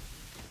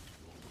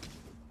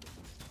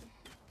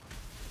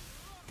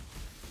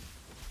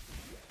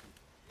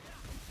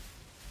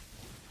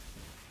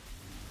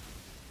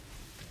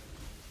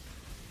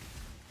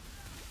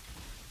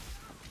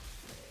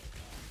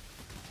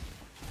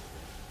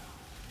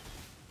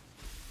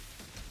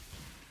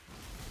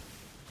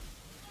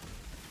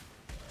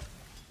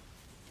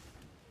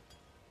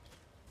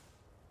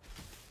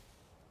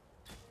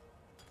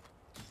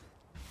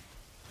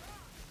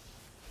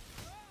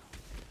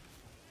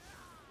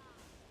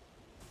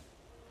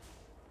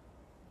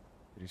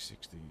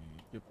 360.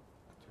 Yep.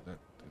 Do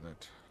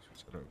that.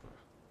 Switch it over.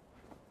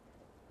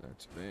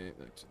 That's there.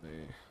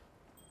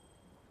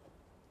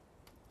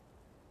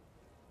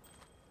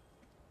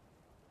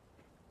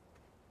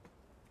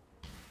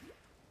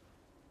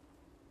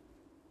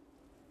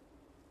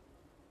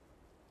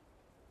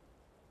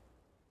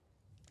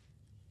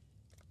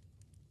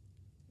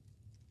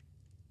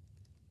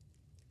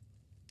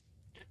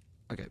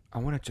 Okay, I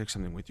want to check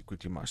something with you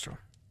quickly, Maestro.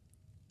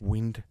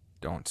 Wind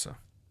Dancer.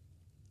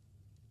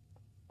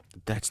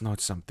 That's not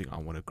something I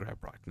want to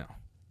grab right now.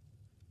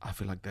 I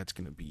feel like that's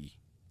going to be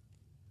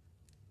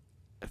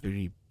a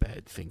very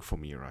bad thing for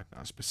me right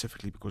now,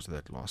 specifically because of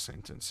that last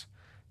sentence.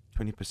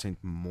 20%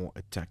 more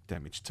attack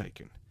damage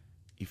taken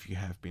if you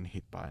have been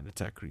hit by an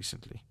attack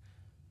recently.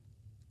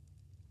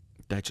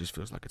 That just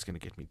feels like it's going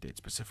to get me dead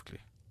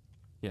specifically.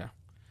 Yeah.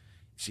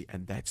 See,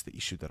 and that's the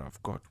issue that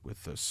I've got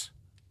with this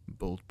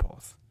build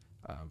path.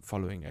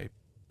 Following a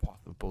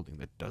path of building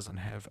that doesn't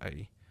have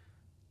a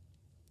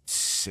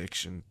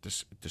section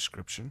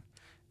description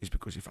is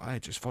because if I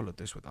had just followed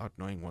this without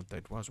knowing what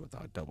that was,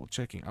 without double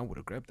checking, I would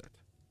have grabbed that.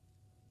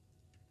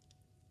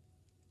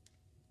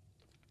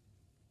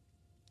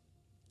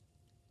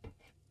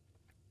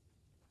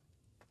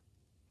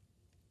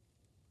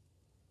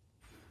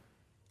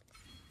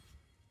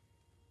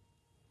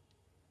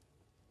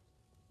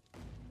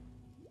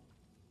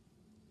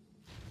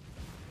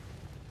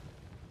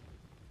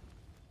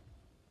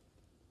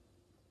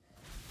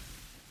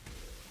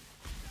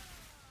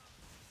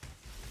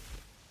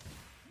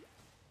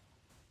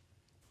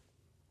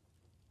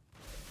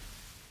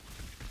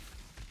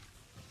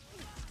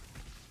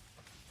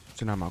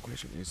 So now my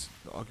question is,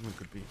 the argument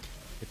could be,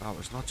 if I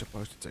was not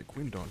supposed to take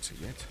Wind Dancer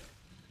yet,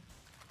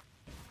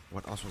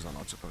 what else was I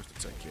not supposed to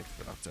take yet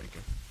that I've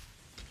taken?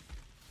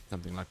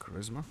 Something like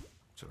Charisma?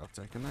 Should I have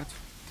taken that?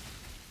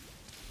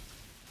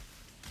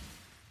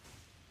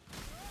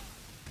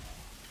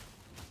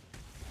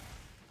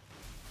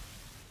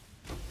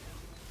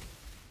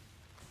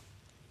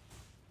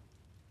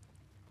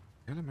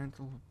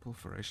 Elemental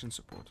Proliferation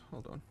Support.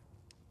 Hold on.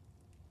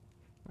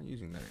 Am I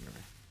using that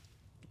anyway?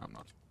 I'm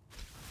not.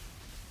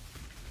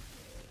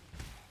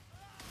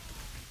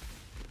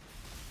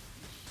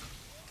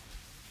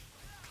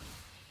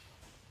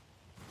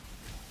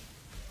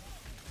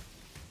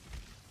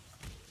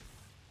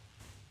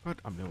 But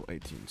I'm level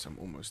 18, so I'm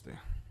almost there.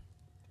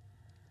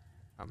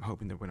 I'm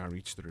hoping that when I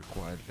reach the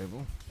required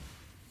level,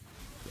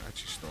 to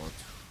actually start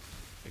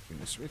making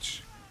the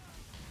switch,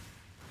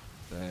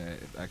 that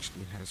it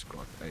actually has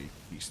got a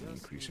decent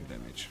increase in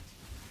damage.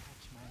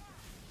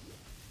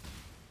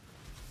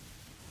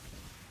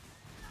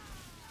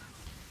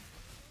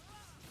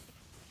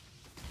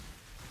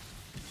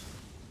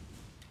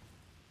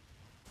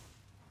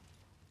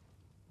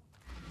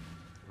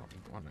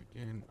 Dropping one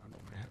again. I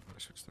normally have I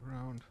switched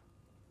around.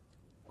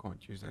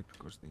 Can't use that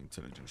because of the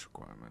intelligence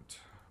requirement.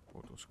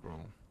 Portal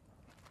scroll.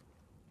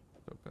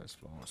 Topaz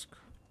flask.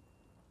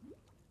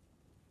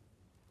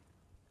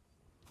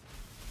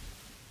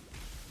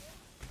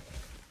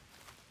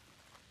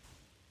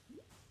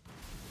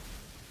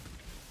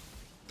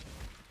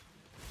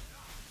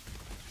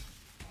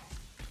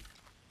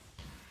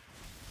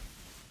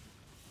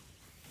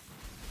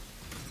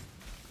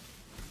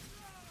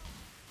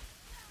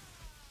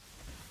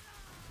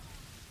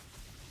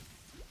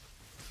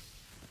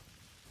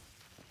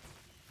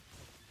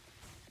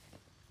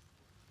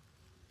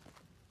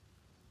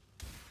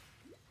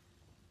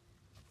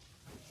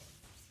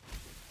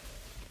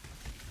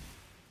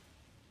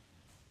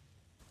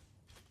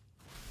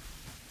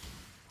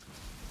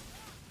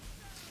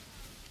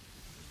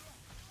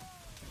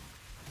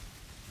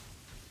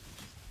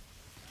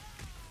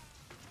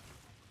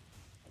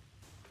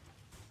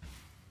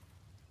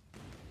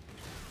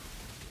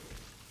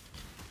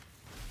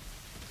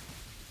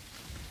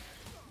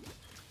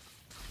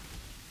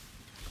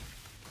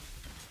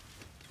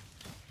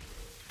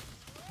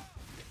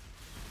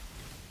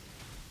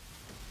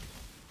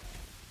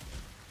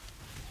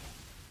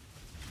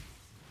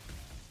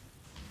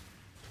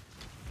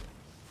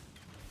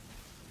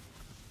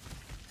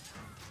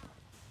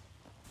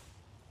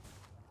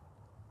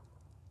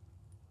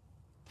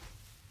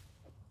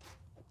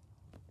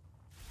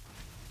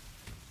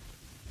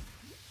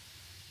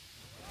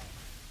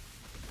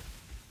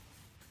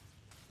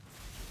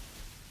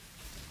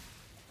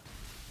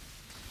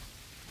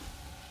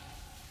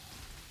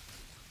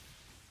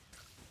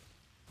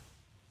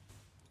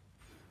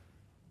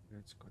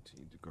 Let's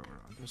continue to go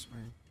around this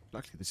way.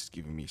 Luckily this is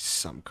giving me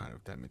some kind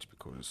of damage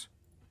because,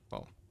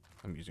 well,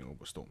 I'm using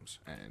Orb Storms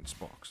and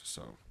Sparks,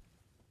 so...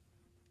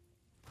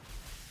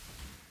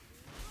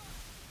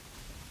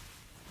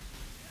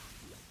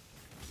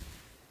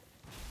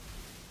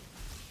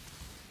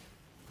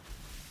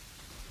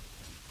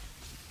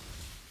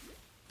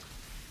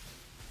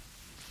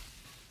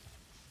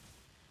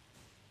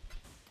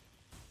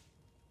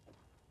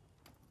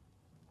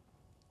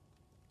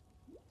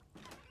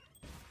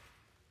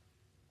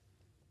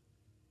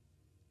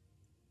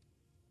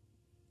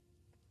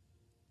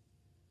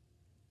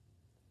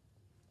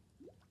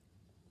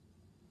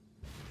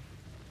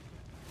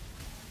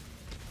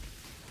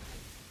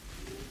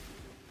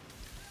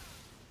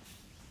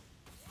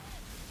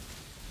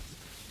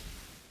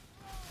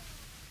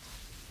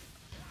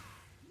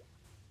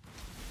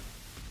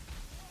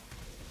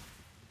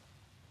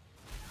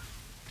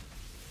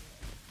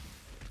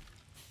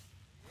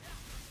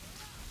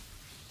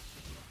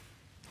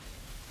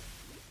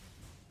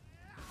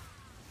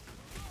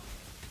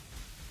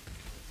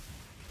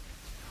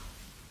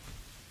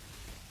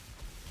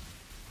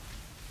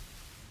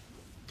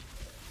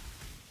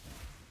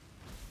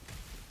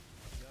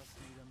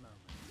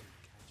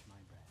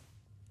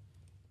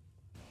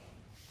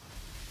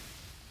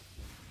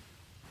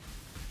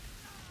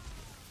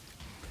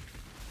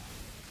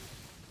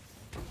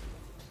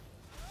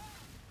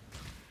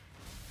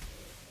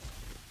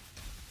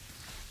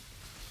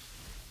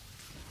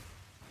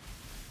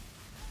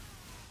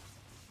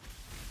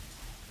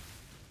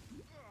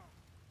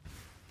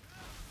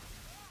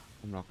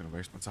 I'm not gonna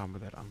waste my time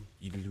with that. I'm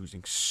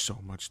losing so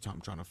much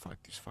time trying to fight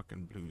these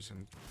fucking blues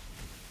and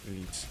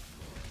elites.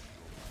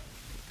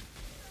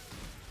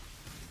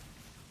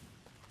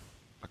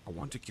 Like, I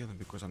want to kill them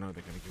because I know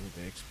they're gonna give me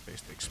the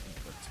best XP,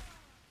 but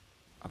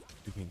I'm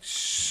doing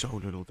so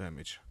little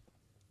damage.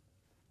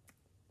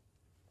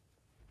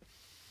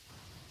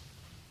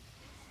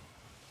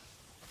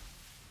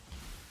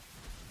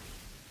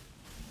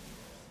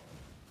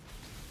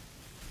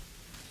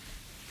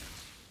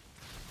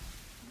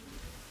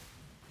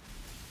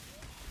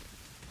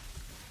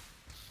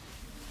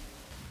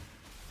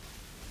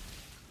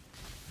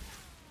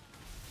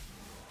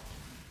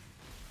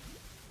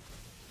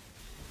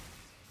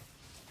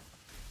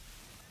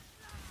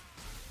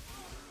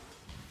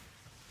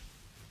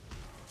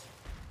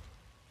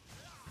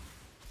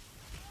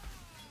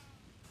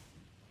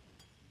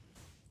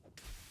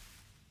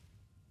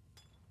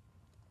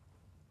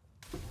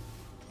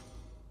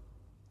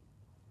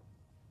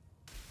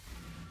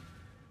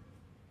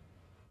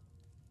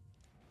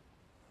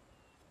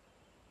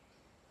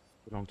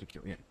 Long to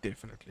kill, yeah,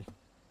 definitely.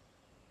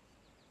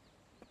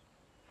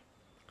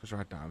 Because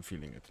right now I'm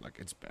feeling it like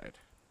it's bad.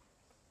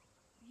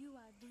 You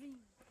are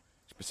dreaming.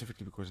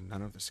 Specifically because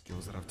none of the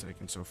skills that I've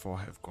taken so far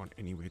have gone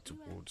anywhere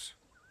towards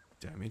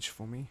damage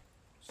for me.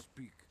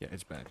 Speak. Yeah,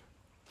 it's bad.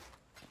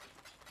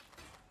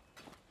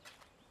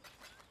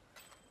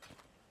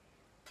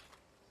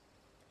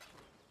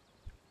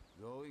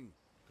 Going?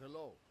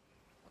 Hello.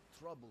 What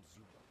troubles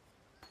you?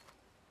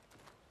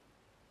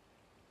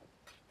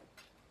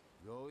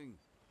 Going?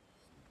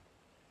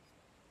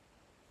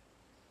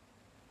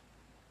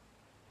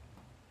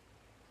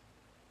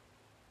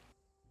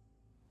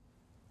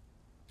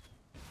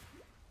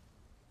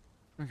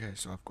 Okay,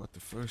 so I've got the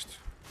first.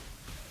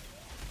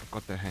 I've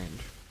got the hand.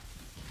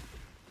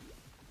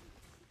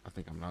 I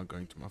think I'm now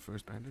going to my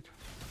first bandit.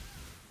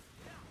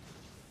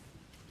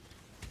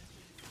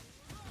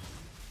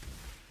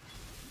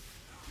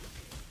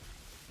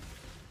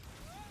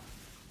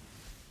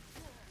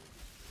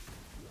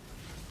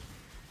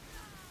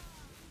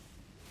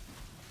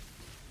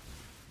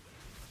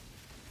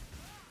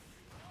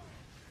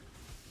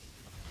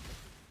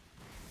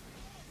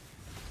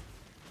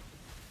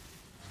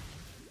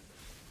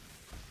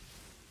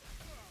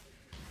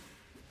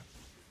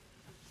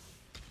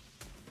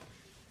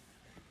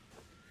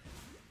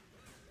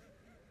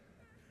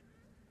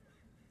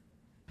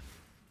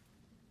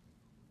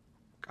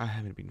 I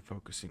haven't been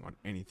focusing on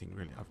anything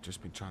really. I've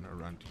just been trying to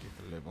run to get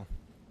the level.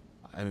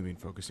 I haven't been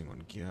focusing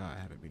on gear. I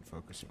haven't been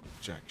focusing on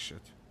jack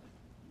shit.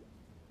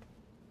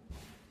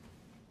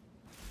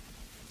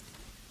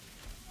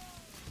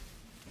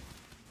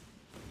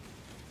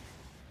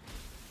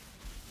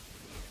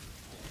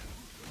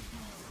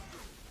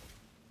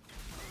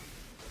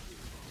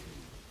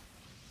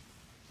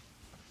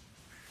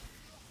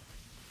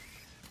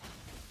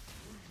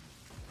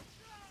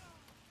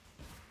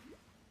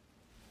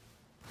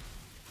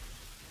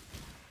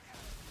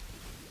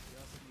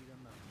 Just need a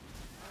moment.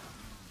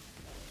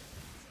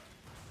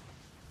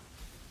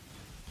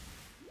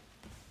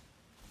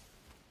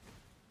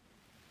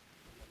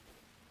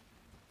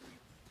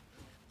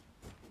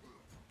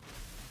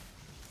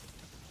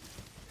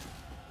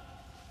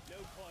 No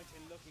point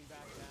in looking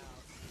back now.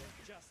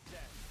 It's just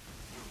death.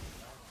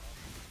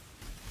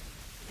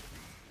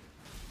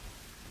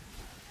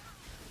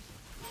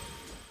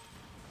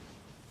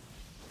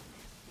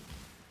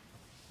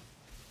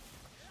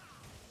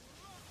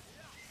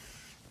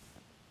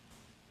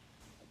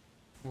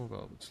 More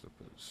velvet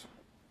slippers.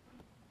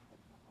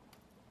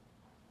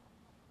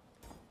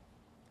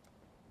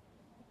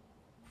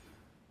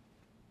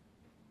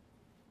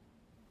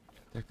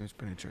 Technos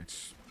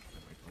penetrates.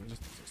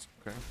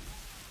 Okay.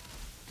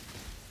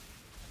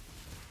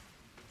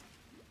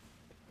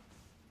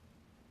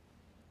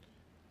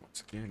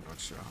 Once again, not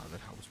sure how that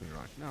helps me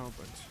right now,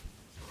 but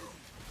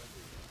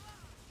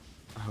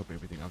I hope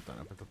everything I've done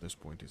up until this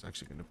point is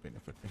actually going to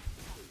benefit me.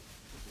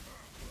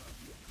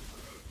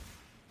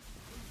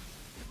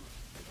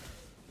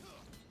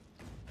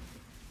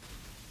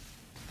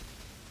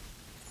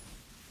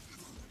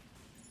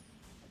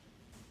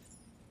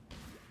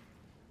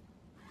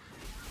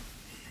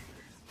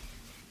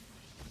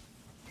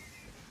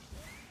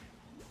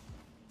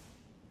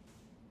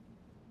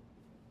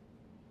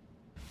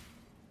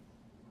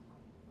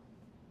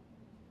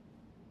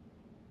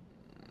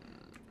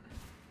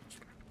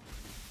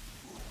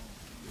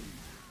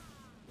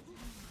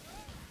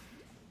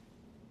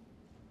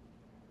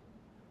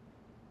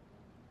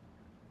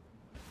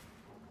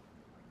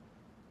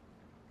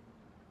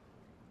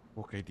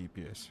 Okay,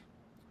 DPS.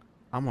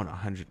 I'm on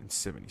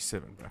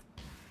 177, bro.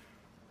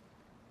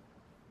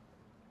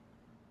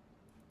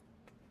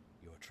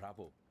 Your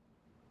trouble.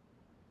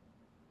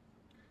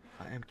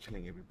 I am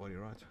killing everybody,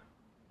 right?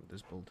 With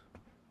this build.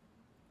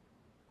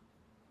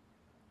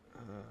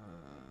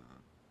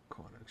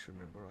 Can't actually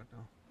remember right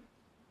now.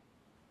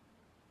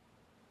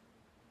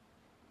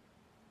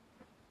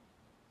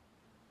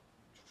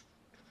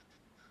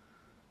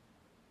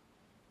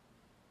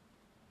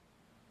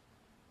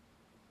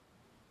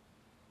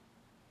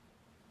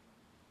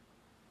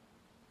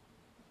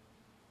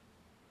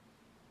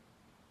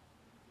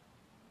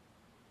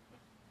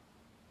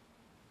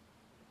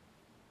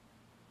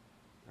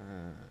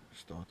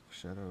 Start of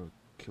shadow,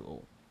 kill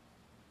all.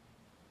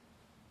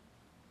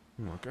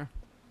 Okay.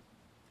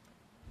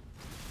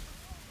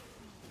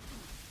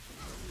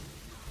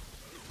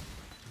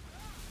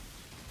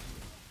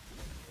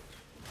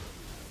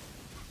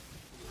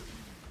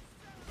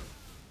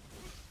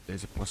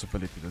 There's a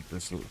possibility that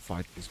this little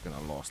fight is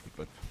gonna last a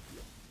bit.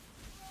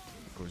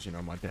 Because, you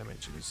know, my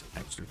damage is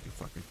absolutely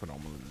fucking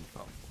phenomenal and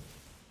powerful.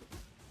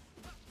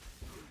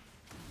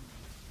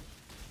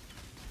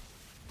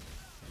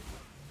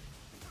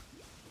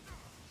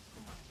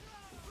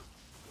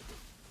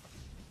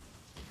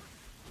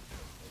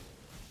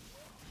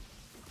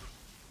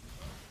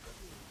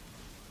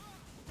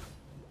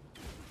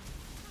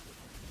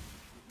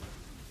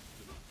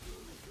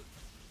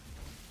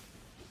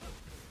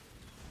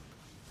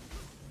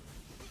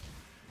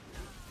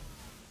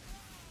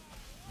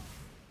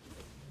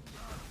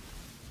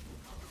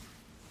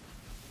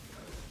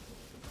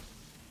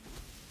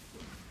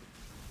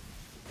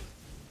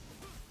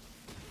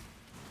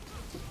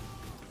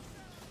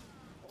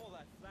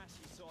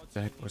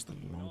 That was the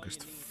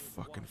longest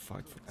fucking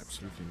fight for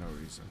absolutely no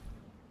reason.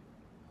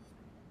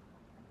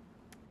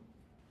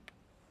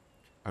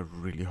 I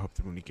really hope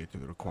that when we get to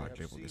the required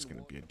level, there's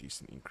going to be a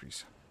decent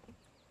increase.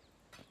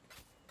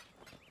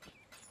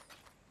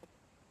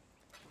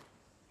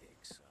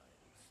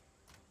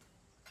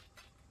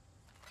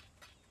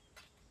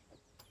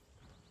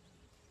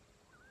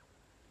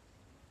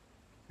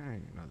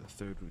 Okay, now the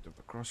third route of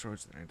the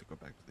crossroads. Then I need to go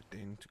back to the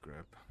den to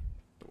grab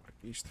the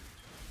white beast.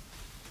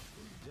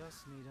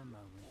 Just need a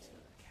moment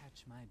to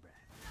catch my breath.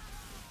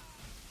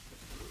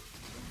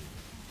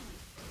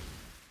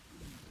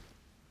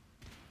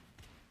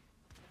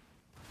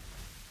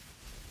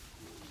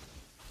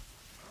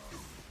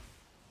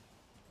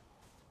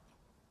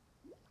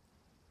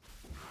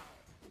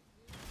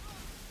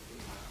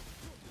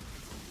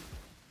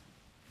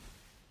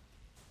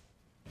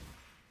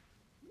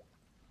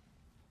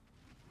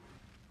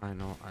 I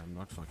know I'm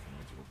not fucking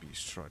with your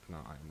beasts right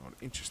now. I am not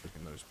interested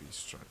in those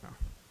beasts right now.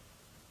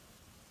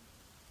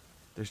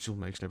 This still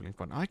makes leveling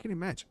fun. I can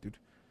imagine, dude.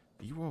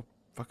 You are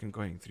fucking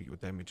going through your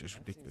damages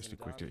ridiculously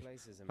quickly.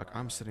 Like,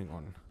 I'm sitting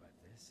on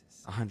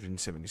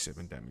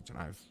 177 damage, and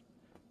I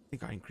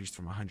think I increased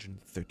from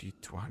 130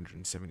 to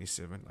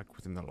 177, like,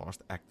 within the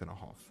last act and a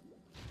half.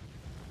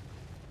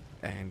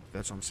 And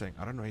that's what I'm saying.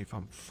 I don't know if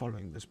I'm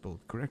following this build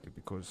correctly,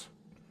 because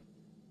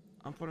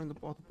I'm following the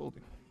path of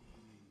building.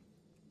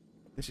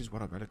 This is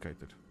what I've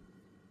allocated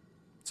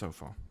so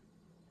far.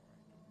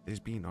 There's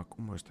been like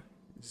almost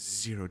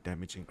 0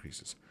 damage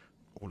increases.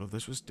 All of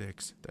this was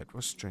dex, that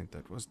was strength,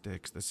 that was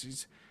dex. This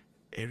is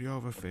area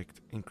of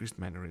effect, increased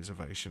mana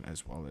reservation,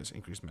 as well as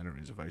increased mana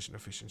reservation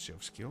efficiency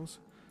of skills.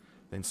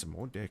 Then some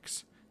more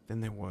dex.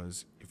 Then there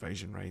was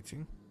evasion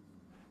rating.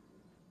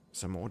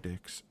 Some more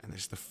dex. And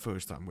this is the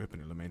first time weapon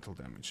elemental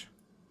damage.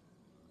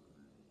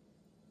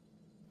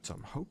 So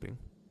I'm hoping,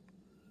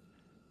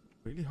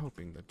 really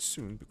hoping that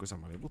soon, because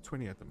I'm on level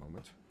 20 at the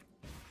moment,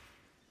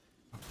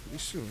 pretty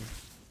soon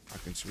I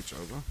can switch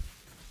over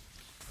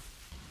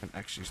and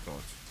actually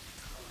start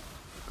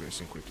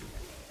progressing quickly.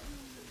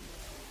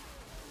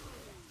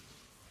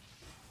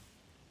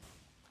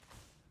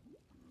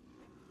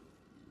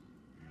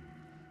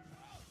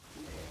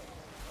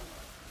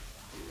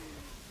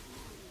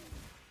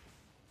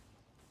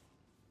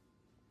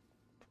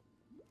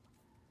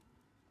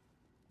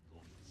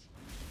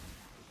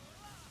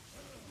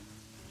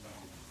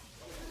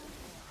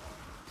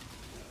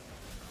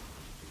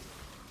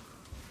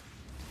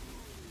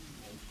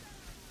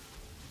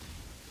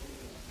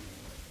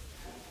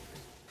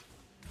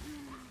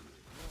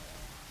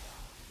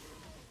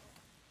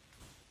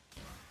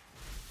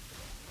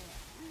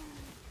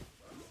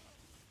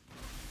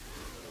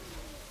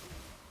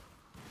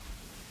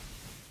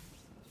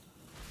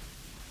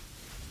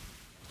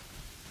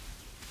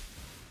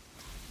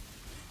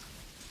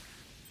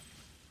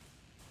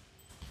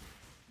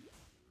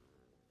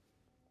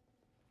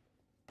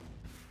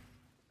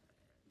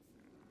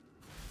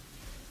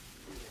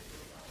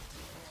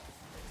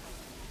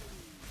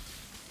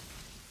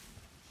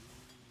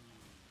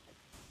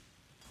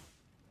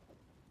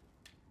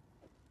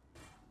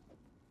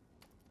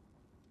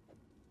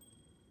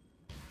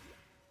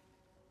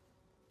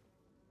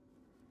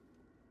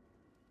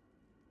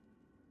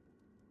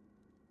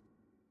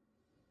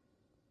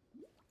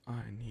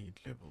 I need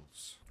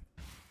levels.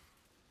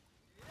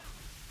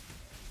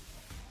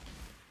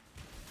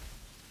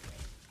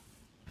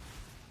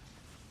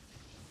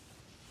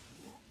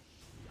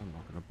 I'm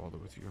not gonna bother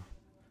with you.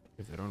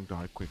 If they don't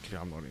die quickly,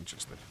 I'm not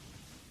interested.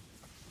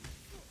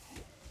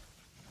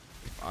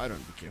 If I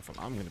don't be careful,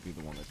 I'm gonna be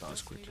the one that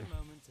dies quickly.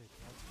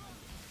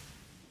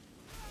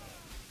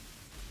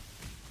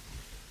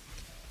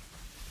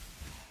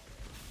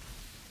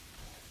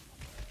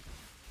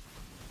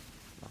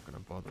 Not gonna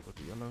bother with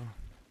the yellow.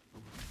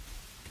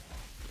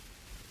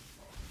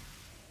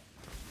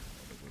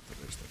 With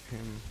the rest of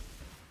him.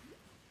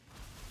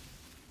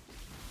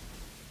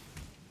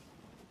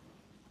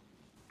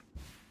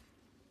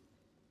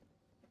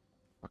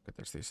 Fuck it,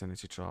 there's the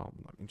Ascendancy Trial.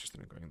 I'm not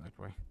interested in going that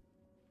way.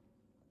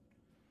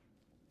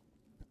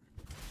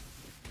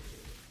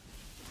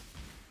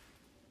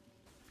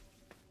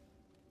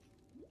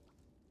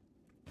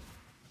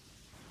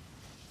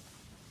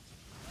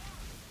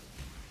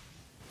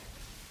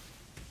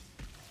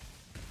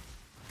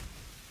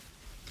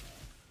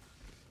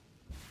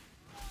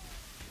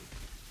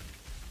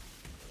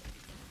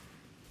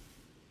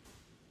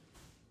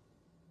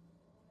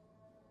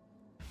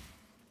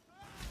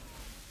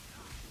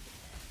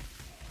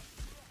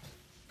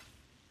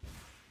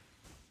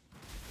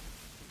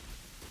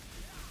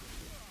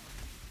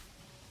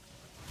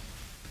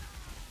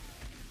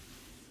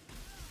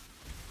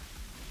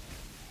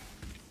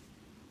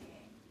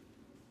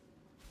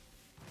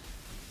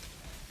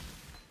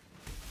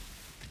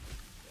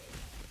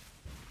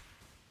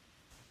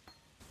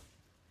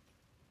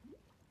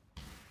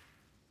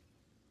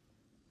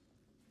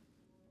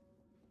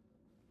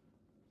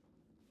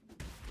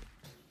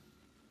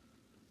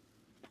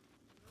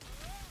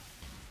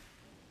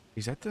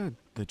 Is that the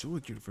jewel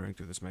that you're referring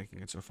to that's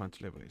making it so fun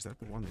to level? Is that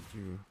the one that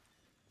you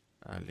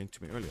linked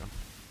to me earlier?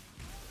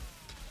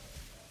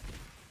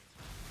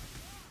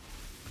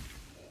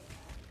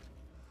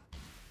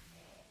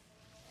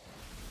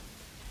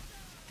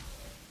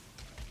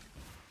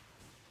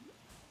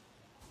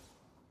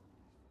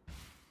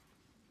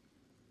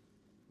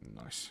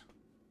 Nice.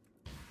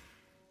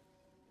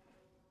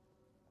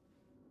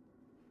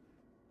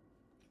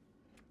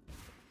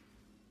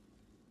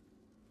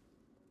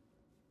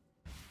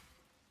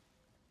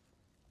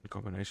 In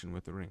combination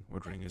with the ring.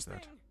 What ring is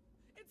that?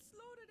 It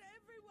slaughtered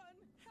everyone.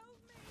 Help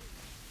me.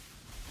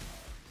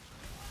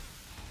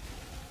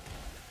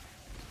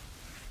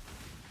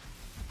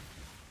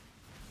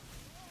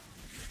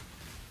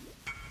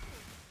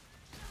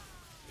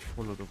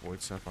 Full of the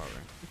void sapphire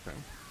ring. Okay.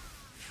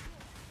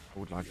 I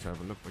would like to have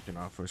a look, but you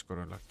know, I first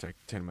gotta like take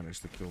 10 minutes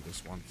to kill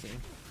this one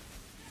thing.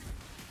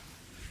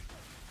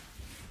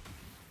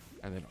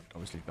 And then I'd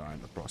obviously die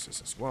in the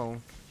process as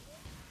well.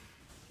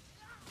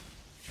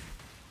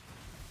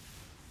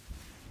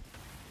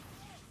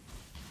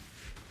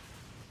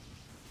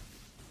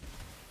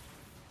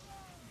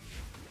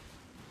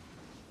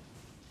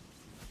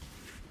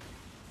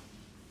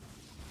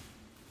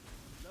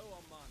 Low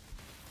on mana.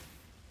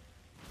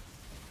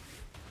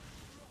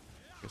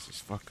 This is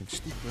fucking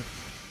stupid.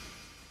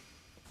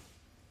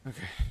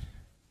 Okay.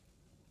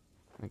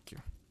 Thank you.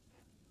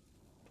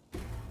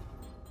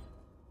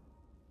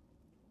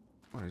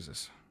 What is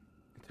this?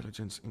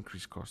 Intelligence,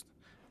 increase cost.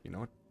 You know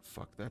what?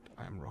 Fuck that.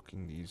 I am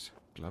rocking these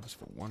gloves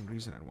for one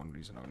reason and one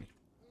reason only.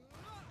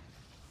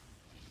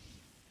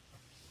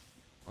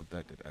 Oh,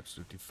 that did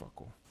absolutely fuck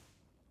all.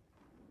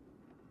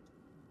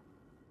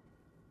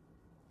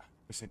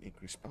 %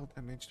 increased spell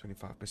damage,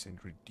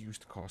 25%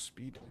 reduced cast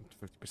speed,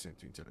 and 50%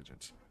 to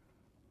intelligence.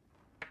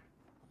 I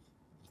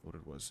thought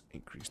it was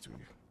increased to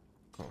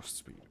cast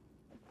speed.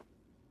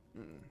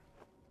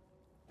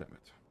 Damn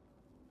it.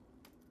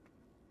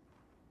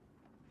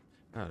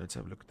 Now let's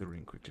have a look at the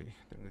ring quickly.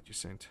 The ring that you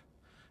sent.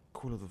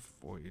 Call of the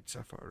Void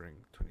Sapphire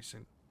Ring, 20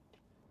 cent.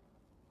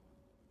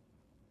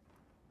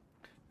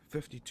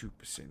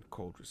 52%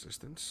 cold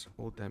resistance.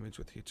 All damage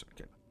with hits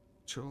can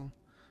chill.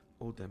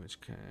 All damage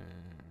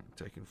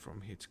taken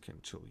from hits can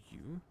chill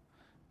you.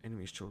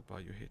 Enemies chilled by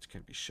your hits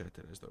can be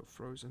shattered as though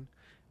frozen.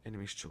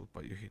 Enemies chilled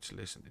by your hits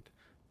lessened.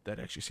 That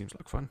actually seems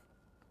like fun.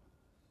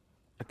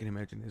 I can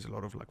imagine there's a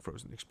lot of like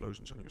frozen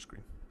explosions on your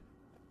screen.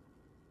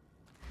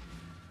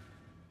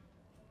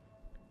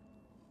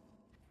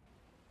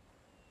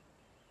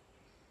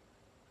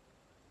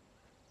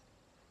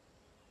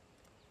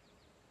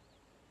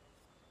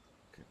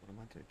 Okay, what am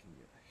I taking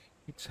here?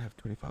 Hits have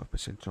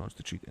 25% chance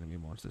to treat enemy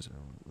monsters and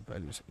the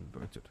values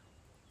inverted.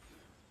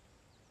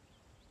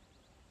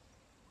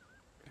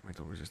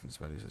 Elemental resistance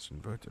values is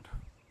inverted.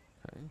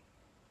 Okay.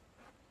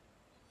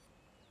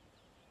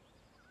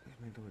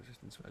 Elemental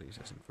resistance values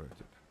is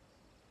inverted.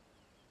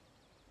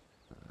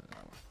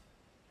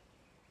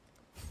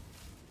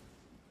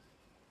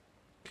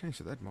 Okay,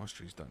 so that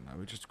mastery is done now.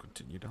 We just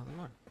continue down the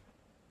line.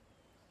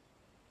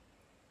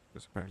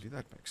 Because apparently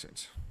that makes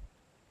sense.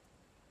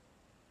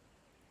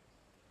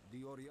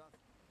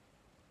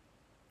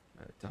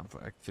 Time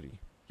for Act 3.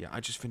 Yeah, I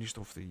just finished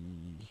off the...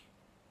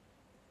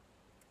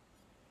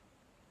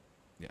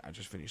 Yeah, I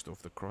just finished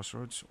off the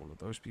crossroads, all of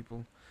those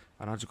people.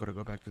 And I just gotta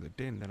go back to the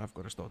den, then I've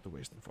gotta start the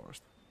Western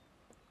Forest.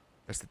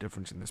 That's the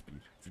difference in the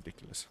speed. It's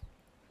ridiculous.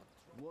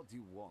 What do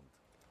you want?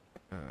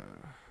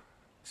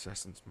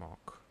 Assassin's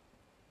Mark.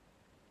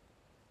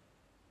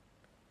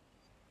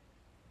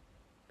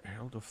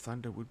 Herald of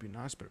Thunder would be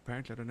nice, but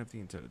apparently I don't have the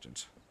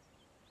intelligence.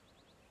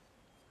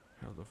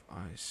 Herald of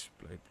Ice,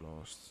 Blade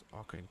Blast,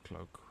 Arcane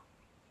Cloak.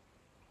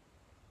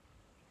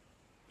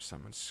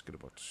 Summon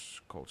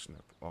Skitterbots, Cold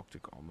Snap,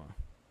 Arctic Armor.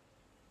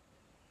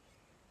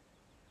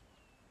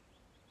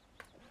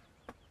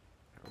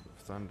 Herald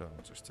of Thunder,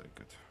 I'll just take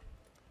it.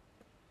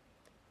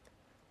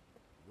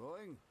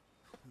 Going?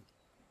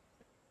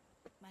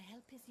 My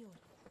help is yours.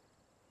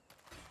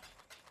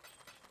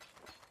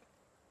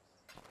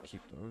 I'll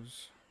keep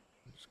those.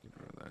 Just get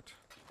rid of that.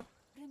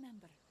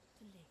 Remember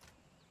to live.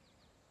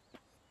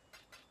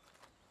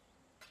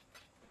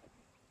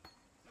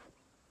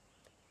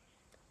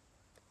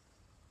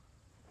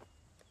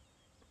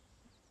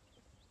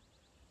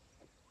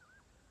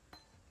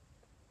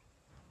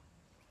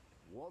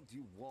 What do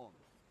you want?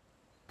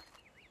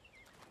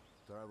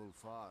 Travel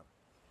far.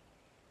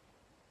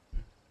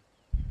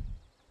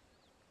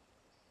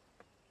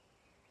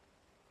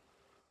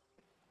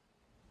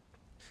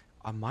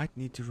 I might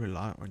need to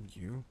rely on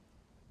you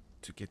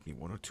to get me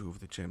one or two of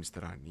the gems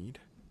that I need.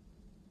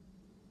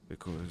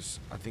 Because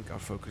I think I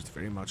focused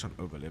very much on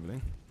over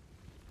leveling.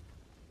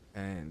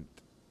 And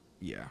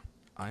yeah,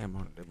 I am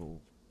on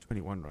level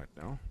 21 right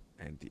now.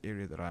 And the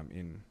area that I'm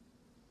in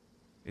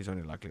is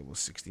only like level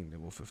 16,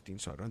 level 15.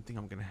 So I don't think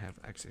I'm going to have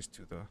access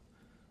to the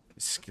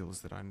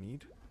skills that I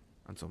need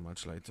until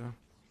much later.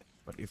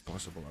 But if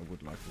possible, I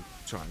would like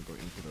to try and go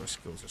into those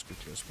skills as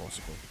quickly as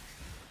possible.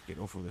 Get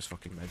off of this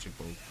fucking magic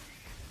bolt.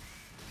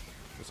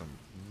 Because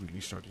I'm really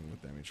struggling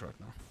with damage right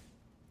now.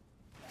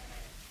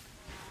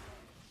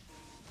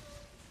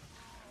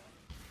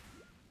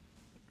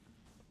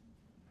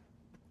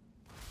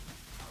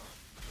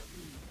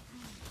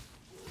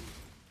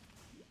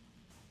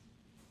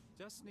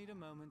 Just need a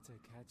moment to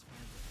catch my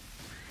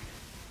breath.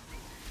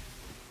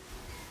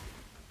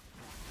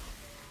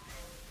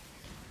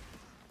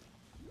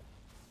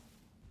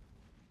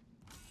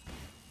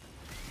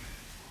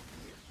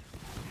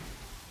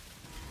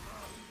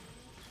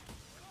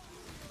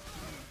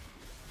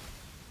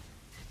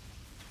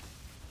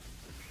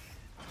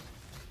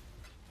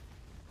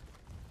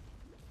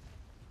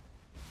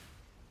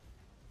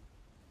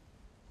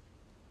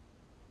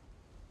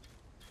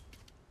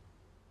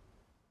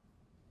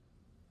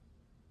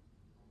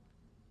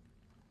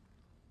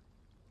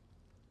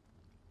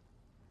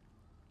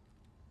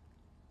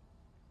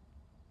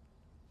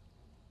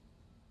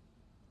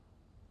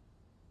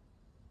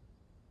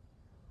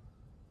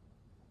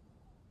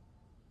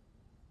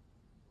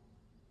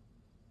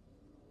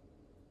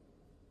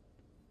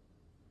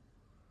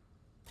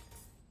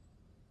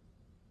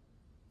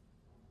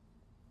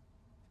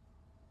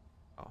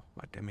 Oh,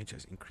 my damage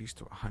has increased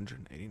to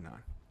 189.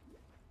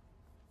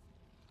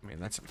 I mean,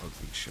 that's some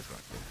ugly shit right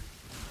there.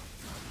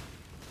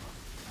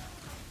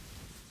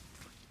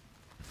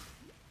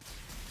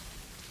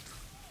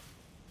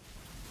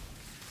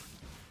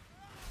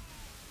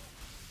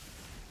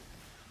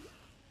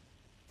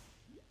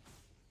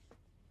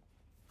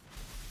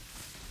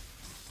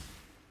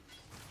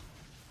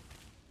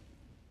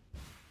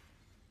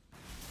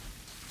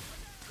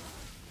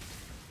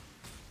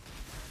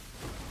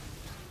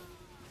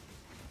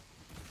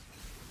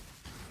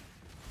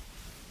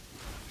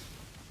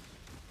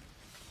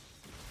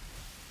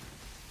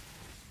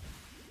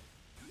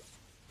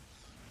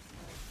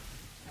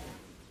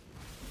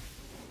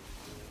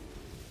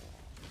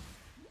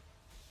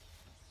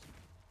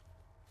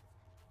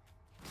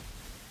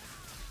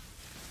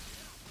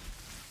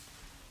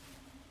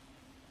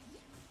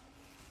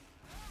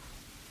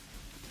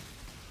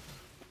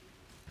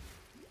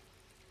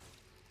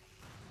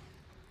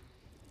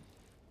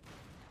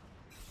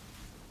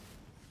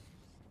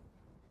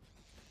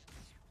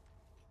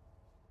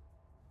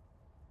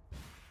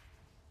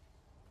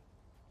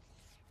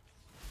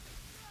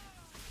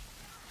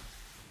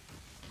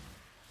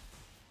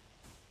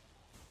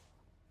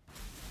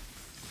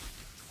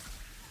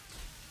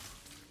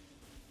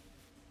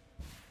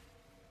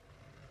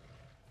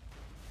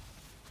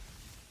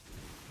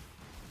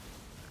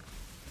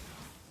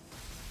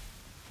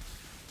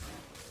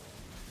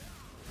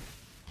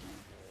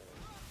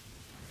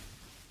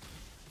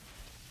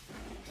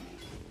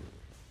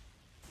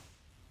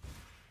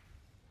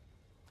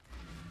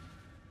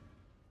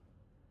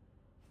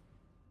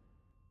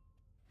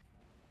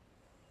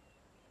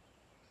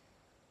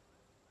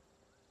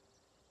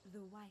 The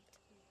white.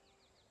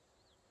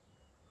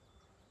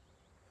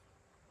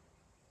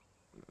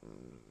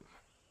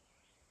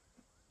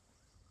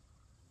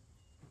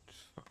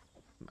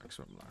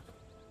 Maximum life.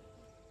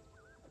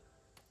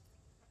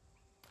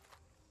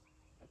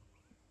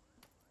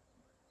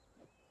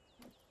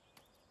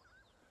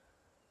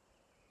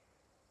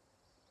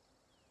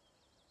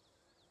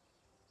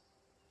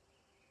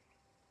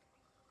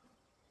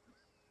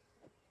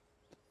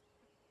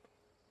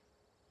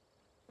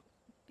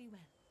 Be well.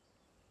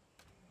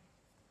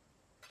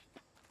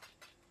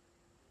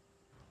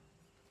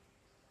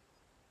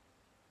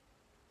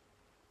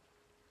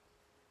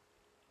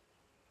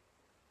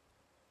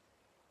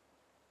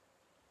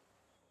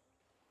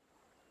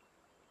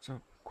 So,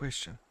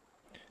 question.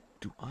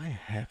 Do I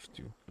have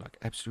to, like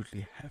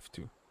absolutely have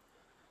to,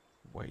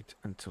 wait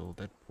until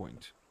that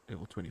point,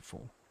 level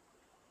 24,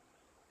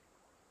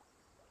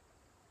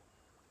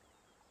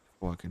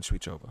 before I can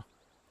switch over?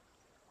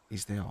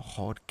 Is there a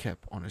hard cap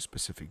on a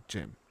specific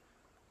gem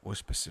or a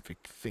specific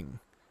thing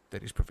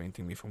that is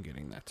preventing me from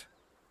getting that?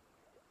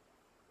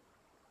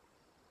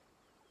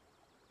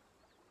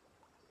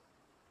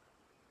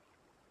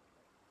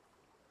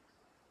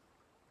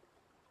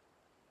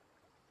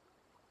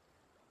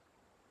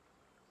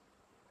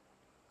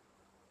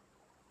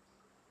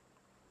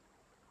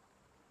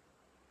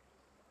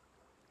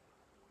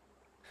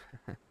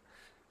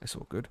 That's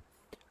all good.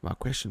 My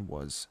question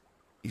was,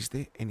 is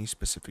there any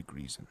specific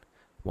reason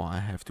why I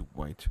have to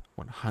wait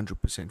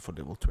 100% for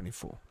level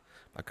 24?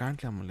 Like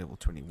currently I'm on level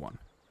 21,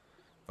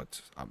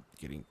 but I'm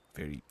getting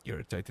very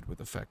irritated with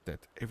the fact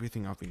that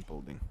everything I've been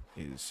building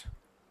is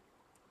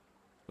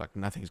like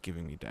nothing's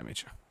giving me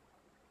damage.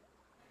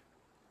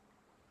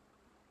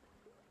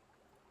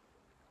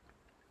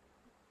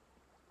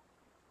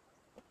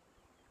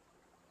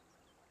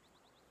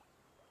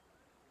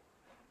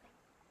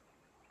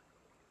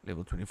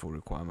 Level 24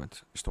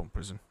 requirement, Storm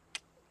Prison.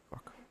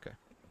 Fuck, okay.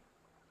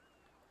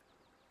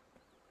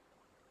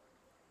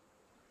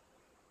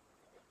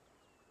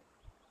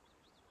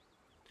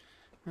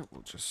 Well,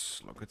 we'll just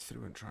slog it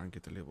through and try and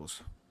get the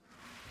levels.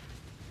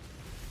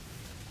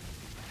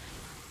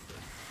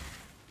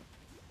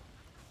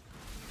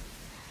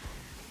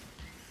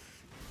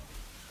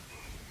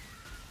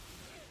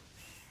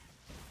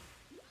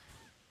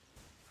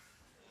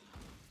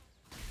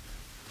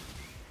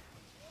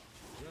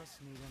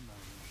 Just need a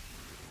moment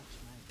to catch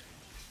my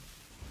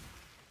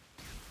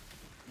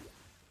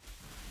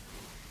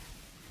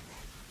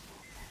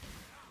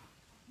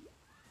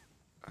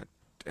breath.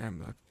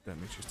 damn, that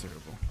damage is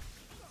terrible.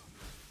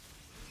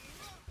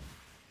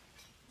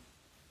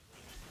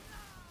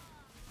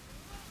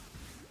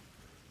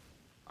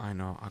 I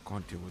know, I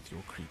can't deal with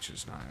your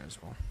creatures now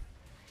as well.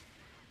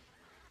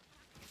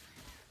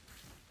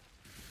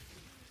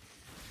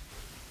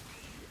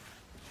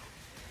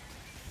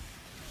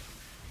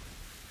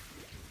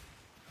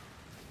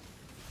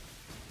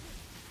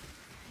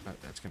 Oh,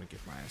 that's gonna get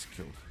my ass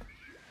killed.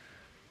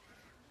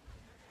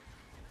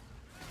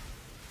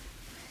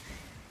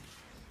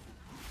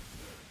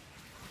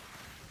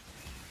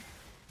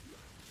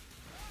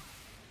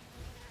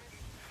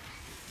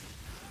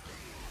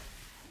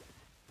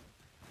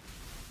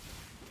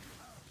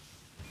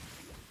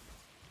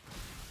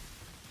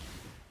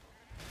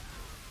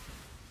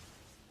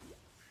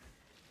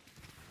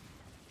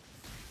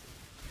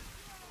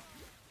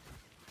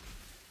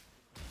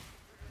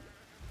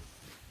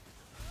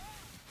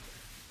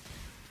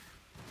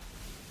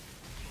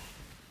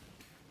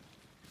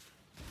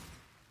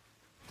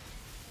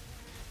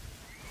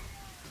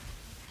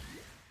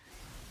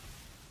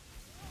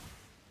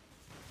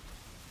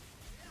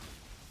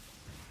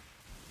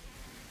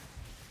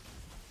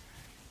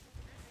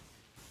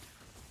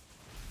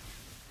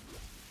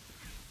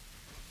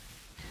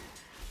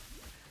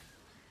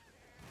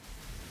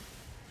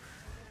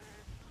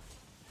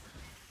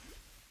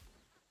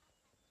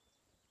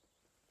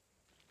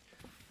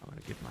 I'm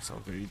gonna get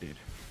myself very dead.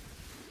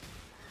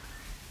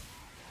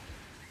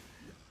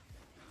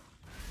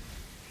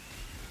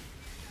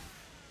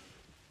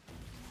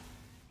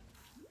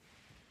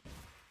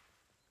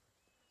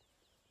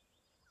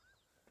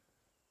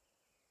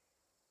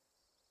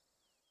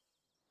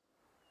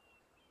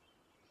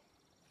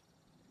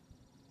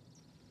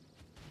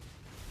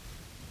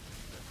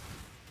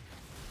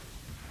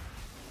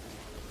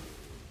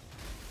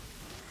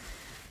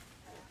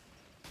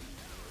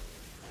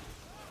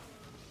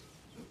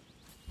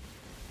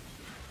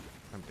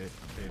 I'm dead,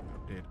 I'm dead,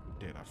 I'm dead, I'm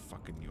dead. I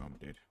fucking knew I'm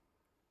dead.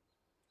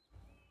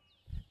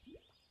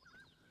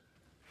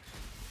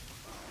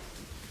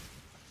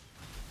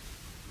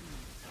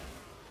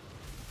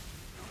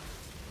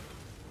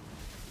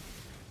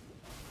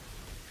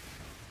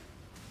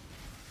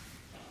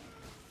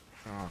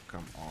 Oh,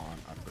 come on.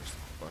 I pressed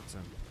the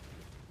button.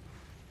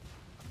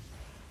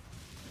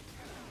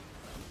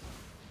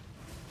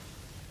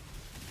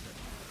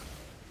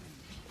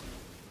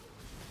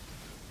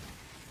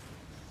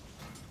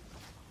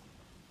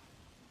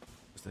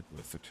 Is that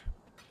worth it?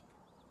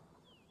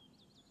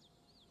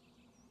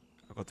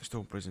 I got the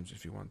stone prisms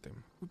if you want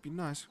them. Would be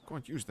nice.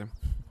 Can't use them.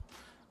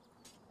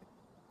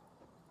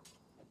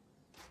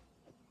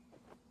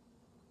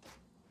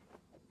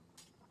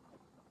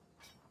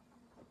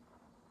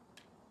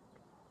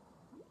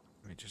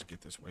 Let me just get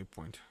this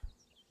waypoint.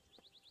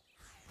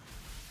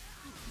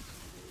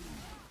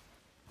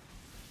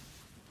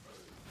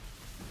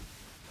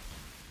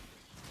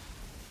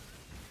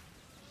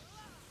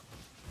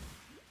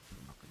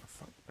 I'm not gonna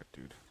fight that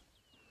dude.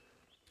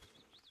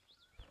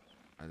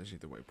 I just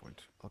need the waypoint.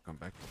 I'll come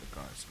back for the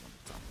guys on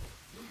the top.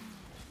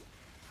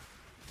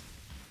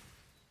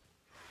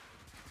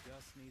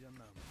 Just need a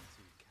moment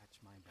to catch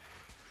my breath.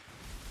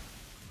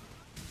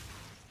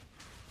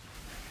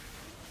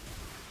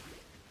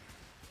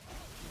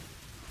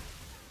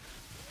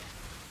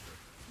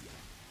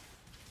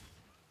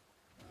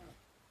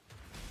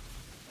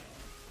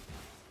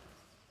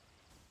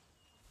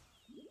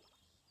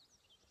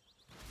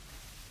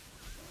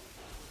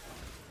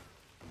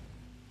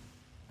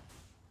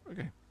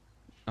 Okay,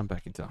 I'm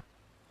back in town.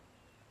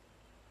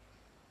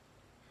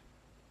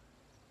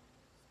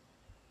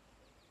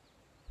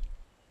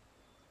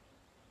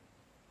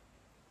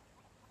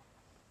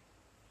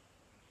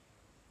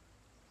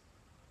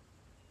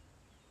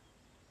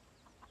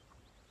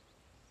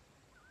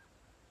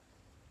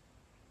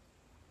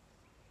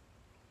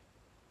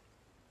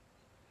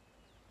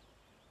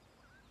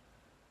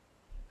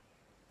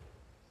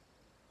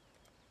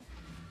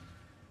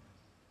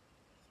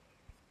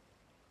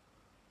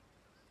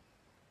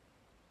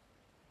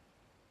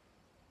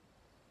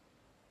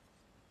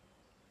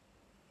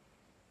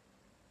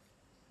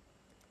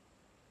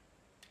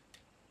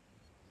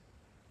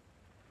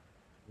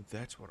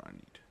 That's what I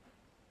need.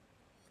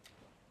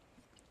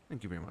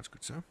 Thank you very much,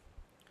 good sir.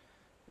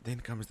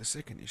 Then comes the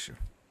second issue.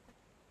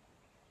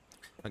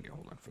 Okay,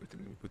 hold on first.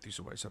 Let me put these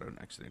away so I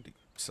don't accidentally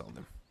sell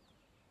them.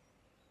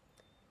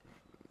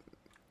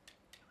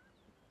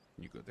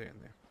 You go there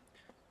and there.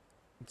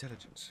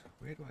 Intelligence.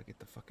 Where do I get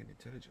the fucking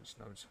intelligence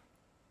nodes?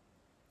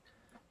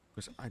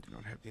 Because I do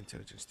not have the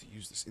intelligence to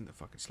use this in the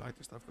fucking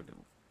slightest. I've got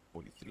level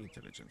 43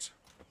 intelligence.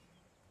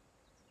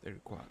 They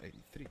require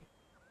 83.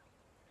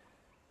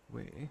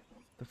 Where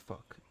the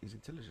fuck is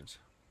intelligence?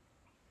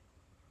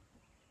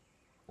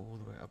 All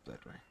the way up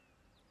that way.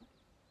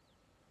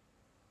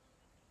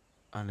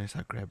 Unless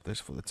I grab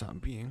this for the time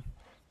being.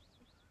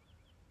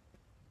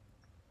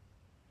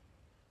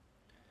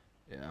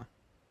 Yeah.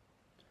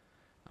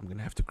 I'm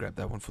gonna have to grab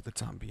that one for the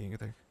time being, I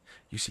think.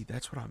 You see,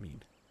 that's what I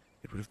mean.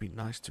 It would have been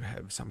nice to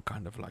have some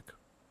kind of like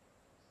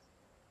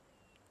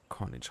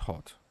Carnage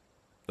Heart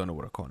Don't know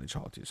what a Carnage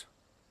Heart is.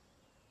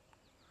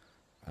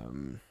 I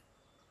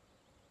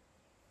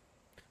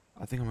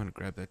think I'm gonna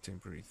grab that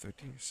temporary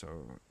 30,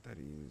 so that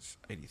is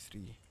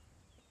 83.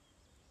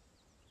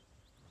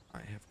 I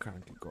have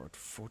currently got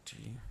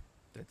 40.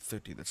 That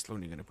 30, that's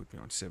slowly gonna put me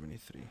on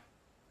 73.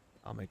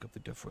 I'll make up the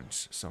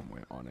difference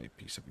somewhere on a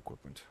piece of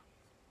equipment.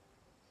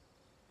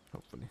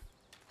 Hopefully.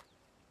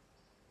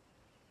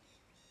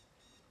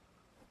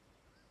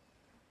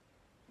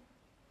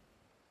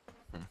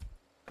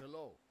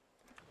 Hello.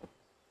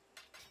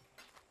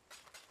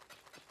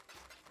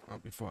 Well,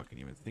 before I can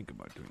even think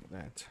about doing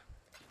that,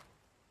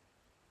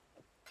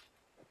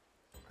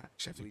 I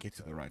actually have to get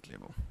to the right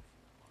level.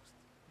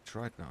 Which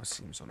right now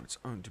seems on its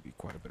own to be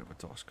quite a bit of a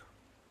task.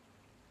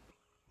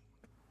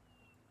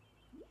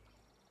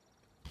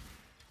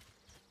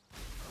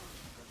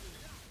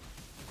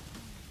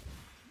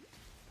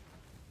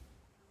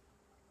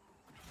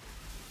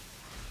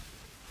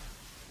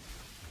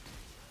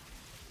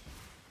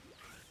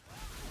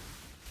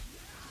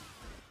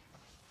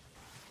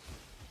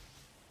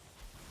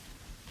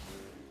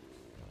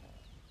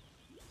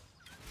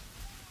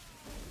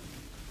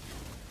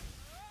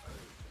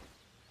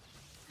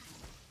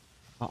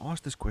 I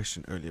asked this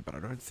question earlier, but I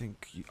don't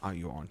think you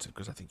answered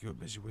because I think you were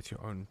busy with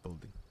your own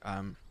building.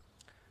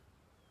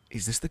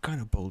 Is this the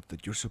kind of build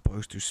that you're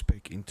supposed to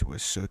spec into a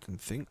certain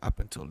thing up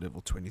until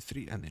level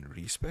 23 and then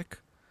respec?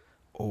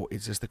 Or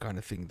is this the kind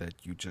of thing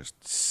that you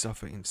just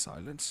suffer in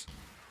silence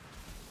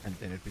and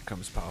then it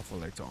becomes powerful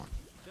later on?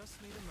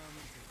 Just need a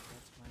moment to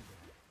catch my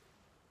breath.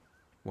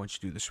 Once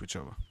you do the switch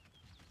over.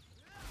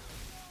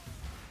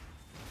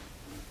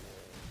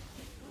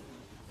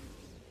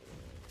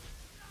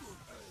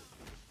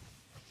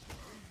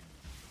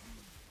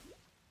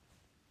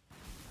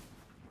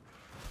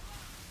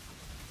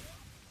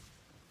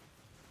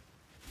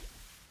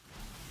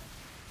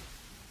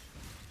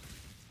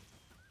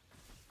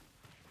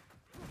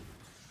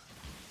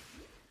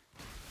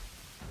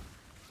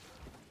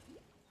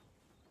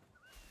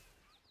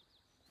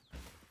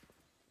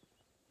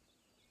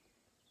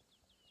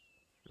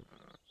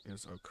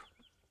 Here's Oak.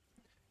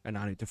 And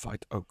I need to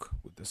fight Oak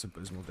with this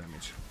abysmal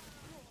damage.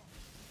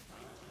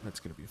 That's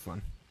gonna be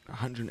fun.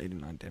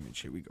 189 damage,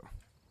 here we go.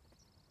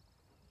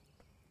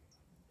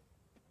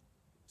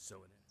 So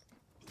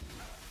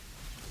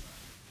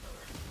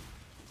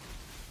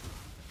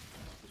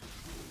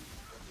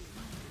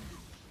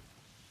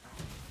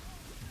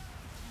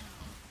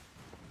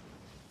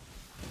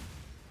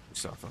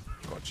Suffer,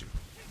 got you.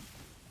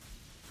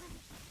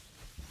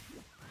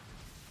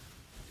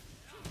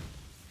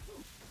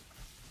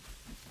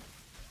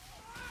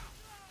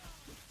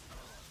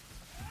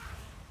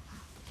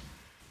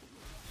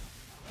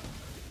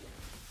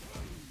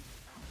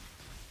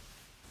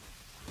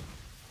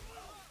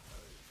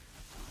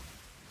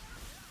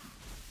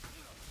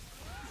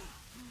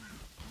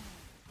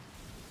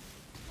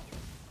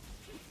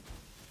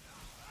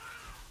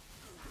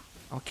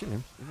 I'll kill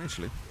him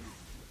eventually.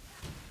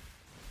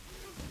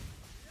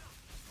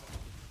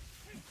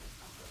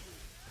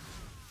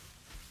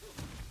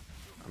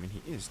 I mean,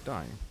 he is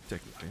dying,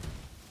 technically.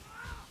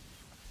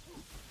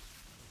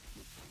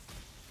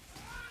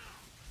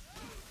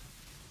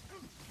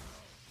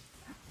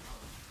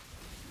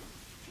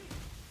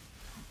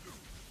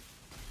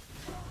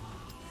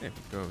 There we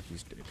go,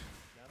 he's dead.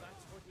 now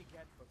that's what you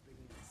get for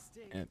bringing the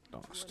stick At to a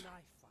last.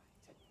 knife fight.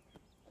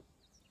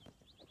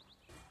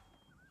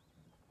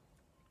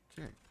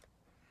 Okay.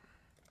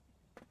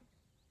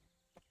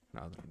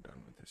 Now that I'm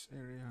done with this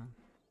area.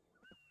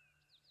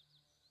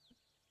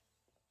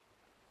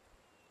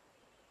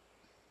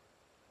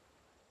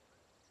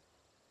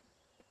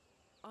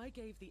 I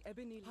gave the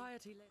ebony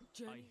piety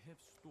journey. have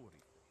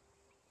story.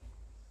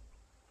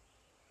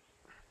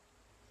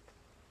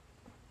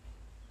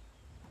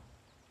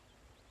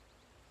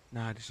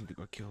 Now I just need to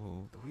go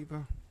kill the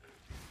Weaver.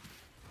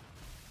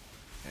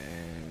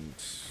 And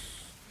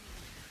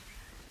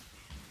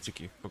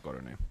Chiki, forgot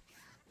her name.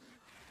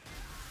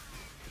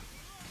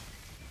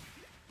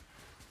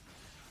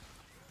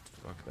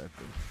 Fuck that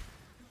thing.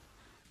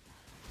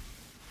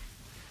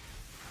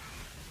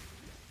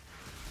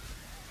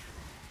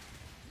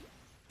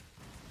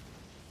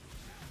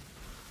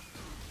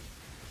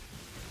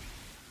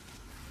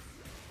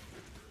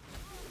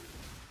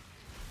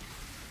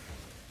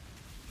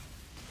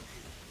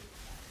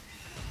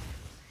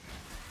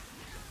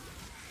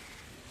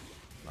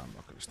 No, I'm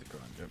not gonna stick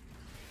around yet.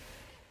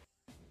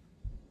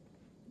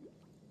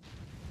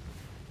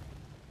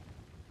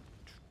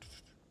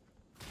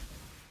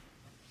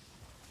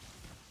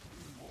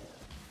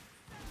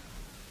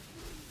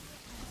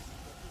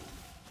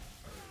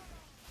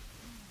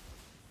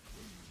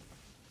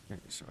 Okay,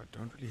 so I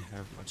don't really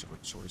have much of a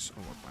choice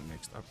on what my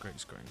next upgrade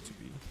is going to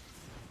be.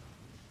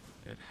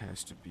 It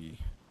has to be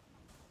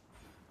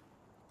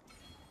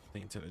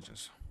the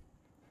intelligence.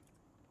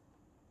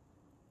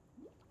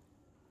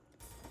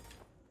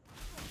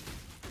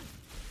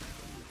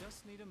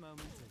 Just need a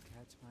moment to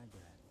catch my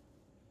breath.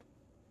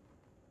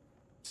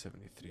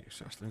 73,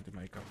 so I still need to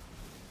make up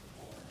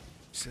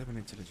 7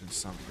 intelligence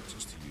something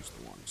just to use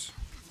the ones.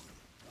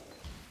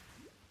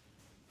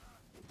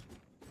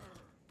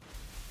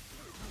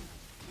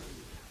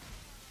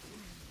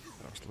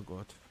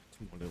 forgot.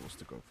 2 more levels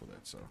to go for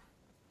that, so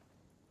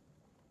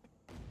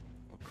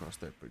I'll cross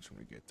that bridge when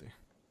we get there.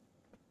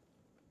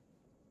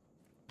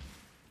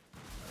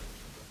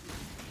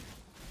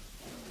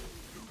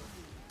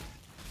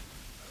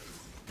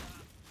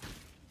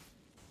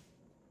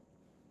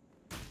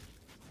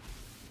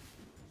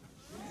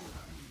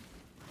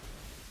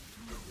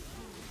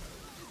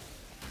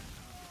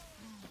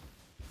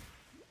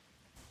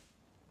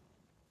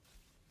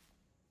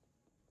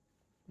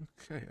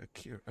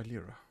 Okay,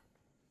 Alira.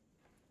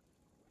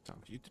 Time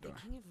for you to die.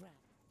 The King of Rat.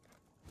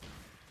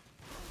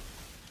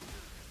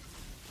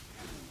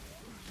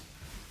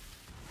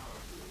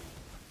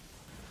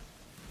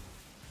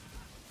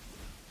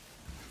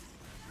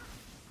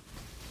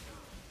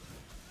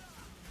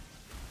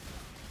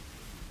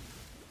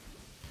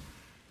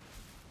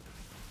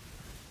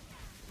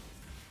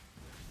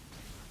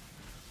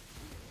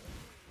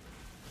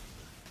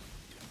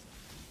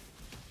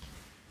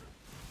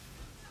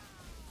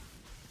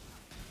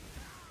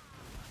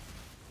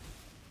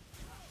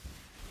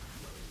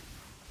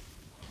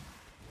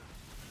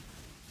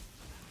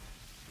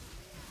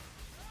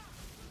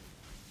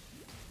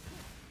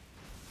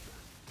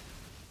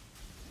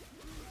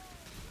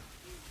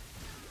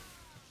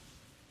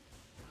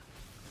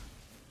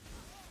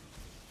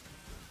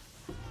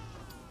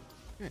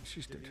 Yeah,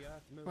 she's Did dead. the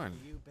earth move Fine.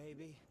 for you,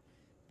 baby?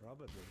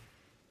 Probably.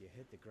 You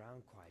hit the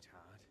ground quite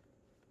hard.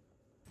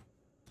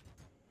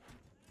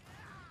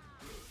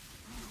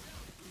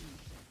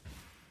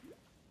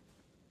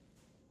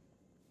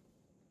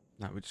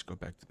 Now we just go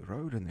back to the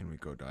road and then we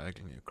go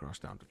diagonally across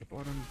down to the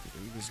bottom to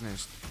the Weaver's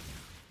Nest.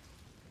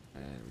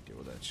 And we deal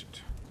with that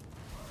shit.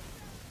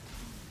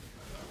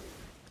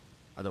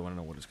 I don't want to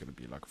know what it's going to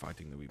be like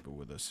fighting the Weaver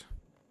with us.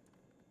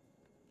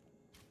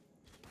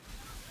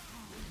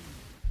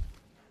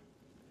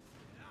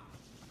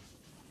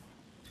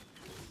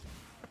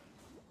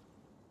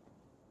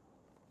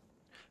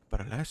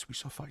 But alas, we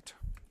shall fight.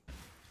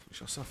 We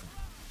shall suffer.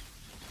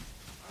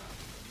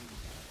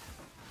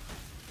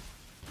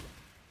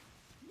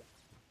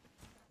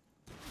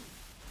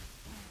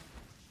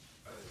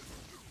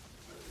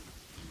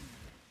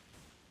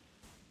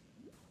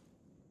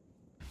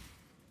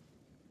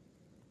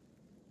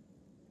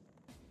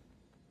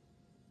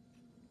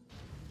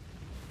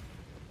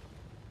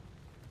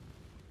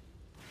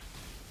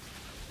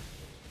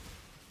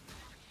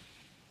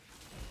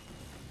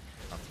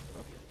 Up,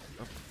 up,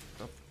 up,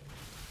 up.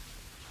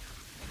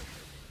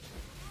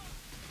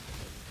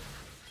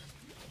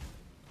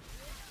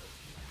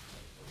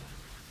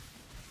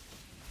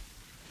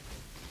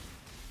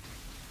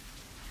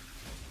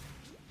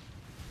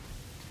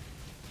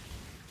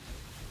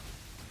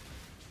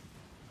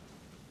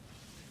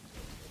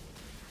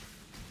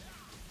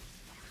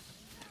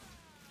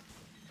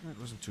 That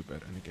wasn't too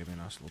bad, and it gave me a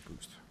nice little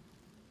boost.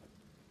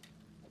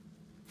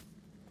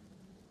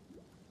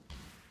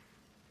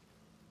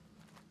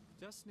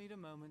 Just need a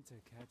moment to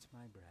catch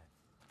my breath.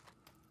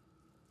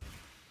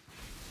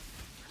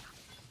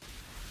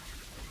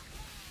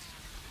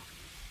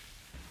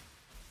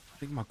 I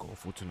think my goal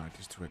for tonight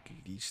is to at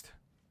least,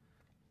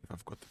 if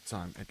I've got the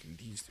time, at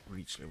least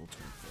reach level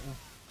 24.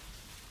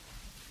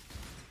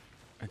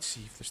 And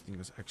see if this thing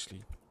is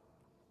actually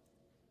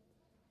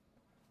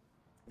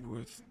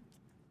worth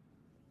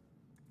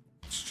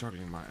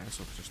struggling my ass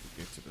off just to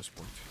get to this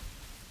point.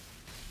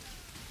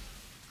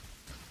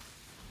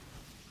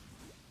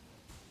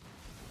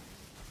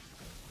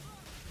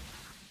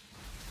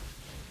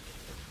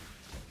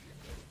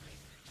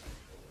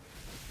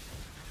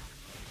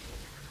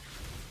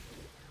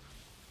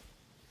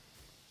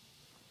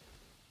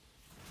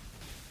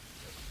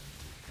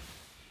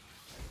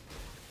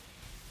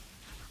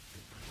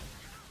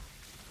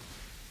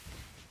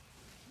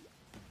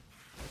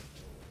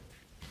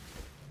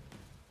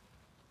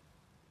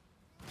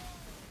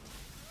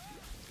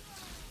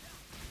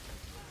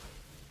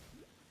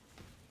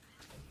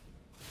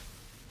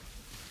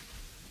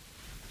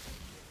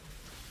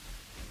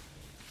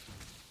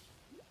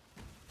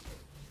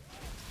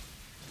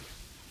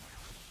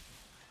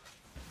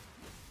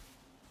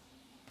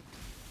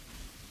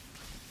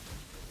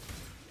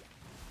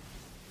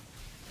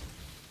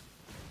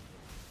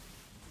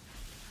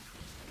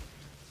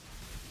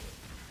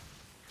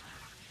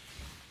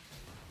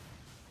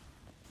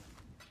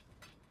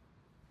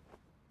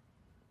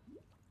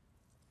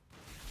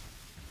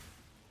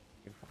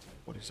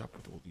 What is up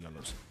with all the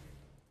yellows?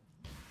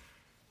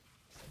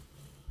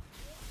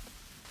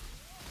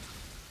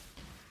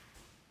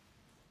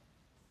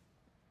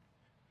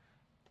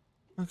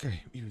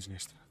 Okay, Weaver's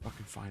Nest.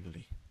 Fucking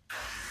finally.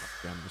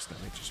 Damn, this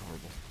damage is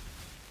horrible.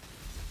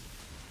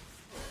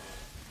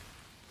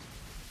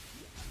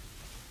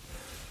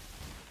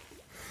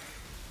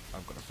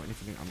 I've got a funny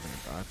feeling I'm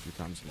gonna die a few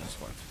times in this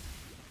fight.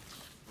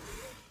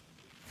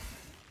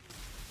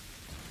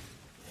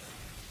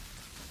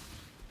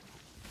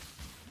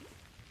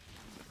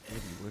 It's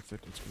gonna be worth it,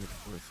 it's gonna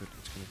be worth it,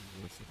 it's gonna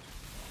be worth it.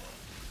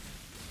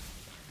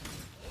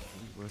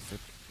 Will be worth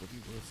it, will be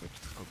worth it.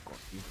 Oh god,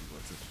 will be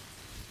worth it.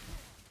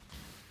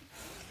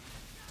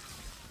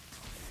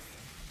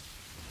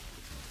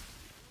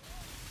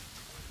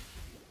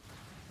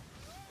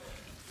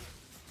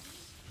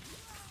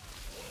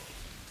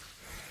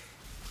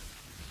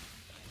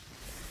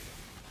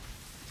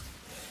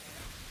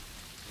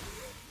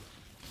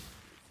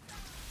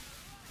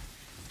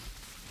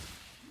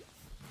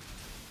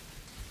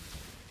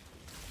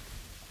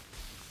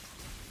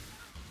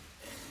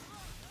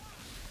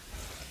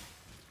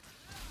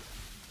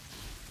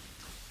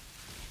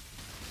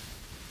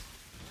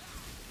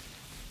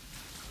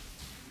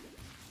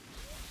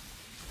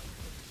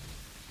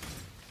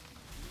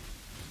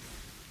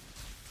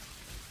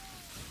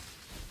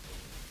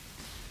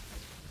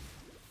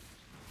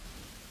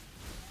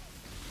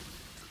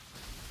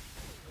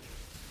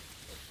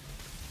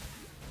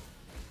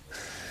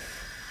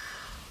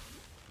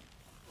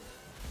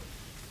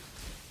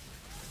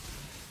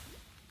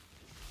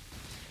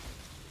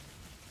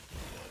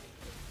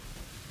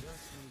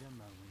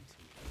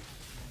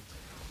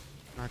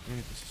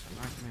 nightmare. This is a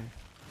nightmare.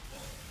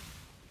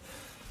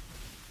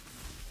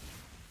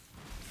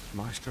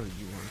 Maestro,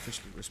 you are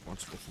officially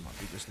responsible for my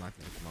biggest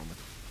nightmare at the moment.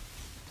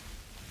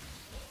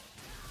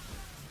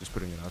 Just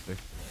putting it out there.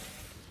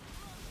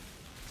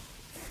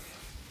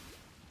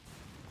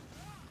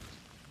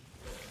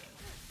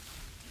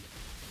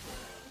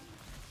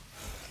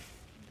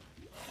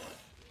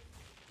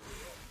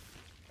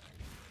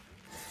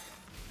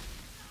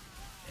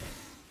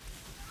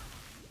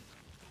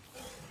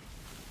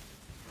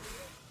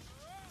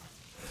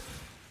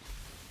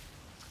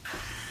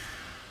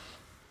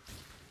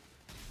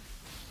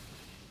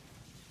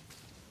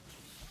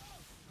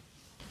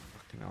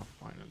 Now,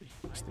 finally,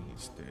 this thing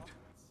is dead.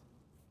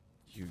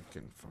 You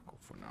can fuck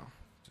off for now.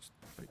 Just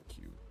thank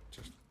you.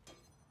 Just.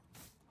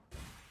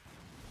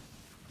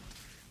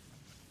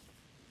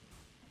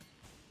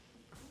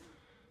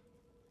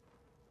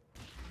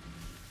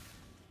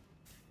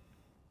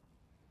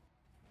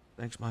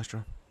 Thanks,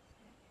 Maestro.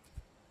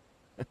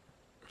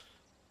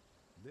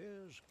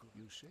 There's,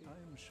 you say,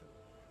 I'm sure.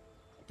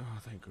 Oh,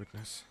 thank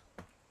goodness.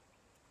 At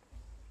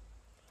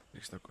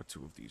least I've got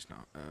 2 of these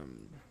now.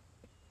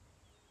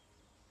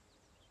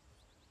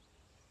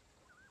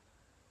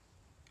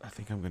 I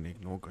think I'm gonna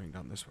ignore going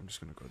down this one. I'm just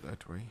gonna go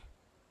that way.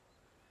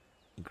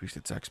 Increased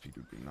attack speed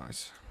would be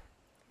nice.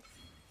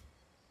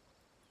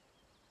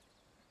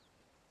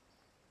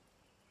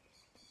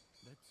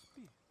 Let's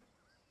be.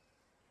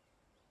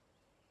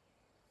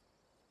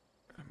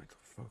 Elemental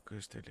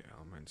focus, daily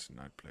elements,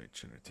 nightblade,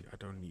 trinity. I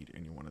don't need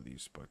any one of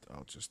these, but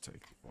I'll just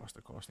take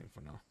faster casting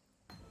for now.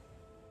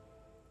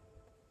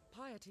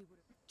 Piety would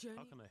have journeyed.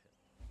 How can I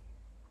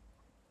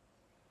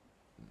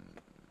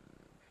help?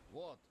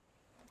 What?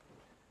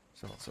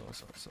 Sell.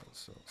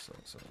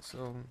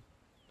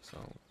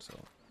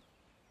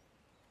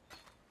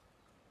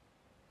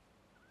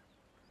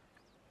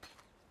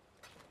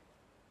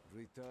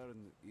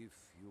 Return if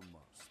you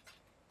must.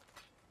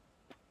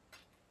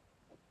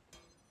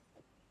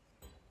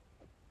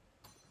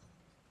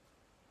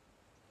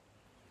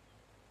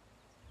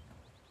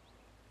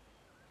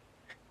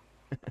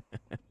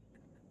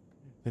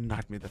 The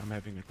nightmare that I'm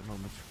having at the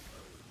moment.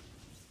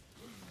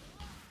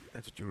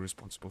 That's what you're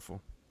responsible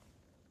for.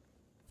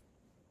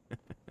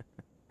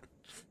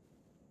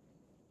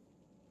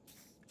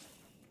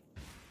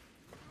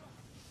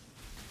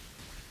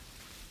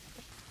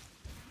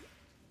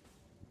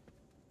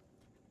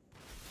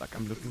 Like,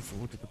 I'm looking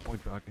forward to the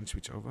point where I can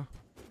switch over.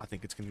 I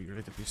think it's going to be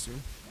relatively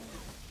soon.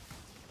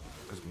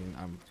 Because, I mean,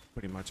 I'm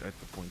pretty much at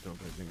the point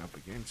of leveling up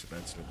again. So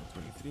that's level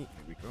 23. Here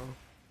we go.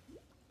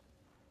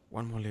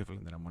 One more level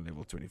and then I'm on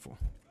level 24.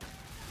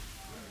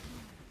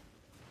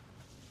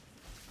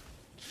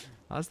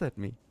 How's that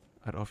me?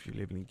 I'd offer you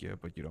leveling gear,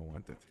 but you don't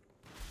want it.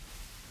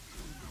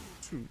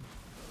 True.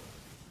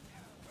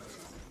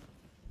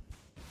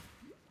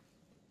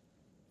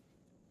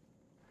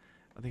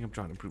 I think I'm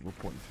trying to prove a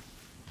point.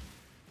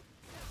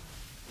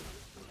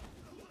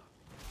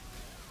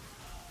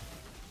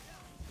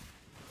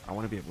 I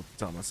want to be able to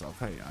tell myself,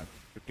 hey, I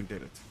freaking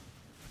did it.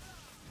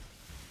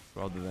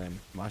 Rather than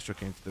Maestro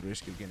came to the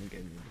rescue again and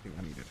gave me everything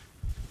I needed.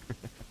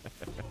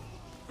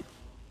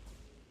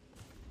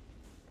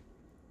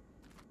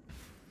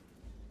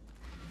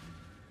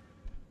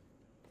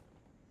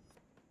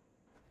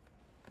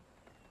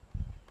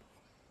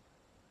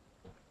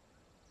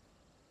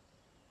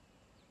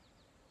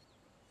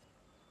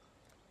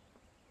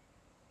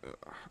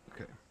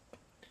 Okay.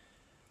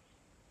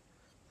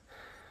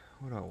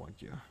 What do I want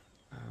here?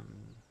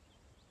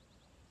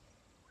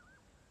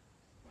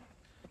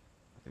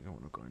 I think I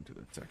want to go into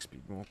the attack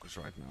speed more because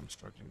right now I'm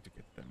struggling to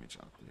get damage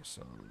out there.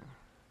 So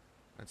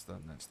that's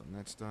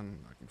done.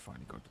 I can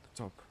finally go to the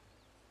top.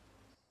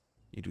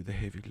 You do the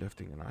heavy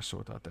lifting and I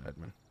sort out the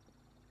admin.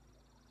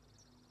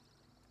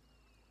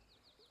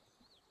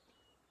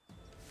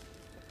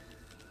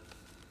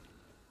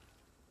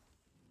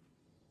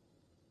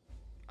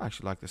 I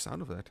actually like the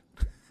sound of that.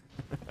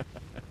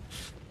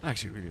 I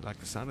actually really like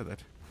the sound of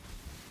that.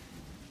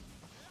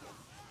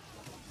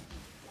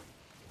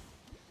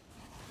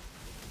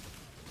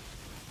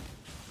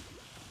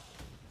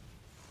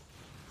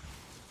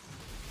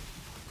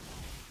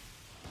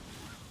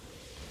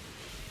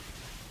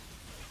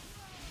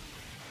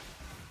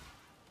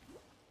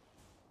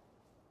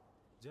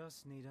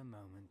 Just need a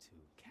moment to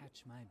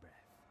catch my breath.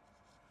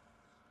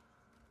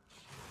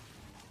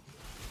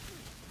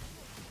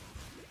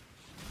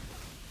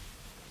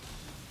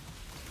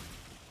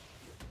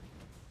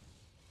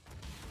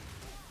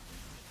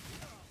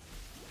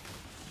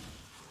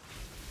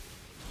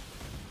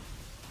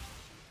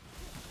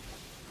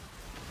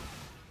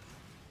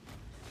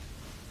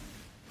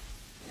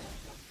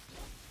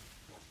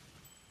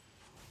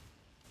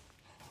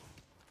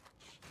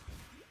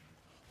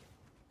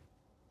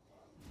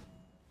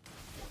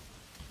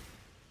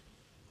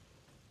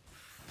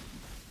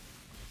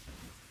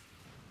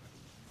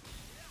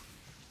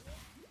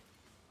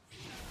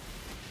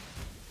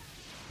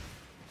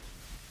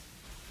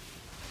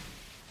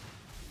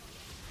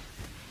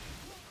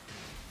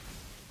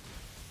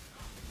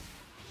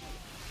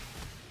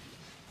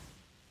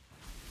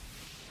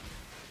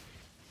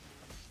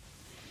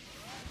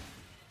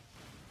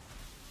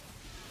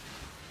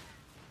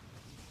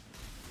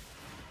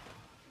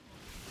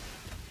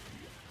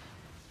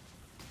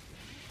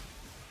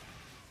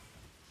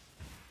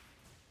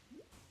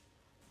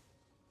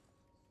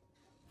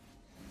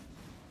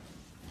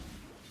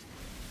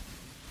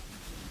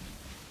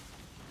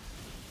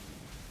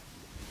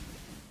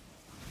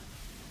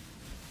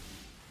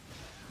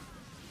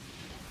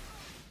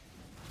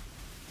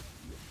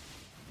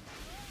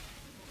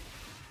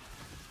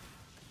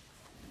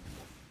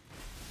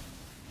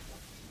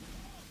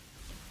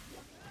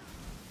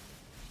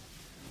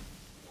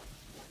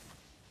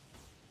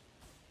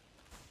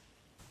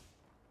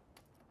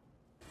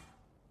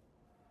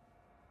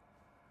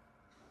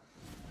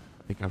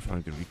 think I'm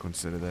starting to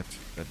reconsider that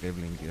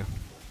leveling gear.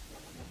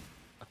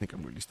 I think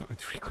I'm really starting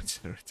to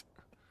reconsider it.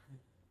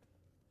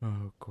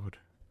 Oh god.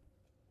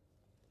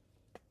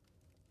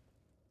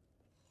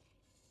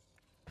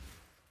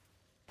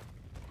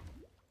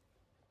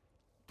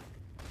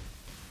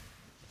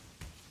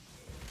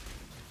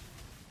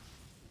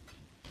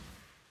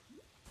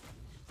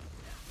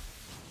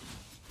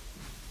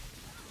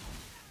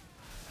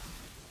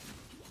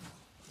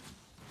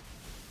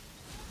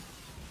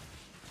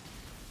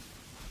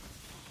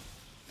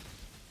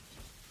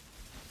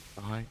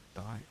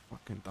 Die,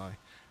 fucking die.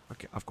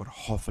 Okay, I've got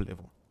half a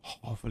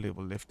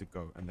level left to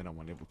go, and then I'm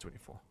on level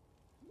 24.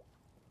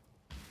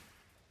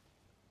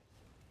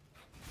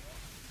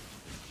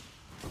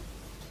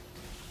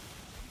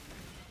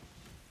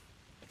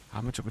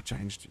 How much of a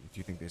change do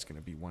you think there's going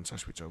to be once I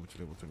switch over to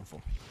level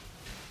 24?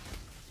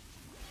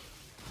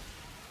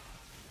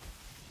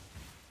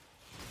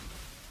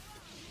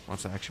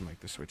 Once I actually make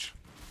the switch.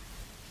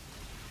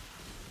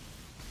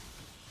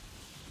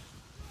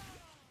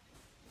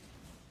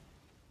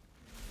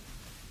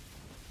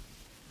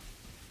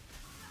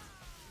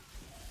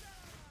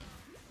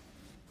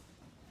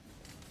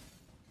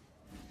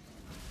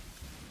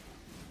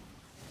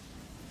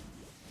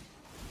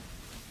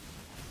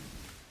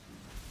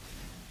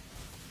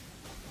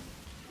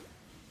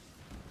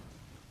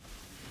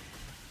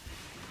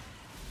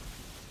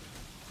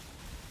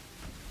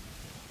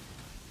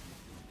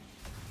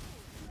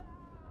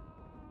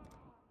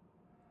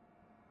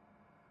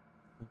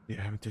 Yeah,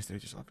 I haven't tested it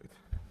just it.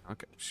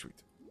 Okay,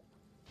 sweet.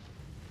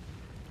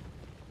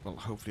 Well,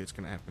 hopefully it's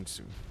gonna happen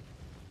soon.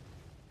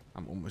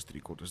 I'm almost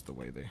 3/4 of the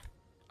way there.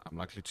 I'm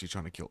like literally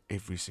trying to kill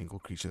every single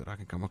creature that I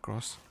can come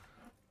across,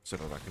 so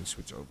that I can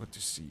switch over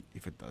to see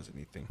if it does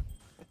anything.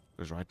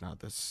 Because right now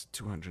this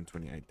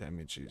 228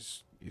 damage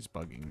is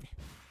bugging me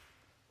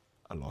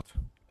a lot.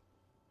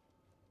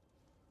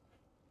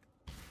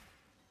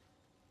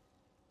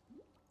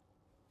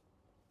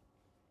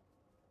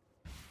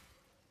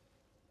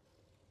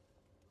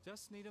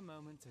 Just need a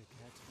moment to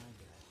catch my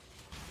breath.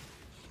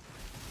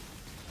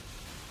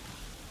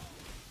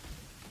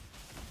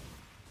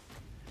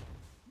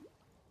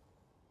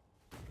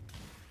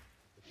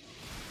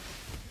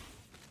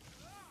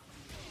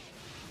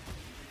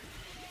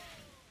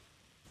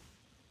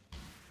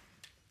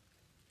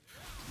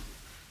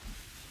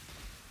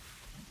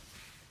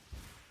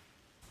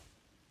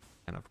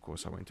 And of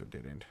course I went to a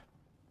dead end.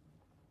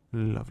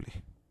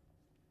 Lovely.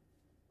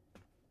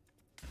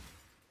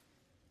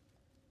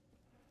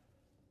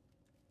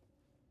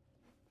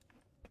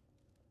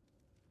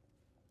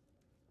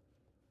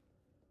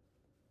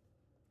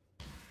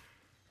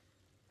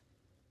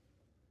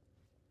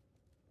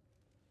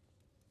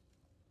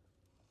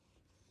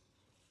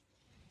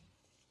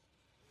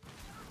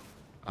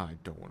 I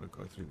don't want to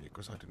go through there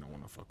because I do not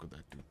want to fuck with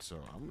that dude. So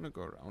I'm going to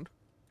go around.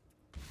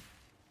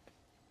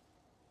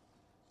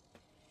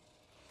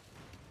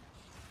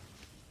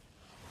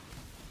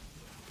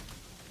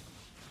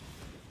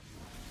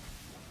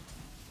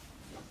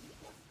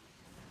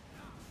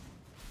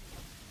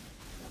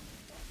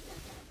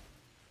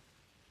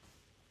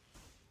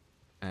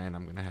 And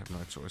I'm going to have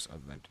no choice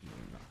other than to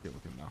deal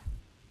with him now.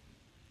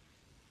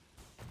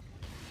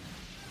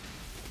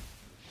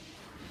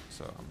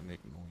 So I'm going to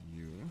ignore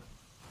you.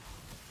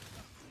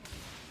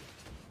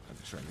 I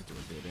just ran into a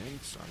dead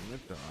end, so I'm going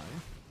to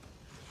die.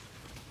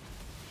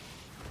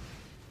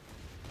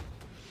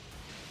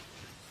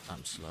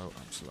 I'm slow.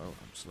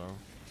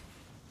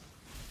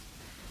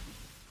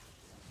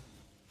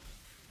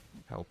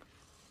 Help.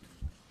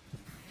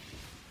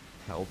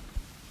 Help.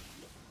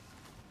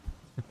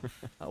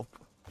 Help.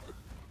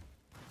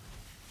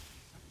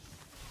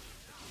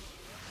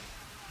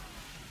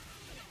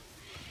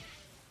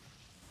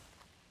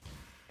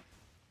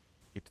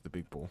 Get to the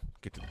big ball.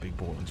 Get to the big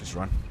ball and just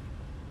run.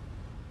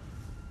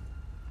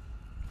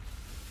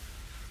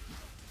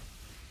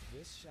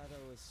 This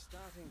shadow is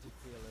starting to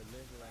feel a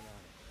little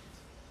inadequate.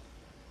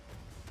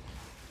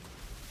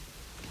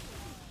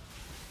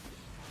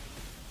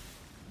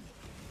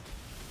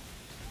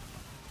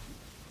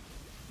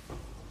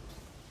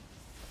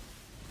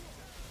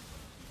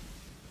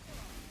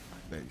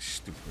 That is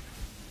stupid.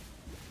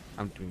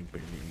 I'm doing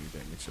barely any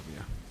damage over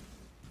here.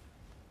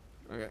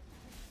 Okay.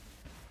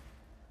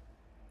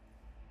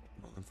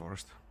 Northern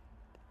Forest.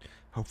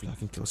 Hopefully I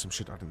can kill some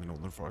shit out in the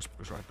Northern Forest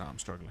because right now I'm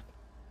struggling.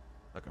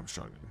 Like I'm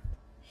struggling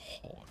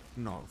hard.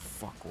 No,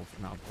 fuck off.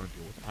 Now I've got to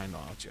deal with Einar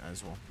out here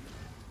as well.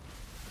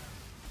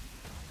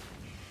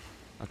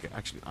 Okay,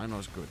 actually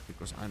Einar's good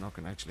because Einar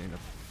can actually end up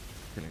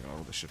killing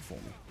all the shit for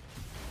me.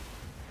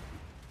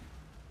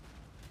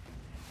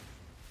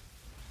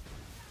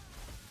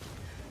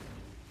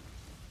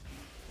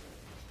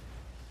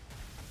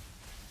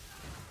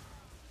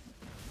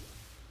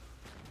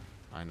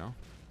 I know.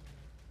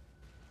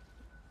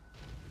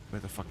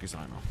 Where the fuck is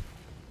I know?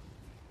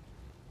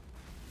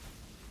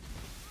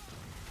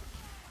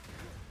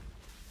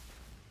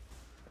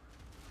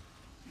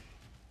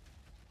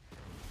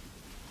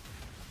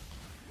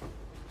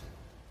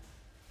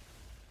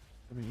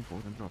 I mean,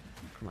 golden drop.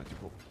 Come on,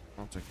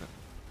 I'll take that.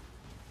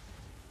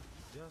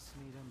 Just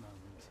need a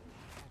moment to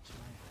catch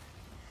my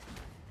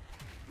breath.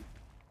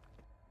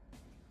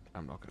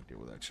 I'm not gonna deal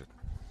with that shit.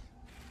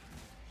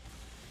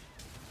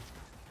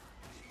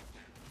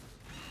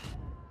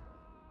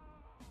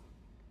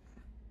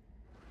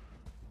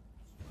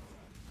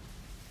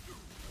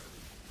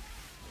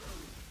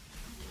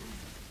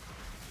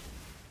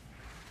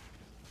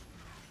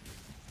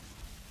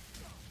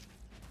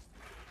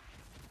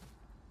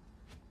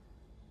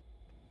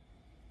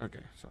 Okay,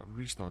 so I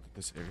restarted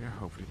this area.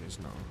 Hopefully there's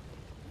no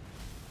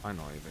I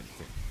know event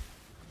thing.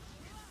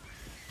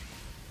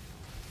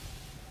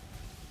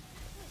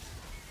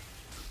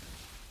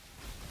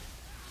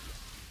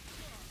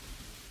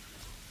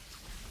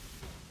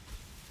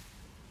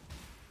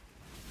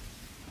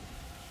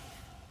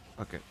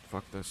 Okay,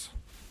 fuck this.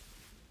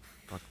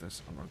 Fuck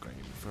this. I'm not going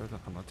any further.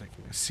 I'm not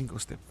taking a single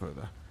step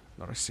further.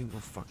 Not a single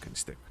fucking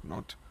step.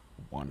 Not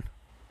one.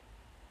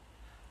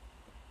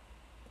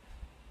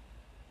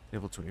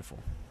 Level 24.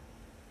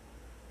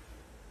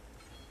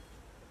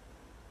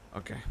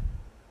 Okay.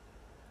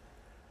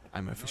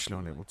 I'm officially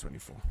on level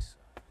 24.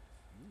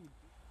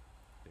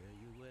 Fare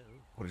you well.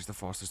 What is the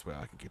fastest way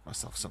I can get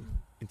myself some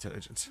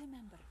intelligence?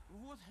 Remember,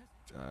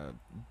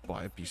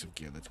 Buy a piece of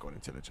gear that's got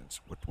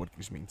intelligence. What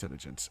gives me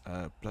intelligence?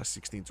 Plus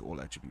 16 to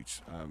all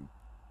attributes.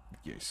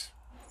 Yes.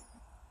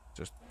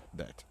 Just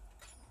that.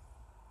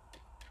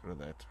 Get rid of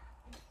that.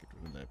 Get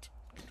rid of that.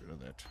 Get rid of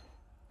that.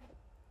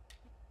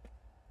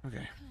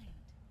 Okay.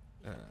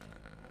 kind.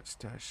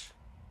 Stash.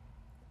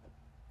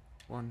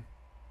 1,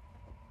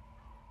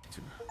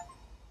 2.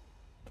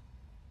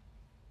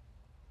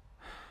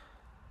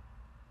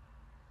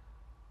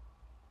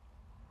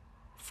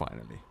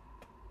 Finally.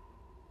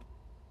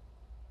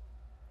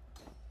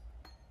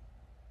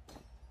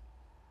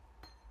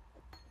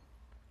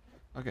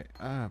 Okay,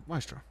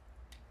 Maestro.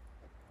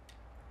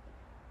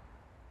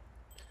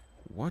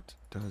 What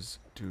does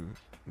do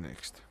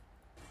next?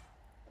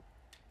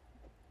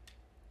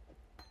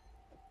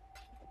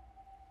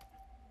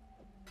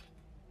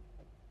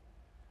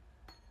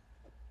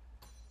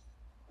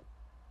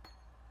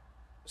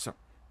 So,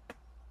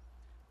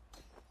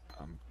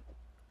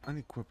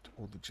 unequipped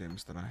all the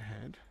gems that I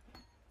had.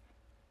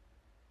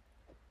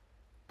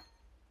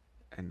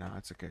 And now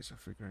it's a case of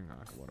figuring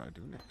out what I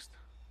do next.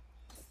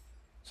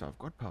 So I've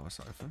got Power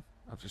Siphon.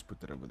 I've just put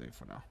that over there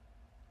for now.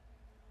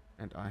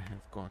 And I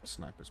have got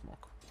Sniper's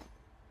Mark.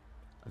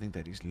 I think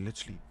that is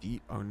literally the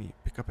only...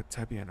 Pick up a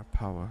Tabby and a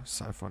Power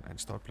Siphon and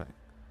start playing.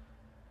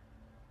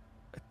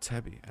 A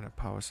Tabby and a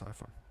Power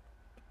Siphon.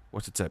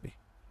 What's a Tabby?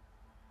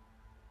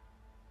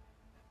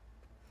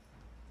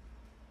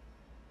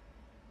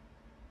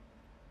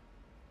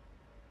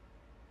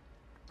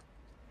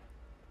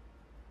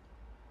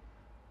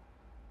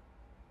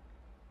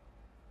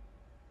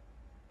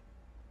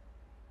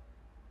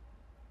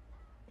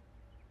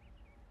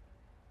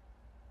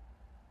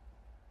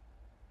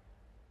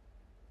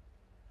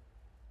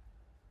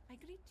 I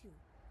greet you.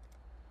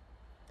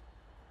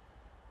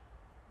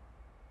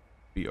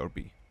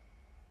 BRB.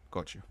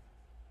 Got you.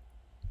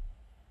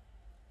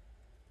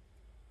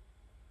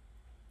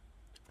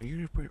 Are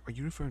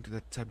you referring to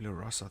that tabula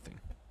rasa thing?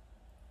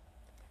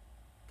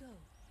 Go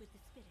with the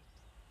spirit.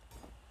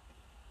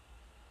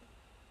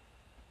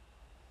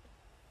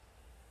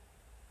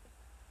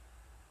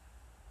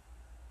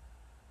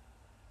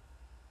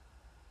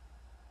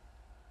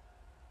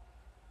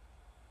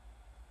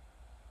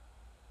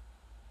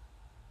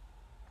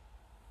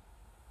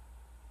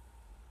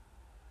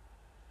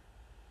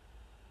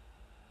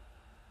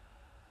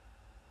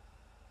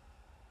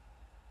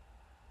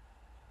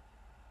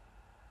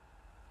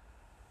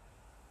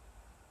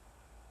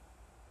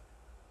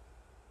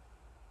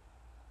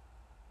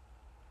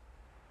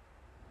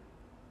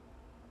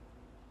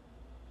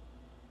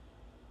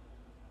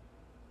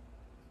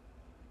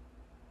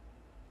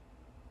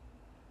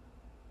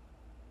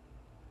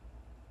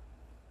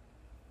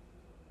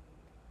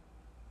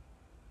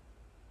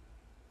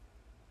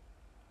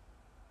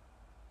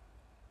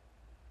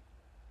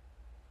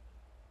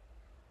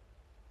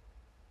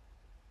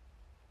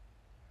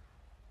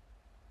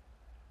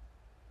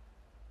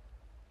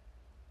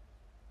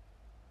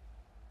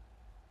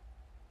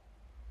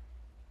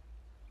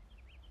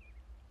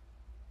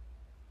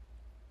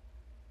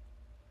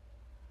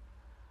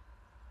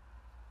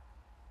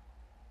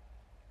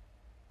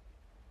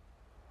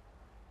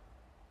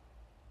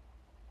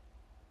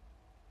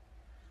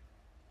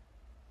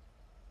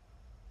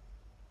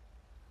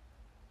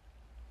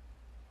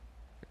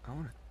 I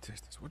want to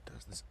test this. What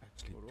does this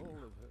actually For do? all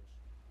of us,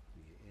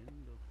 the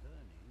end of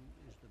learning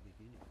is the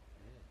beginning of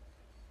death.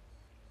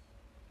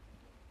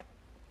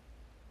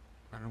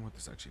 I don't know what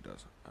this actually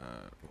does.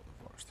 Well,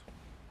 the forest.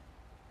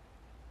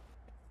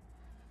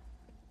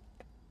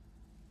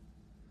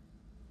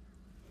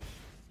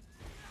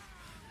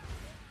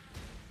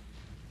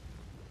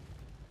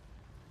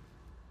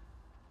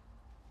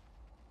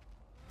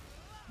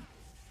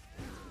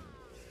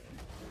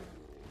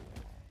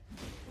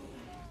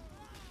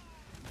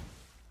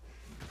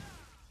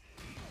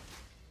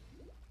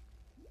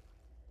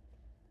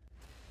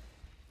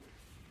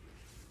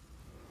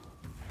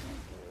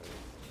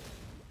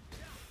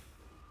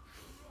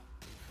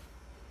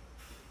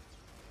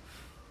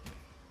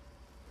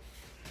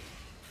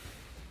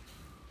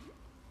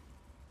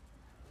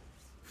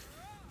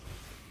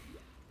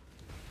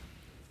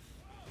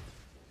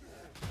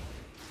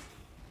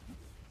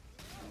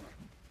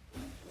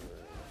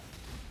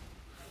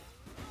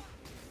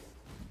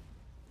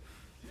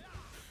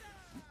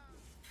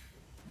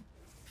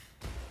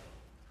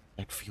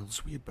 It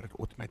feels weird, but it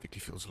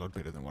automatically feels a lot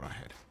better than what I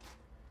had.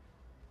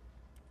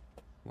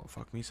 Well,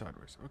 fuck me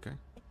sideways. Okay.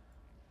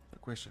 The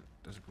question,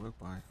 does it work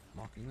by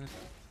marking that?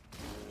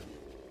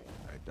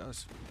 It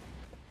does.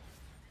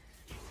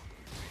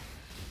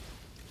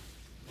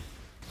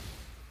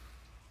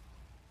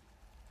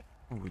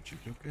 Oh, would you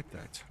look at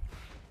that?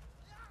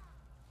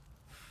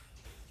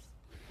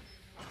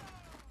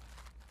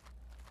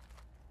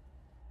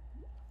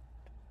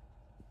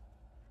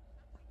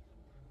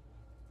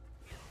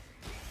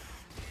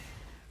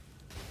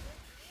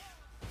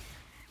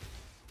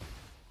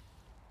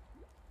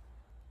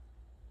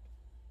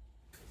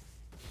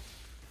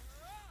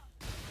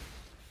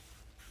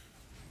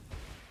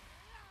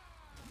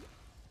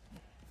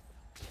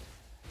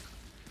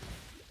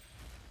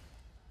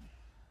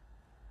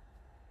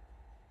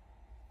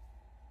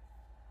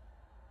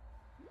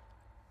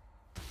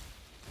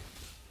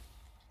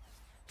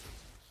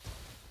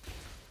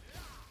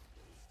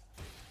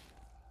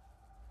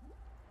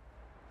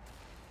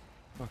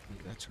 Fuck me,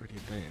 that's already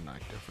a day and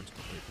night difference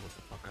compared to what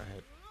the fuck I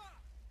had.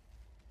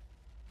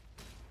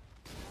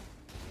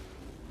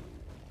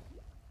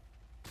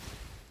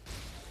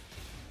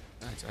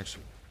 That's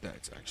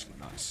actually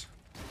nice.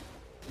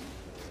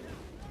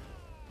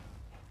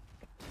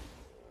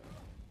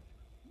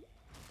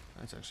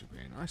 That's actually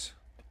very nice.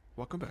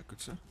 Welcome back, good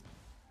sir.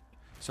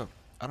 So,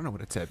 I don't know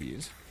what a tabby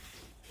is,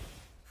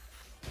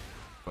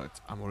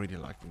 but I'm already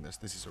liking this.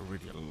 This is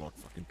already a lot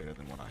fucking better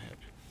than what I had.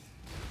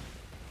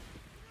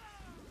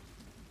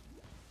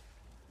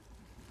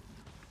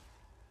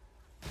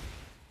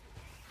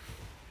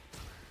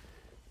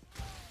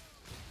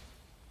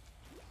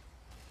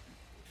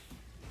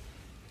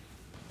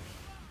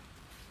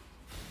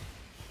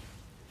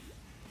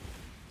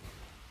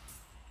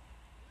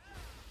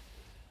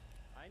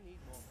 I need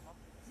more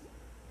pockets.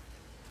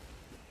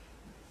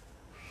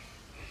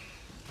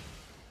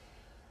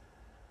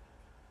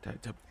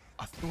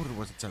 I thought it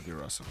was a tabby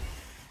Russell.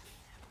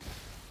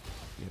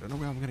 Yeah, I don't know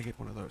where I'm gonna get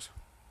one of those.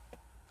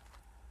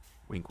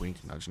 Wink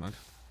wink, nudge nudge.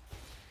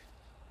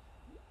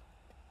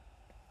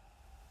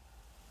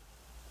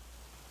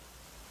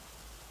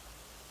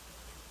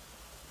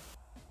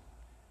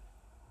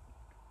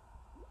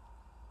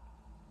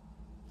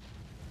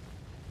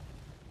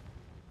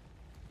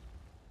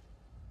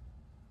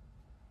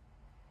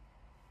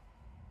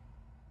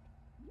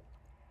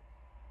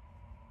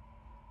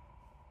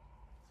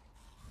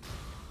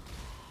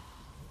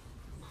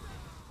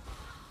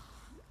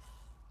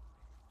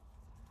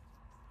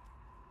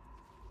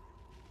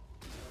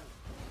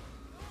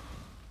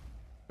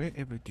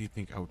 Wherever do you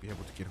think I would be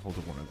able to get hold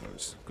of one of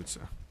those, good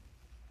sir?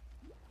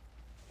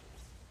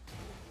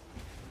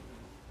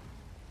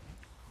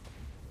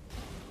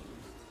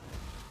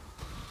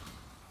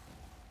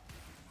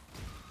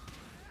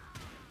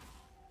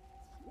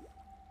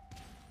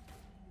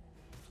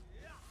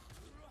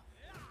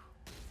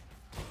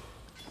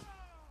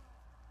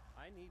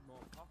 I need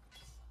more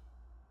pockets.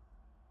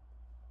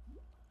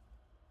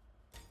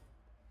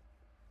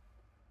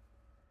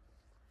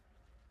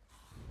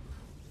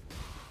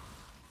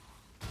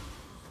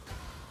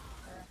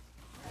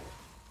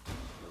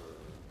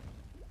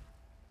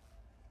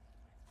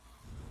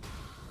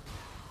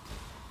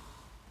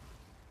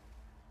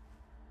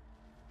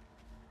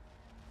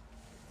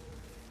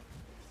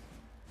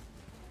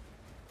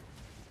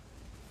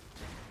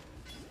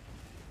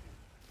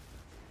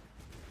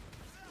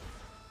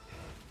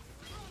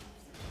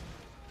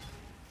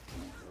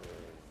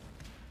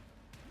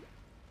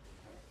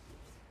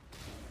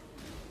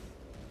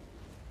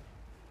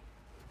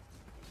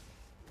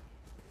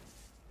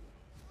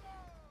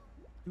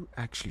 I do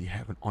actually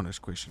have an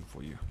honest question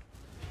for you.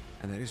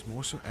 And that is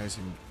more so as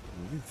in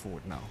moving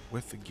forward now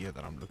with the gear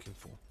that I'm looking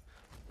for.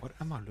 What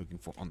am I looking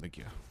for on the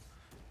gear?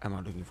 Am I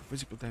looking for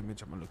physical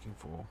damage? Am I looking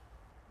for...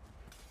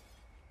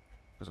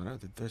 Because I know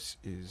that this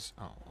is...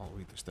 Oh, I'll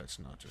read the stats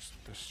now, just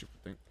this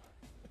stupid thing.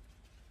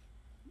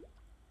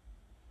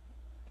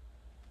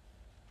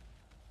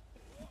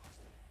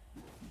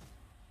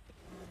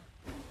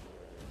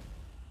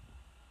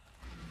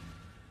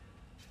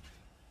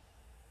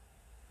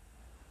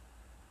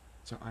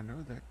 So I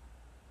know that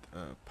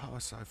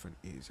Power Siphon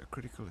is a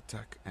critical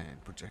attack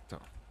and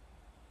projectile.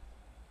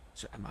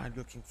 So am I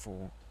looking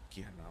for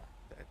gear now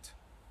that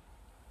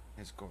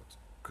has got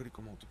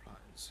critical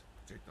multipliers,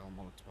 projectile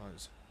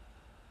multipliers?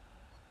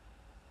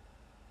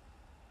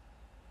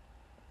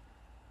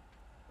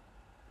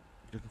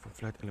 Looking for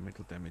flat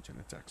elemental damage and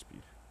attack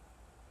speed.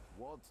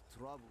 What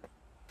trouble?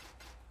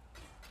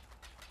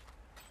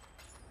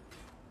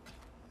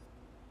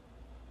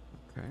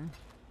 Okay.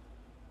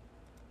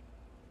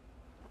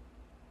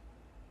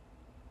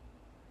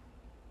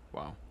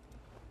 Wow.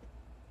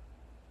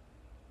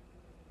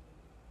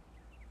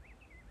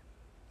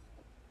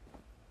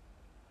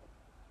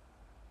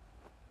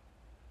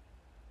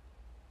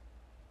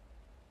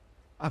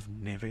 I've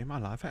never in my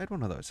life had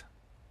one of those.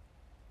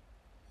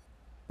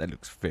 That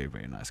looks very,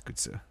 very nice, good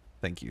sir.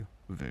 Thank you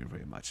very,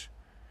 very much.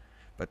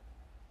 But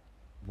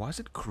why is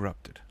it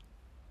corrupted?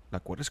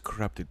 Like, what does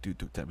corrupted do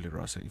to Tabula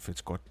Rasa if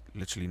it's got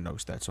literally no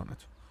stats on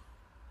it?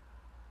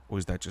 Or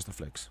is that just a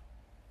flex?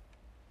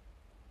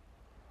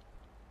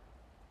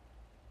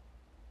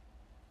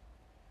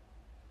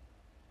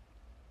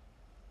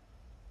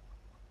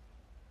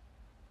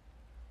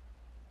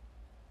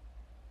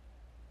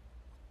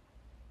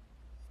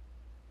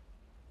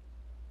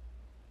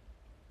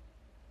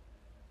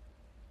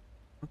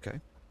 Okay.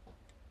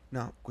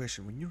 Now,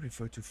 question, when you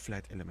refer to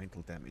flat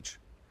elemental damage,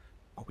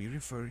 are we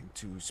referring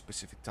to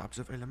specific types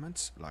of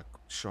elements like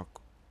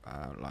shock,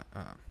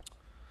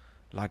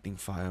 lightning,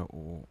 fire,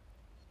 or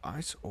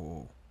ice,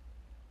 or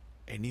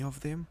any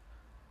of them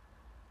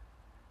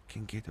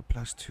can get a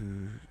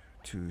 +2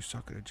 to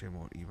socket gem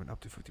or even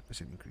up to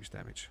 50% increased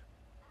damage?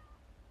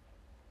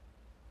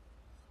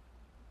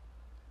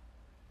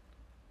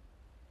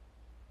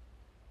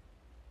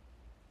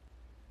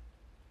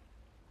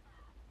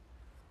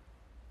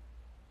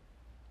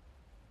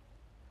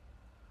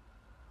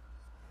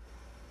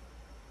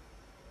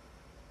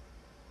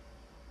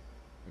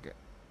 Okay,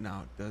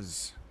 now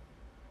does...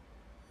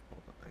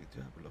 Hold on, I need to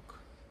have a look.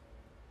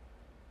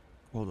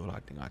 Cold or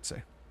lightning, I'd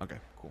say. Okay,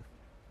 cool.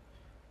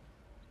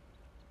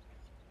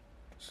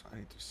 So I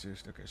need to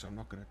seriously... Okay, so I'm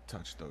not going to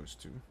touch those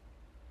two.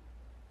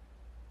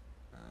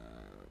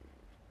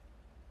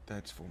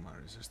 That's for my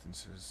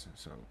resistances,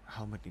 so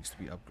helmet needs to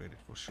be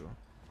upgraded for sure.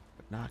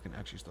 But now I can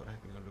actually start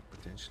having a look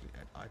potentially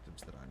at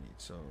items that I need,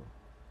 so...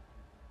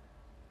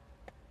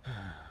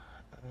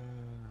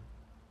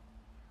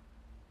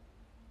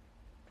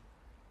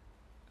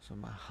 so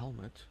my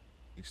helmet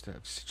needs to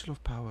have Sigil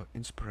of Power,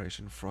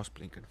 Inspiration,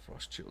 Frostblink, and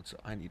Frost Shield. So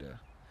I need a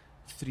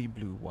 3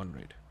 blue, 1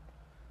 red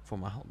for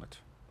my helmet.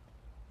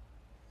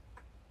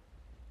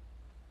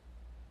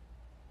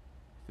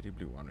 3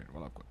 blue, 1 red.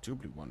 Well, I've got 2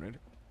 blue, 1 red.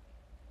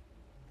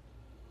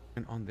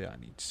 And on there I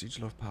need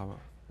Sigil of Power,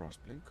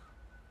 Frostblink.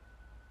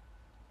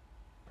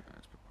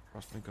 Let's put my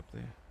Frostblink up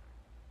there.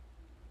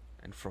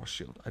 And Frost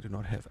Shield. I do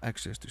not have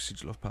access to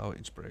Sigil of Power,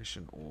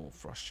 Inspiration, or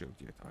Frost Shield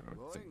yet, I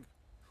don't think.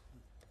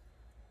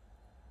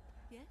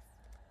 Yes?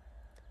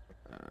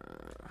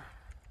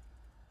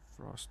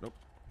 Frost, nope.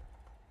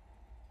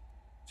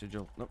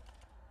 Sigil, nope.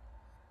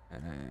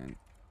 And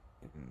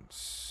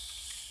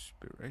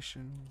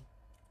Inspiration.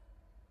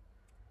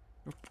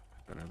 Nope,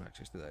 don't have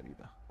access to that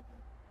either.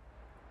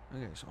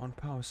 Okay, so on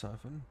Power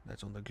Siphon,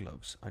 that's on the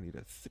gloves. I need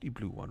a 3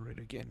 blue, 1 red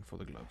again for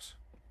the gloves.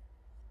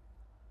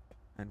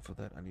 And for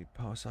that I need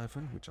Power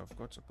Siphon, which I've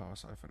got, so Power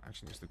Siphon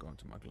actually needs to go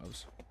into my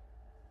gloves.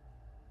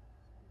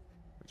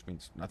 Which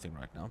means nothing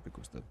right now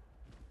because the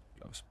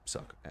gloves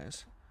suck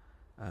ass.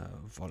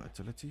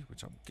 Volatility,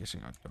 which I'm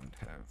guessing I don't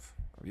have.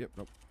 Oh, yep,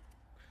 nope.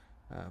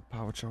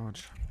 Power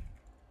Charge.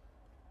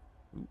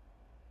 Ooh.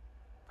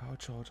 Power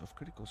Charge of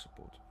critical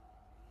support.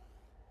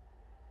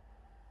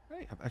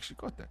 Hey, I've actually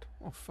got that.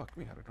 Oh, fuck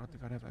me, I don't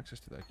think I'd have access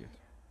to that yet.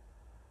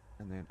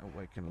 And then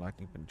Awaken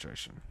Lightning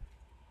Penetration.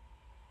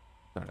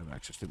 Don't have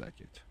access to that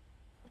yet.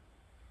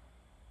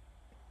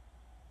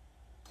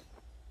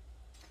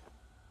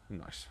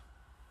 Nice.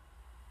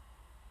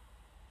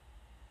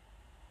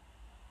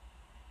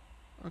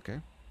 Okay,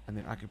 and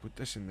then I can put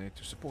this in there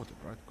to support it,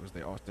 right? Because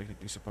they are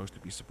technically supposed to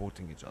be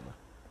supporting each other.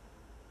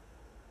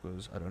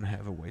 Because I don't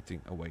have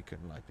Awaken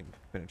Lightning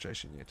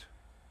Penetration yet.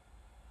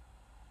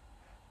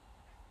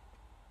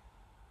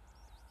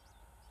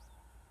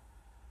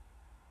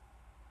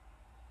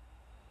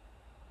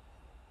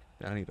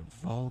 Then I need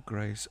a Vol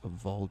Grace, a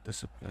Vol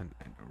Discipline,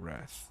 and a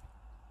Wrath.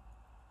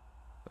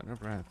 Don't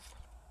have Wrath.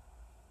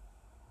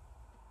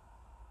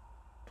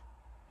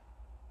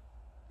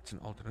 It's an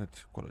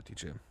alternate quality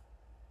gem.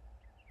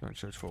 Don't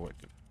search for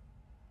Awaken.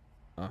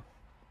 Ah.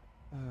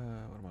 What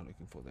am I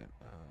looking for then?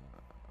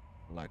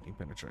 Lightning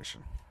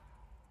Penetration.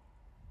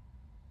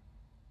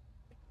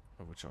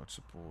 Overcharge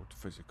support,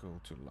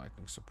 physical to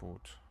lightning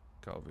support,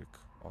 Calvic,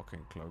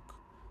 Arcane Cloak,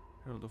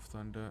 Herald of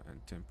Thunder,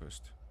 and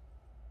Tempest.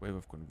 Wave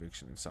of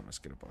Conviction and Summer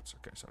Skitterbots.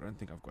 Okay, so I don't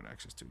think I've got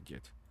access to it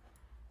yet.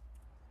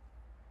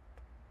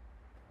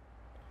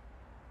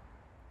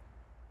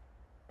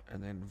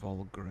 And then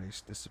Vol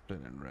Grace,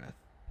 Discipline, and Wrath.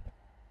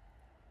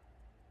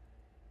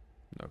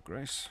 No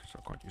Grace, so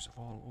I can't use a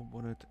Vol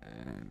Orb on it,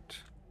 and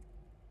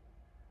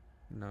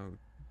no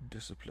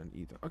Discipline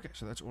either. Okay,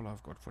 so that's all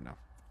I've got for now.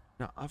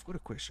 Now, I've got a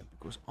question,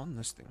 because on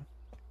this thing,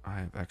 I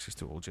have access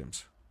to all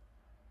gems.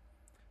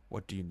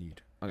 What do you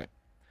need? Okay,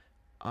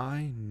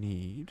 I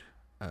need...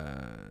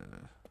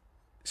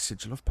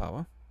 Sigil of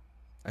Power.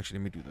 Actually,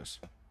 let me do this.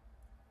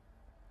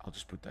 I'll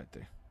just put that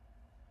there.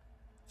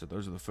 So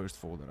those are the first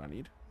 4 that I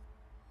need.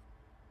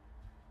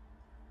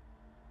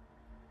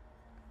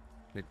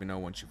 Let me know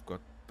once you've got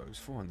those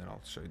 4 and then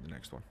I'll show you the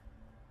next one.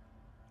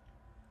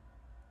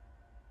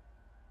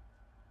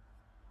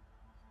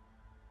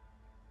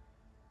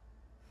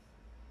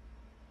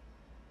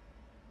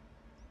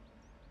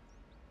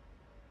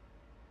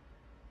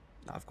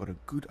 Now I've got a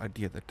good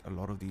idea that a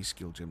lot of these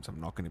skill gems I'm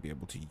not going to be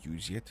able to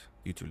use yet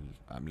due to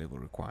level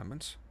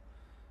requirements.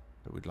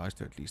 But we'd like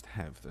to at least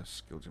have the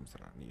skill gems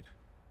that I need.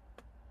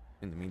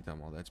 In the meantime,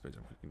 while that's busy,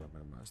 I'm quickly going to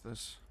minimize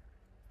this.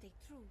 Stay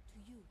true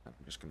to you. And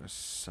I'm just going to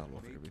sell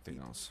off everything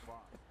else.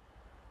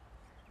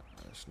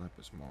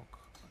 Sniper's Mark.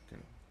 I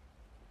can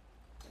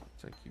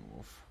Take you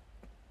off.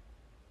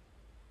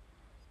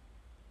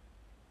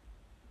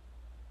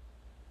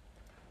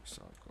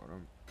 So I've got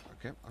them.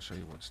 Okay, I'll show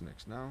you what's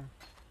next now.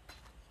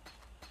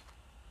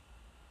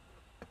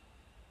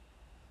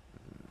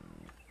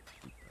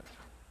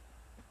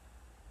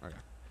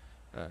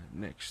 Okay.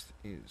 Next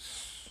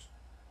is...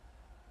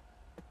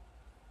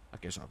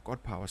 Okay, so I've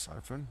got Power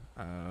Siphon,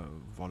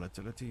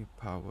 Volatility,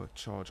 Power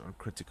Charge on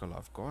Critical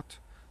I've got,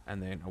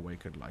 and then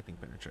Awakened Lightning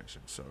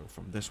Penetration. So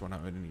from this one I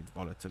only need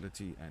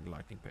Volatility and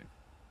Lightning Pen.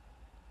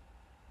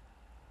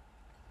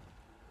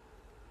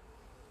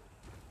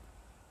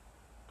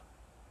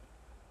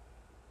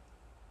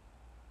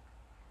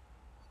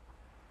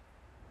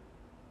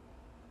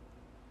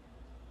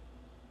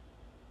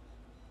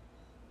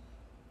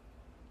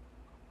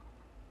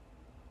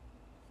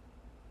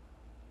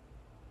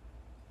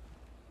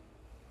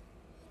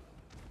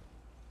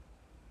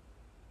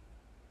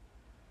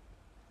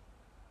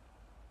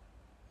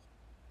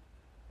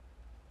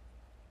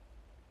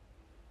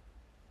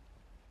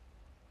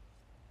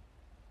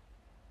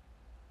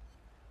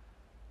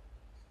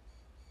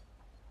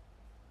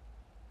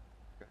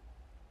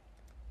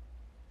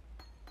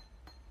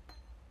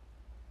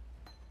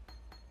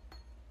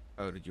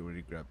 Oh, did you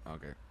already grab?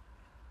 Okay.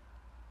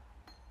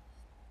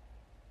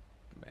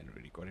 Man,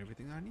 already got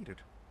everything I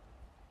needed.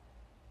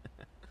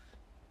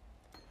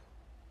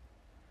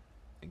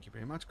 Thank you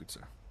very much, good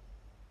sir.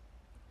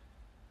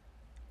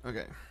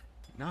 Okay,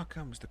 now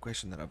comes the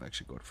question that I've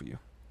actually got for you.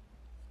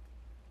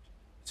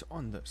 It's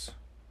on this.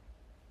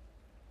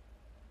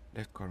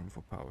 Left column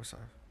for Power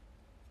Siphon.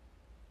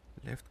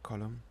 Left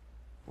column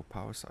for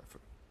Power Siphon.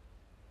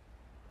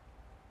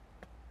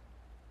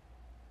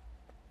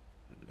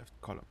 Left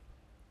column.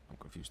 I'm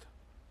confused.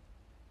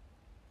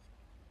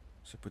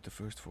 So put the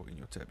first four in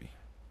your tabby.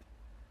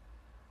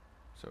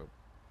 So,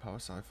 Power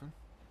Siphon.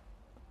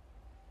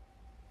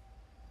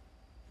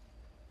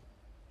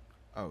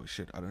 Oh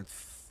shit, I don't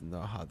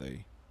know how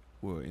they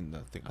were in the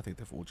thing. I think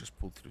they've all just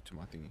pulled through to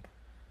my thingy.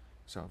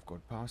 So I've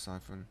got Power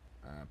Siphon,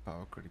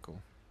 Power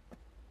Critical.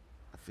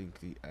 I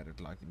think the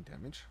added lightning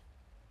damage.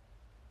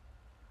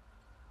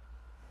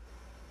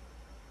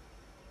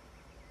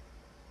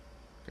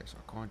 Okay, so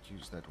I can't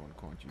use that one,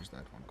 can't use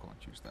that one,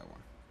 can't use that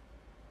one.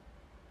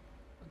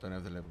 I don't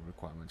have the level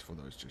requirements for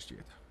those just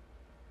yet.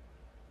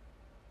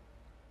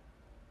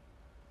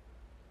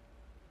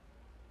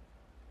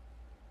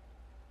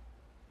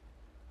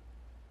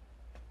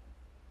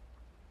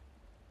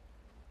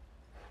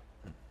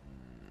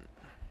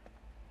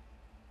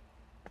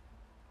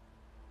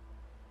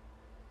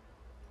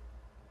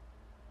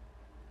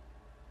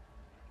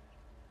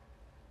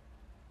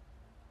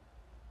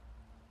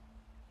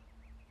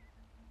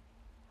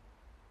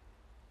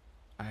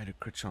 I had a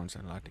crit chance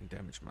and lightning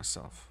damage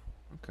myself.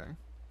 Okay.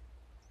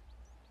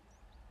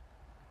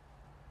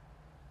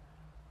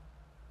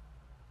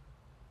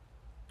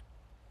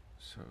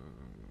 So,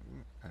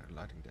 added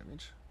lightning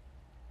damage.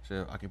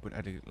 So I can put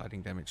added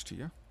lightning damage to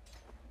you.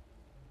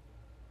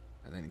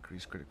 And then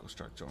increase critical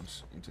strike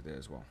chance into there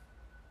as well.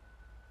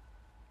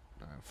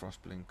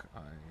 Frost Blink I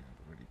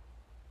already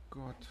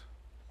got.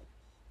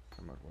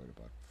 I'm not worried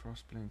about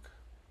Frost Blink.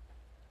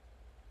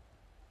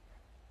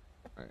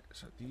 Alright,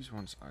 so these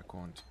ones I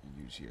can't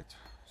use yet.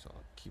 So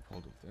I'll keep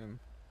hold of them.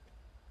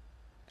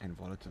 And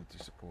Volatility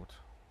Support.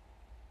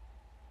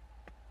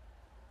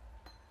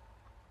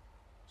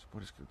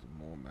 Support is going to do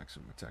more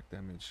maximum attack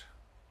damage.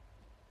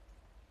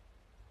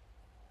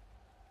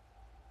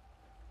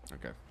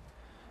 Okay.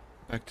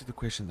 Back to the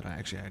question that I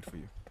actually had for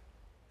you.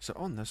 So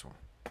on this one,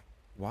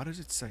 why does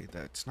it say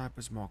that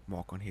Sniper's Mark,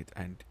 Mark on Hit,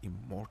 and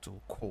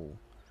Immortal Call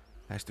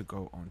has to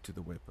go onto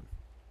the weapon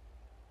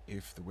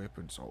if the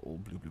weapons are all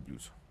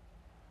blues?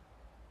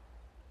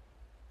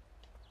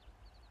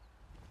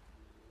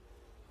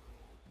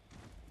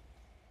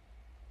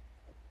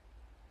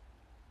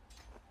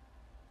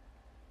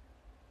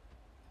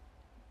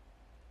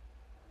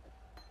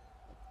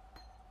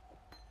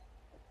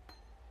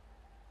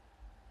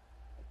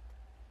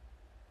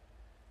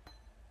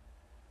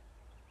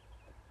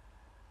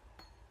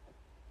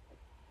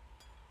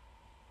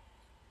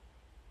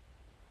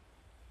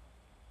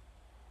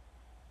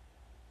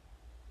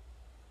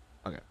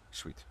 Okay,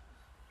 sweet.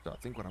 So I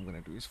think what I'm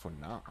gonna do is for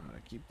now I'm gonna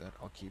keep that.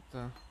 I'll keep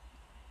the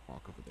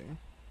mark over there.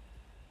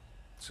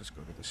 Let's just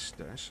go to the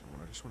stash. And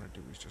what I just want to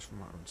do is just for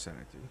my own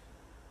sanity,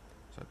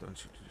 so I don't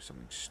shoot to do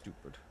something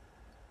stupid.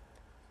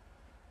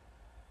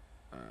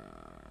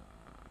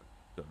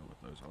 Don't know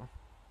what those are.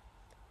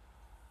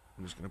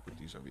 I'm just gonna put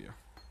these over here,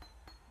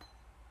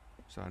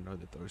 so I know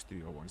that those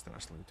three are ones that I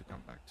still need to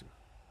come back to.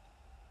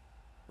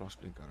 Frost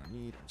Blink I don't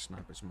need, and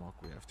Sniper's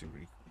Mark we have to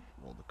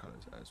re-roll the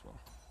colors as well.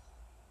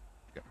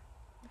 Okay,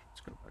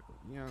 let's go back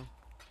over here.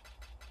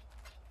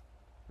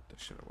 Put that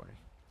shit away.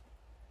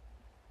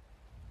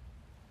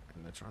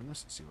 And let's run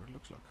this and see what it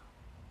looks like.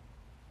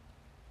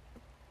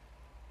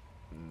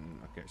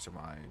 Okay, so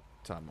my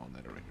time on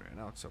that already ran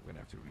out, so we're gonna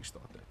have to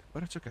restart that.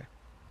 But it's okay.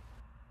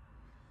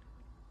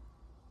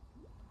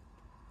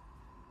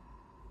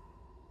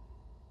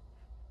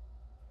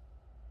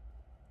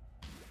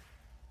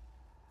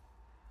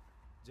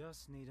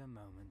 Just need a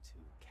moment to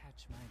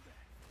catch my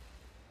breath.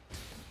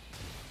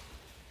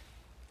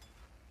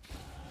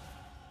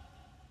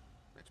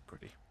 That's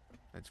pretty.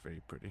 That's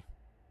very pretty.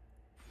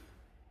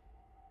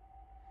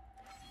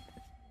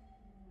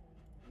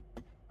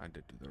 I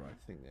did do the right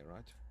thing there,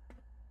 right?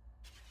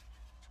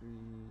 3.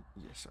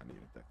 Yes, I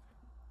needed that.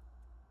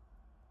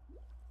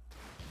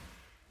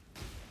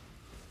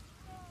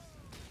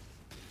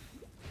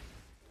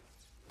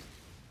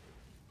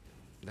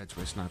 That's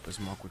where Sniper's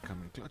Mark would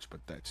come in clutch,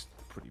 but that's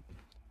pretty...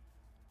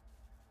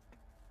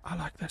 I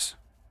like this.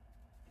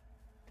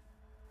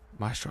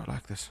 Maestro, I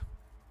like this.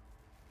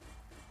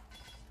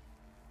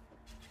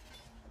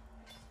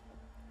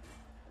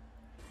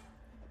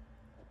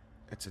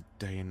 It's a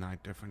day and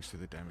night difference to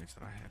the damage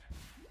that I had.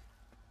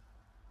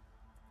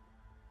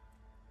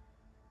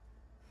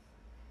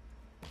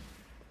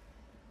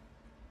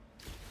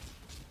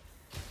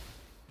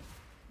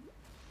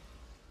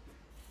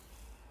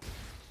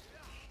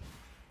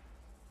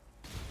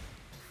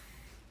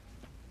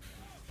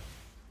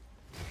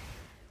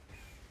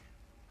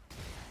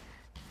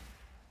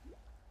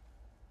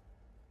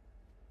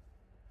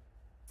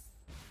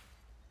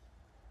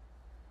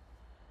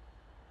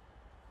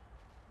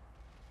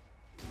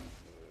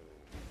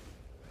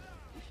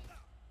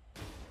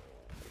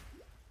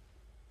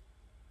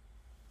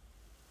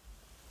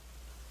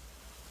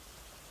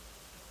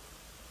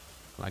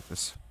 Like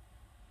this.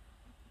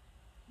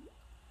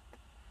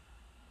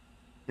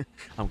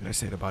 I'm gonna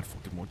say it about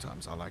 40 more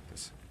times. I like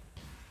this.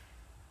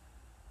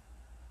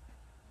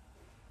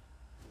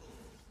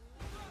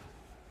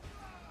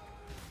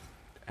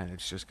 And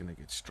it's just gonna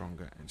get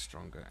stronger and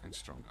stronger and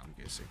stronger, I'm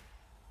guessing.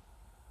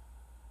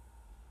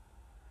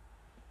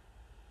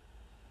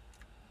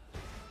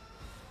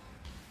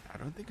 I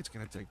don't think it's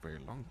gonna take very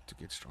long to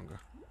get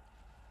stronger.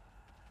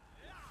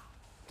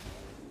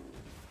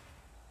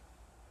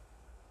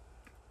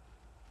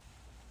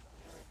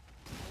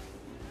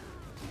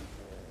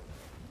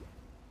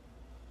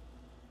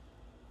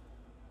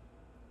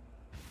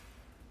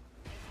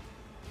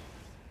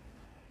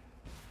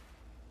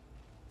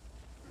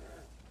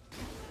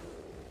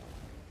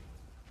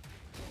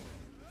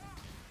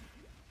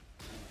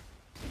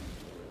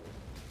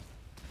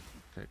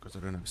 Okay, because I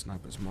don't have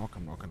Sniper's Mark,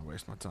 I'm not going to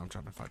waste my time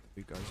trying to fight the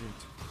big guys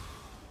yet.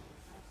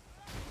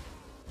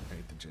 I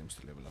need the gems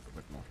to level up a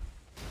bit more.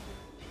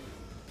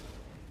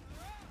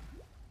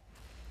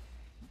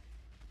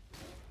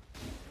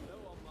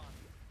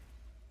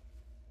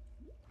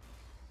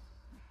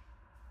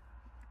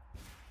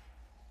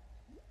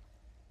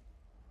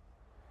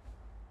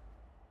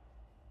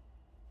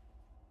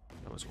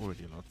 That was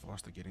already a lot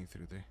faster getting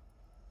through there.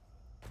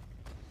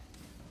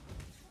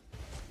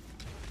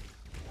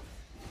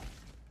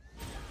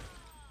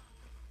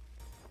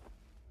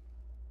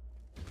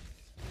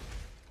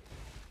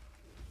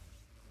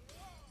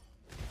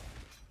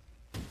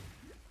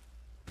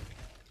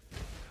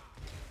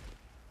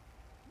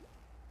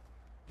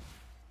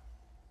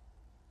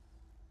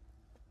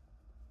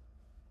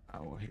 I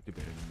will hit the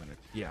bed in a minute.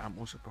 Yeah, I'm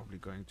also probably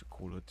going to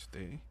call it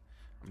there.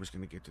 I'm just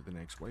going to get to the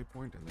next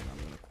waypoint and then I'm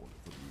going to call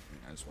it for the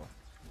evening as well.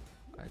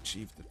 I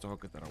achieved the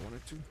target that I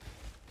wanted to.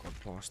 Got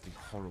past the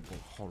horrible,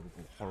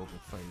 horrible, horrible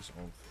phase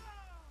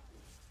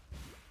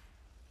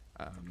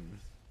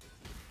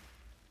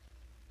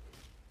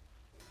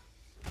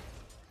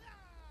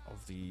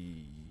of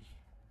the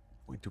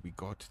point where we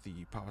got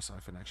the Power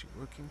Siphon actually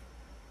working.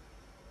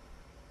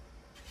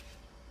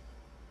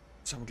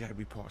 So I'm glad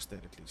we passed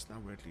that at least. Now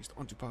we're at least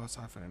onto Power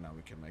Siphon and now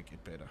we can make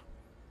it better.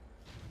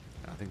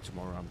 And I think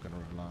tomorrow I'm going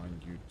to rely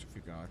on you to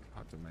figure out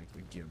how to make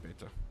the gear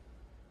better.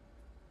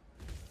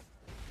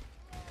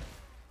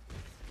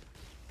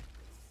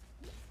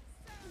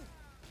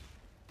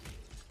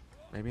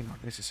 Maybe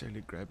not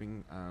necessarily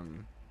grabbing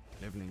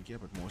leveling gear,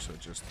 but more so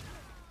just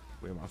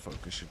where my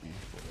focus should be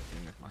for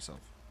leveling it myself.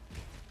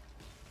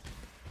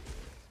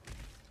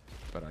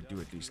 But I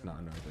do at least now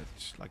know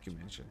that, like you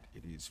mentioned,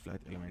 it is flat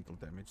elemental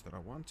damage that I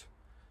want.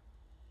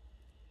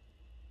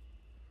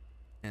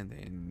 And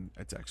then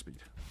attack speed.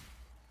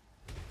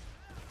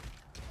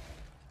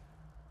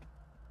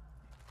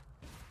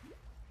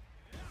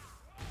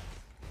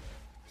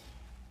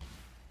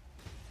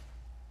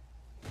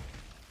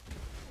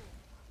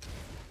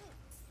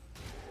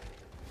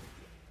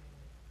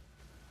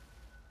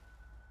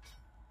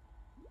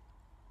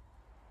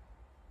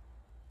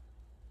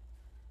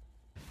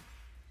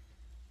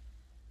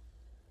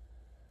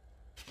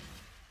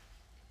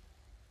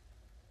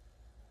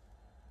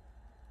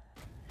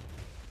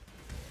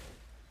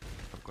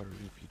 Got to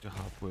leave you to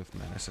help with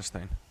mana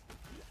sustain.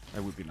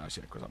 That would be nice,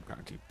 yeah, because I'm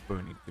currently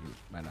burning through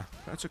mana.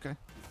 That's okay.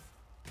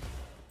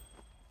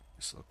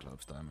 Silk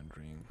gloves, diamond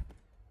ring.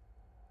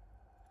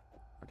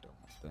 I don't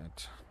want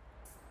that.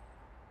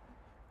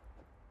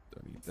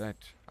 Don't need that.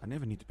 I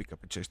never need to pick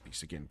up a chest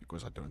piece again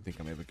because I don't think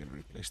I'm ever going to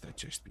replace that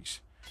chest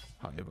piece.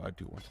 However, I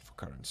do want it for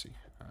currency.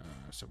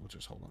 So we'll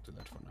just hold on to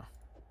that for now.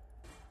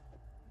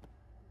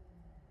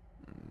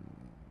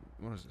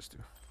 What does this do?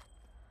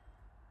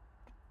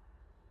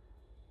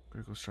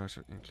 Critical strikes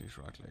at increase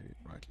right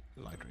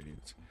light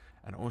radiance.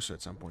 And also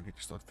at some point need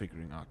to start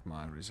figuring out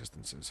my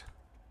resistances.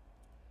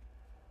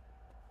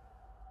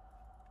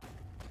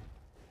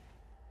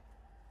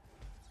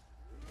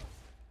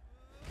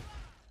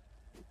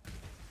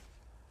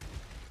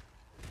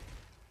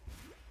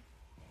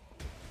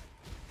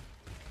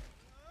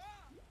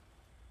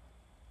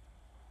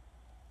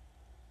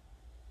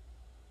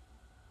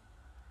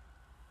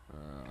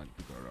 I need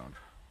to go around.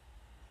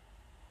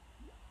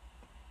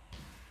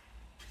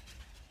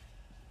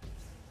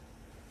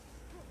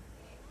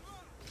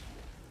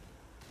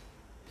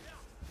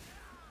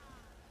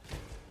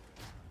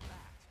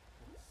 That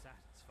was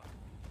satisfying.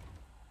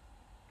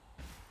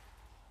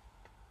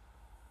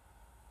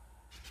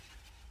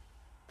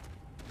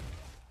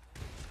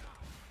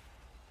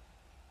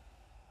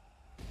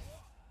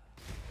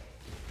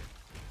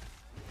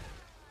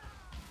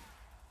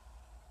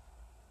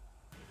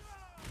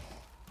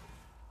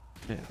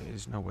 Yeah, there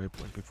is no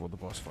waypoint before the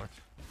boss fight.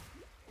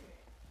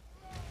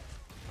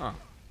 Ah.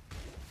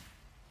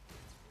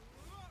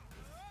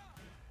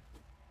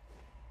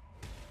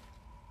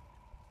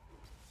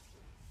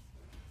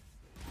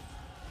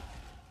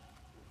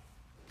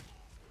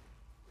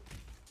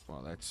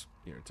 Well, that's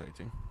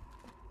irritating.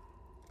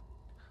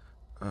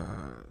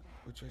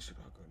 Which way should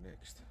I go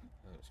next?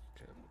 Let's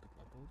quickly have a look at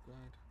my build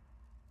guide.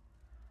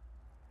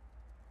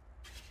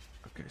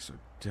 Okay, so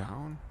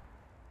down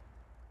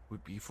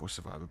would be for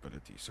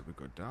survivability. So we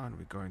go down,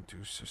 we go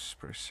into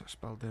suppress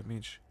spell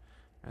damage,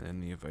 and then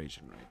the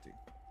evasion rating.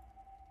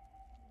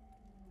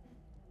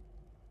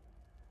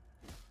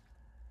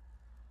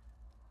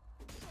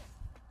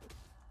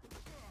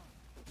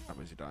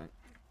 How is he dying?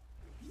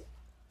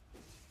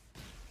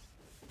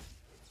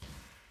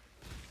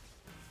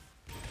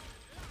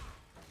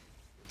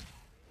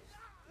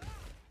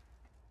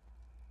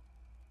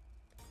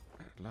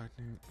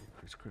 Lightning,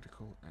 increase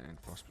critical, and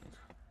frostblink.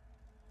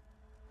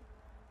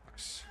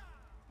 Nice.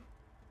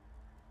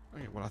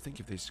 Okay, well I think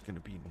if there's going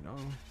to be no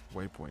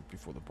waypoint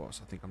before the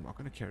boss, I think I'm not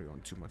going to carry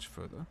on too much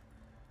further.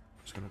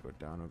 I'm just going to go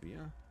down over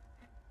here.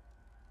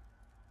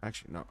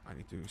 Actually, no, I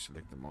need to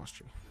select the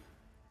mastery.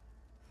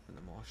 And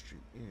the mastery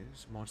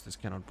is monsters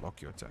cannot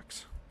block your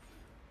attacks.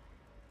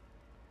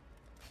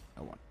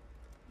 I want.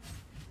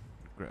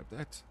 Grab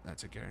that.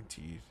 That's a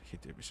guaranteed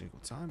hit every single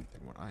time.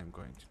 And what I am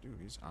going to do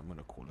is I'm going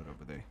to call it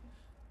over there.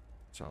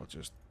 So I'll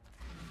just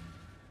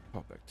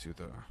pop back to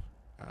the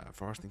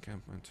forest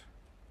encampment.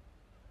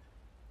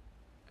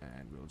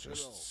 And we'll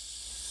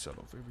just sell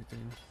off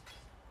everything.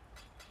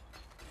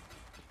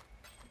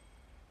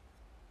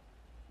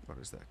 What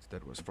is that?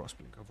 That was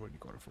frostblink. I've already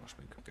got a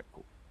frostblink. Okay,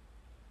 cool.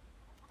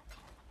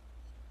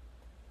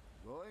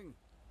 Going?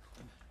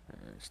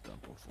 Let's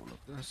dump off all of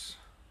this.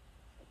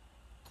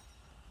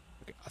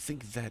 Okay, I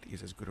think that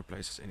is as good a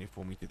place as any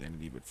for me to then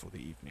leave it for the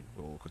evening.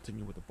 We'll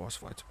continue with the boss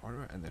fight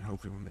tomorrow, and then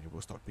hopefully from there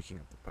we'll start picking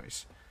up the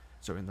pace.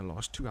 So in the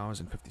last 2 hours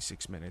and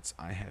 56 minutes,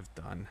 I have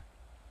done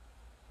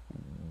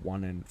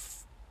 1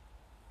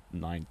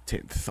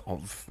 9/10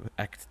 of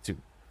Act 2.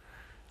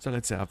 So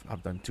let's say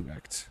I've done 2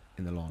 acts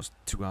in the last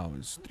 2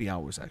 hours, 3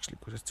 hours actually,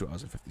 because it's 2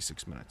 hours and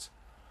 56 minutes.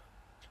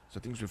 So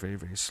things were very,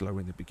 very slow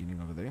in the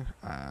beginning over there.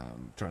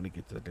 Trying to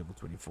get to the level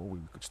 24 where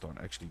we could start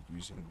actually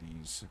using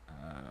these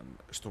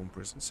storm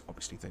prisons.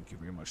 Obviously, thank you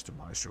very much to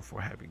Maestro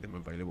for having them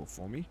available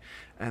for me.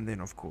 And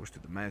then, of course, to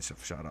the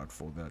massive shout out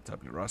for the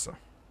tabula rasa.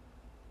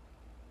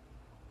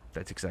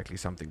 That's exactly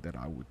something that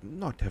I would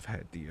not have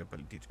had the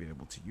ability to be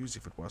able to use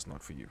if it was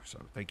not for you. So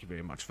thank you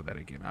very much for that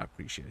again. I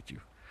appreciate you.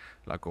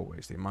 Like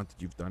always, the amount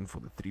that you've done for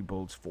the 3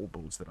 builds, 4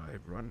 builds that I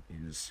have run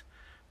is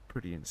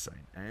pretty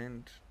insane.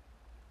 And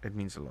it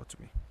means a lot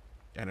to me.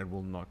 And it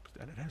will not,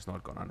 and it has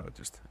not gone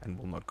unnoticed and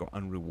will not go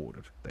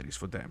unrewarded. That is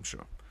for damn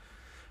sure.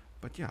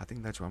 But yeah, I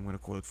think that's what I'm going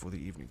to call it for the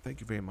evening. Thank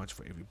you very much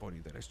for everybody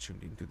that has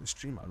tuned into the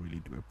stream. I really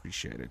do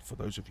appreciate it. For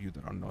those of you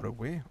that are not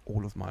aware,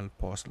 all of my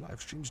past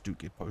live streams do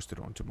get posted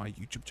onto my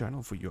YouTube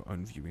channel for your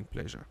own viewing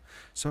pleasure.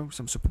 So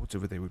some support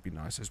over there would be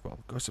nice as well.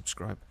 Go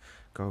subscribe,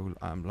 go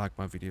like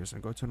my videos,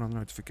 and go turn on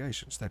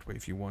notifications. That way,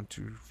 if you want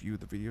to view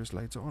the videos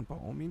later on, by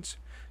all means,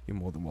 you're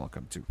more than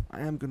welcome to.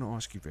 I am going to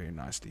ask you very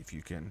nicely if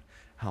you can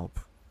help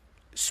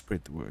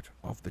spread the word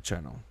of the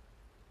channel.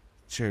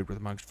 Share it with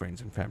amongst friends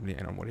and family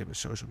and on whatever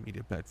social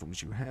media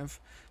platforms you have.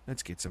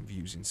 Let's get some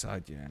views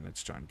inside here and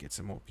let's try and get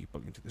some more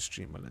people into the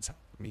stream, and let's help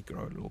me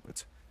grow a little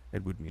bit.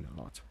 It would mean a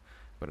lot.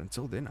 But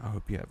until then, I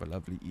hope you have a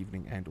lovely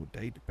evening and or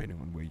day depending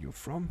on where you're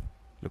from.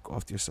 Look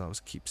after yourselves,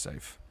 keep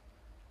safe.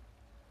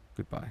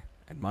 Goodbye.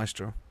 And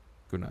Maestro,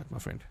 good night my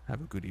friend.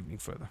 Have a good evening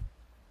further.